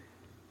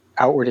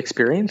outward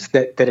experience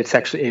that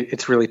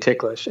it's really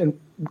ticklish. And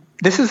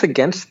this is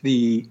against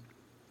the,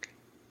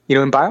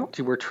 in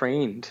biology, we're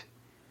trained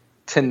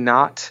to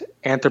not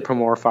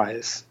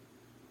anthropomorphize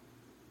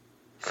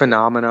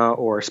phenomena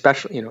or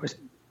especially,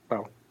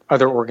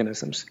 other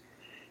organisms.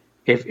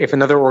 If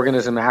another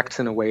organism acts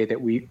in a way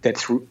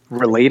that's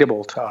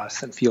relatable to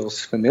us and feels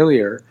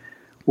familiar,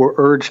 we're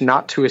urged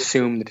not to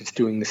assume that it's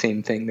doing the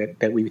same thing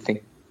that we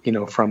think,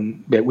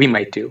 that we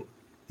might do.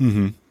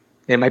 Mm-hmm.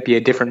 It might be a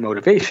different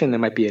motivation. There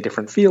might be a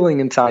different feeling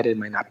inside it. It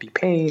might not be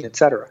pain,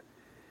 etc.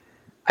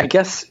 I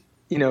guess,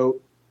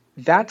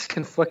 that's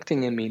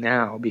conflicting in me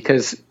now,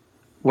 because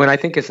when I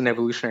think as an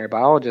evolutionary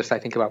biologist, I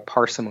think about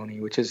parsimony,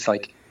 which is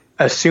like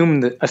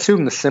assume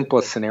the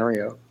simplest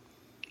scenario,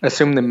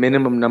 assume the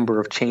minimum number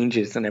of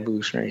changes in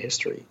evolutionary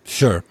history.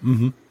 Sure.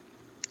 Mm-hmm.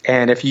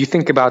 And if you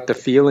think about the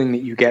feeling that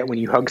you get when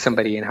you hug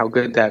somebody and how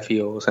good that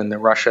feels, and the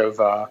rush of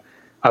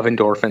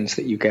endorphins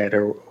that you get,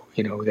 or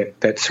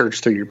that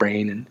surge through your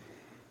brain,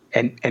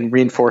 and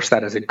reinforce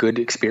that as a good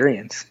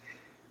experience.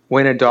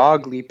 When a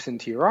dog leaps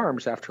into your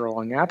arms after a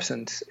long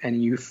absence,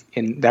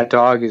 and that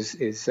dog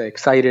is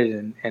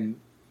excited and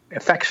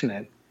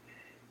affectionate,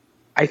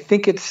 I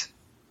think it's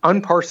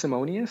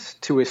unparsimonious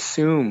to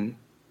assume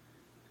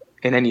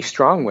in any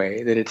strong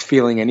way that it's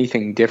feeling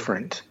anything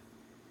different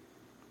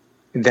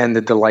than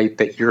the delight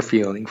that you're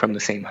feeling from the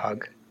same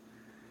hug.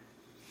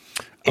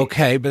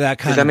 Okay, but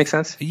does that make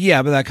sense?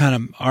 Yeah, but that kind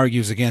of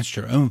argues against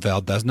your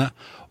Umwelt, doesn't it?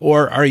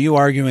 Or are you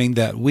arguing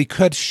that we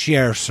could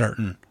share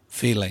certain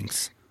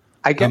feelings?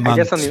 I guess on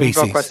the species?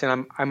 Umwelt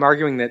question, I'm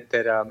arguing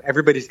that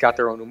everybody's got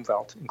their own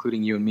Umwelt,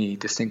 including you and me,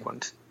 distinct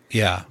ones.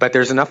 Yeah. But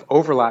there's enough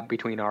overlap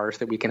between ours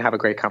that we can have a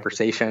great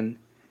conversation.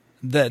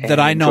 That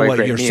I know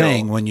what you're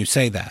saying when you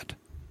say that.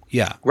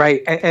 Yeah.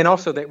 Right. And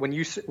also that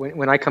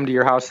when I come to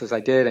your house, as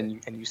I did,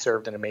 and you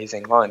served an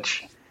amazing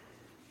lunch,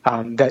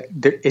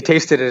 it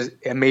tasted as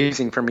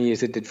amazing for me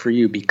as it did for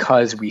you,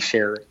 because we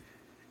share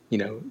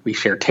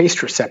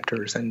taste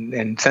receptors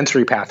and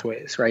sensory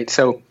pathways, right?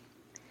 So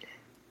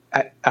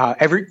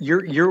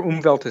your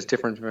Umwelt is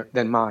different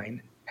than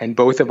mine, and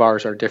both of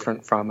ours are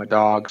different from a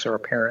dog's or a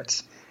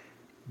parrot's.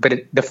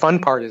 But the fun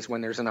part is when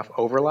there's enough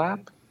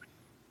overlap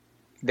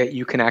that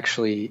you can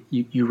actually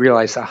you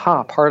realize,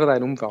 aha, part of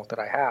that Umwelt that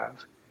I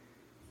have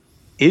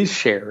is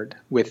shared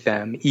with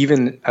them,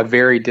 even a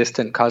very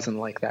distant cousin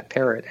like that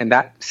parrot. And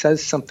that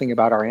says something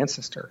about our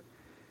ancestor.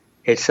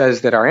 It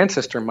says that our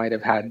ancestor might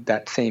have had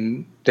the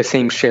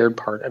same shared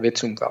part of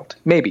its Umwelt.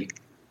 Maybe.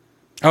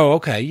 Oh,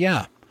 okay.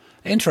 Yeah.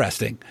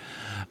 Interesting.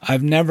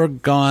 I've never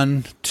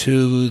gone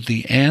to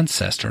the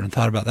ancestor and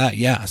thought about that.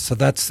 Yeah. So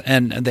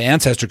and the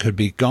ancestor could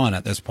be gone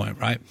at this point,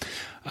 right?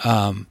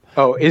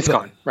 It's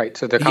gone. Right.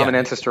 So the common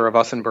ancestor of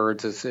us and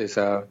birds is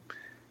an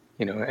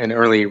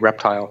early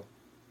reptile.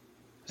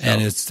 So.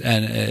 And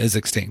is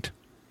extinct.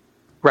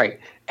 Right.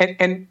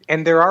 And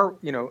there are,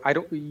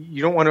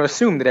 you don't want to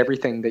assume that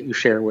everything that you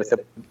share with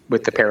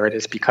the parrot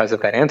is because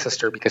of that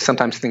ancestor, because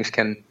sometimes things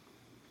can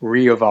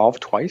re-evolve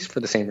twice for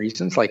the same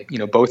reasons. Like,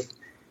 both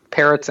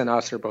parrots and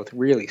us are both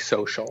really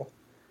social.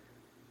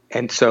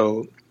 And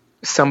so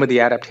some of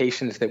the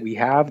adaptations that we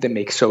have that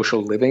make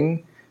social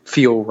living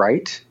feel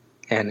right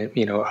and,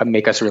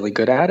 make us really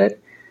good at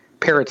it,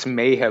 parrots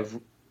may have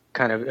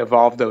kind of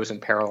evolved those in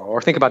parallel.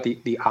 Or think about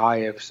the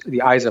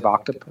eyes of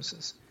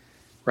octopuses.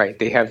 Right,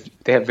 they have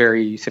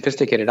very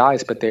sophisticated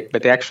eyes, but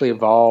they actually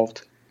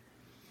evolved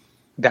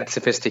that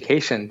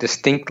sophistication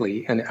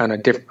distinctly and on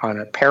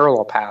a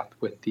parallel path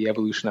with the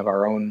evolution of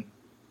our own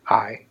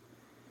eye.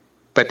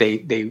 But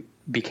they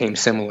became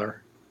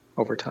similar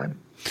over time.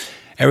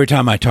 Every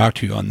time I talk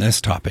to you on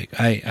this topic,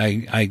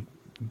 I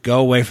go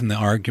away from the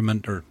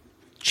argument or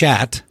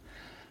chat,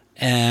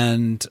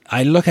 and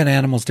I look at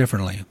animals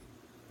differently.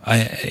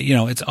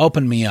 It's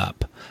opened me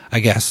up, I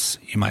guess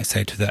you might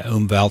say, to the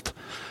Umwelt.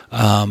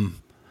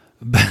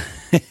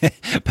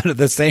 But at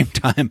the same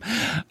time,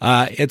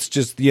 it's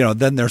just,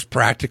 then there's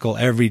practical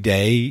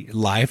everyday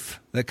life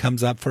that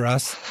comes up for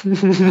us.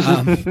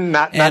 And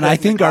I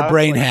think our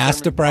brain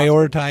has to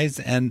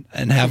prioritize and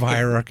have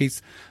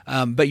hierarchies.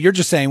 But you're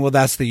just saying, well,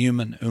 that's the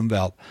human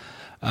Umwelt.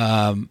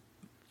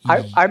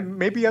 I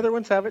maybe other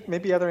ones have it.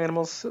 Maybe other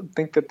animals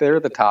think that they're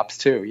the tops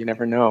too. You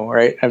never know,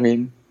 right? I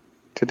mean,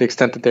 to the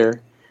extent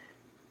that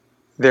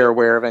they're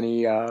aware of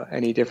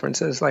any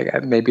differences,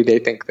 like maybe they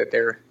think that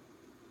they're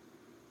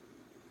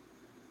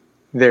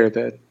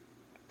the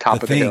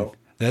top of the hill.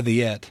 They're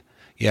the it.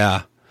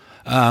 Yeah.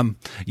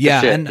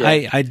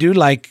 I do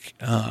like,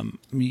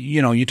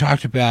 you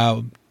talked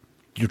about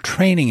your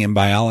training in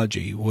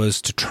biology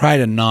was to try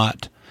to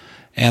not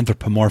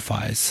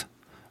anthropomorphize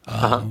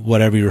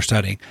whatever you were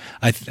studying.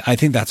 I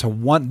think that's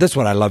that's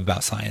what I love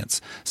about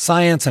science.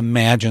 Science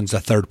imagines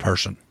a third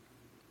person,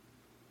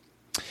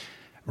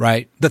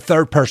 right? The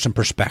third person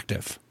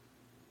perspective.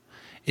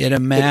 It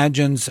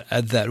imagines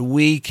that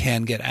we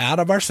can get out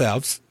of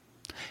ourselves,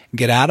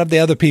 get out of the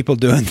other people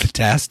doing the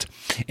test,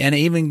 and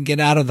even get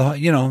out of the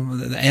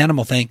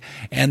animal thing,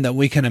 and that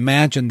we can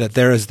imagine that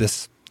there is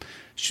this,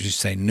 should you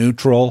say,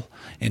 neutral,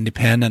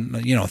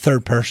 independent,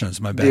 third person is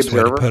my best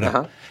way to put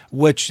it,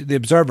 which the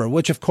observer,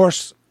 which of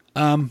course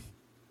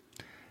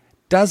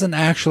doesn't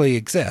actually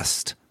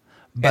exist,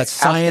 but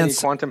science.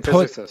 Ask any quantum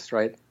physicist,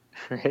 right?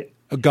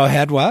 Go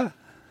ahead. What?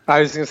 I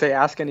was going to say,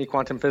 ask any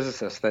quantum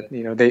physicist that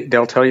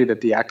they'll tell you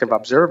that the act of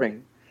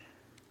observing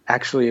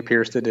actually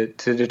appears to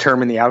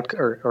determine the outcome,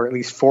 or at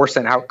least force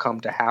an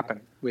outcome to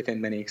happen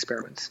within many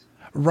experiments.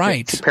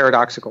 Right. It's a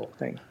paradoxical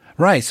thing.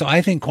 Right. So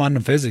I think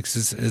quantum physics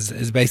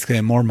is basically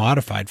a more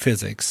modified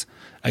physics,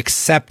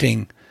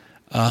 accepting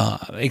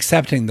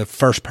the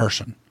first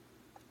person.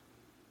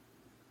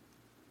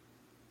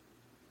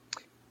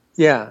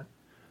 Yeah.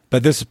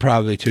 But this is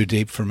probably too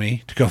deep for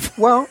me to go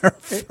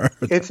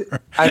it's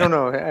I don't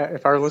know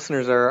if our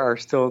listeners are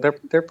still,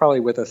 they're probably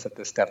with us at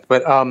this depth,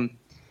 but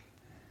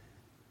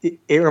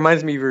it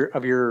reminds me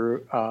of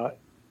your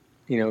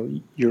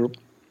you're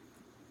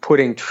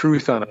putting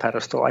truth on a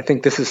pedestal. I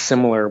think this is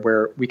similar,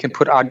 where we can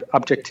put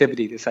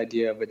objectivity, this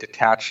idea of a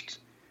detached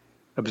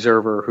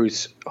observer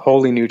who's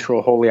wholly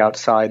neutral, wholly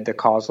outside the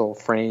causal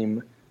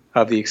frame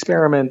of the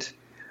experiment,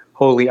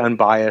 wholly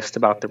unbiased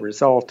about the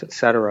result,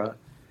 etc.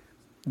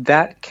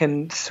 That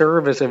can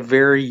serve as a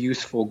very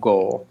useful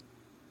goal,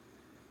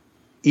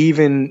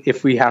 even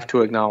if we have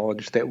to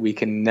acknowledge that we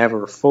can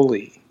never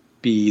fully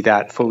be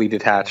that fully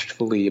detached,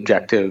 fully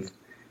objective,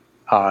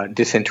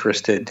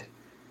 disinterested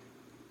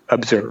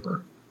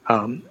observer.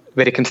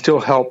 But it can still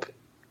help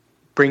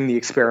bring the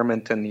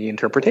experiment and the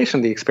interpretation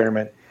of the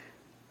experiment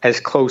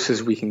as close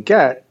as we can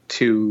get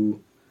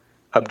to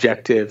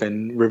objective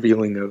and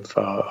revealing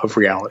of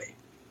reality.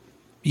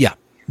 Yeah,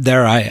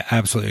 there I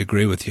absolutely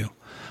agree with you.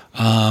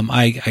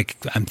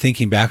 I'm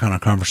thinking back on a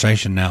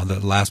conversation now,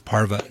 the last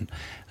part of it.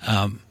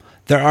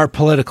 There are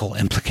political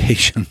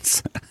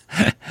implications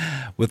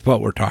with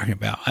what we're talking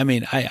about. I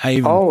mean,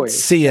 I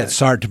always see it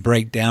start to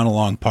break down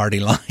along party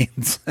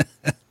lines.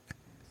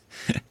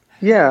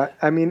 Yeah,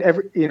 I mean,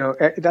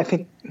 I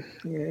think,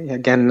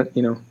 again,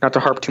 not to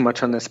harp too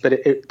much on this,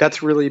 but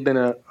that's really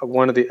been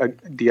one of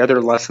the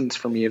other lessons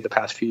for me of the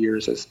past few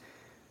years is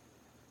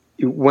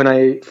when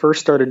I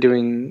first started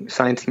doing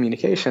science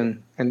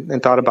communication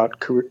and thought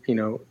about,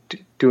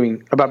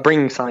 about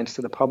bringing science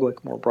to the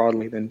public more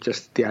broadly than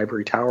just the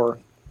ivory tower.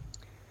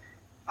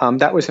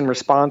 That was in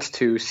response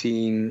to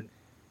seeing,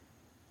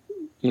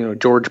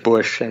 George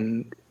Bush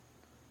and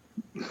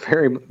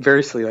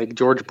variously like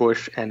George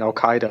Bush and Al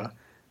Qaeda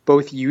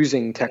both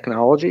using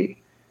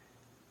technology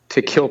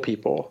to kill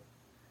people.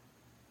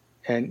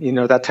 And,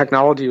 that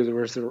technology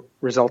was the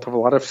result of a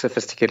lot of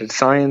sophisticated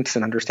science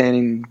and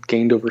understanding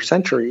gained over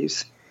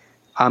centuries.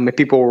 And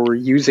people were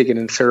using it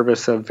in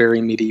service of very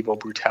medieval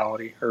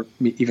brutality, or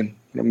even,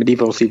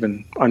 medieval is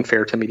even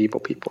unfair to medieval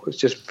people. It's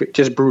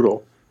just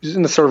brutal. It was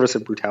in the service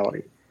of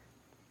brutality.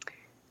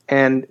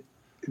 And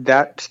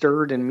that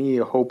stirred in me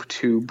a hope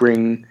to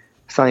bring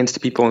science to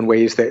people in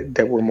ways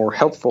that were more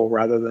helpful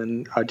rather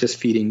than just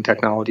feeding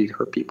technology to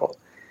hurt people.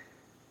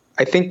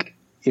 I think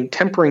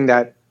tempering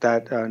that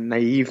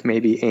naive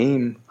maybe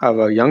aim of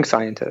a young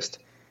scientist,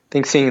 I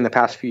think seeing in the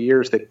past few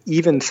years that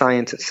even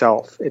science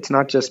itself, it's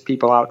not just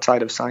people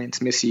outside of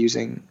science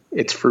misusing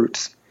its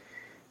fruits,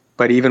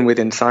 but even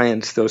within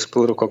science, those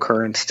political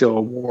currents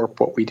still warp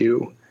what we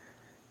do.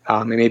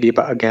 And maybe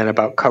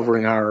about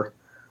covering our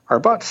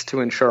butts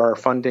to ensure our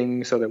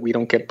funding so that we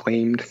don't get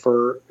blamed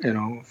for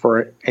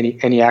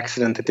any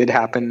accident that did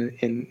happen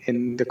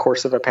in the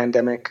course of a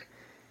pandemic.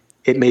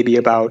 It may be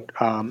about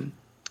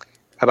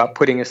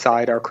putting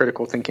aside our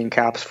critical thinking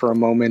caps for a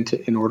moment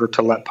in order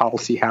to let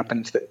policy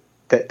happen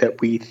that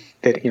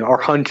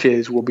our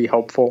hunches will be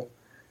helpful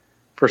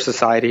for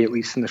society, at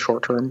least in the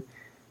short term,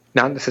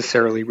 not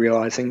necessarily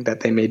realizing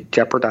that they may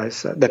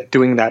jeopardize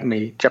doing that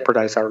may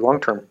jeopardize our long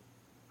term,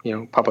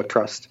 public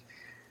trust.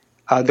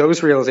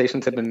 Those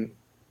realizations have been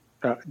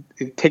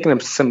taken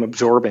up some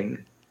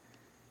absorbing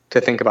to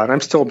think about.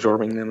 I'm still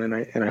absorbing them,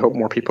 and I hope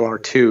more people are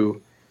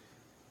too.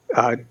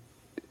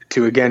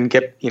 To again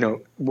get,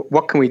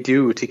 what can we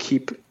do to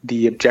keep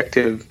the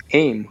objective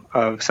aim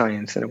of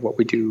science and of what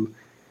we do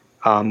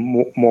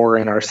more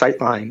in our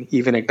sightline,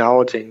 even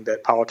acknowledging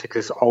that politics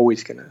is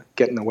always going to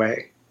get in the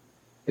way,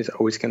 is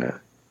always going to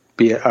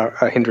be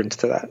a hindrance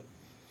to that.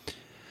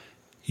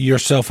 You're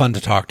so fun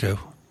to talk to.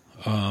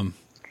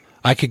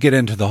 I could get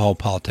into the whole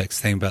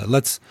politics thing, but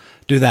let's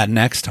do that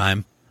next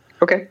time.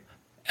 Okay.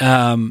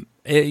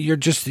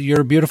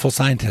 You're a beautiful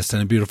scientist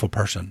and a beautiful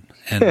person.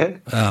 And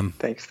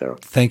thanks, though.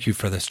 Thank you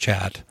for this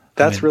chat.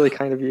 That's really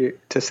kind of you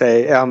to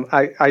say.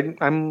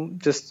 I'm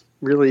just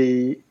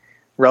really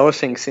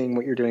relishing seeing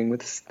what you're doing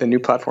with the new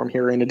platform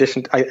here. In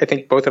addition, I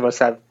think both of us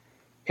have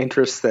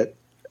interests that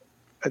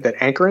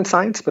anchor in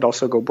science, but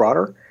also go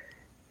broader.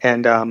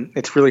 And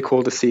it's really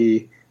cool to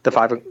see the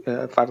 5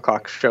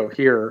 o'clock show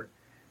here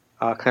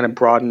kind of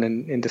broaden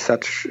into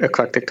such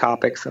eclectic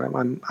topics.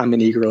 And I'm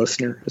an eager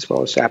listener as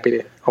well as happy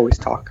to always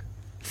talk.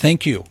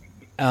 Thank you.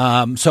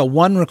 So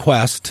one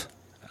request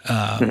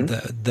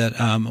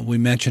that we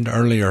mentioned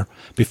earlier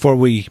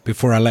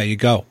before I let you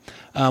go.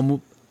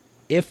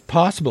 If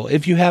possible,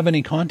 if you have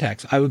any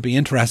contacts, I would be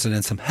interested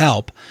in some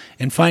help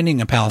in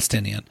finding a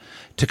Palestinian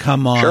to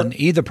come on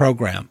either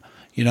program.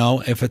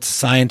 If it's a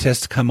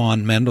scientist, come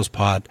on Mendel's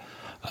Pod,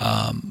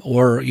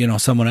 or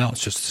someone else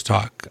just to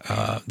talk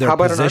their How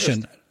about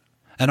position.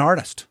 An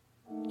artist,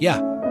 yeah.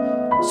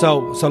 So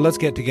let's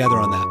get together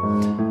on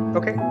that.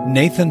 Okay.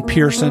 Nathan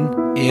Pearson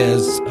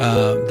is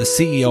the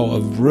CEO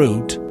of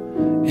Root,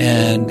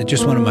 and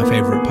just one of my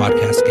favorite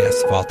podcast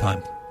guests of all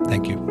time.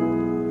 Thank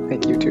you.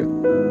 Thank you too.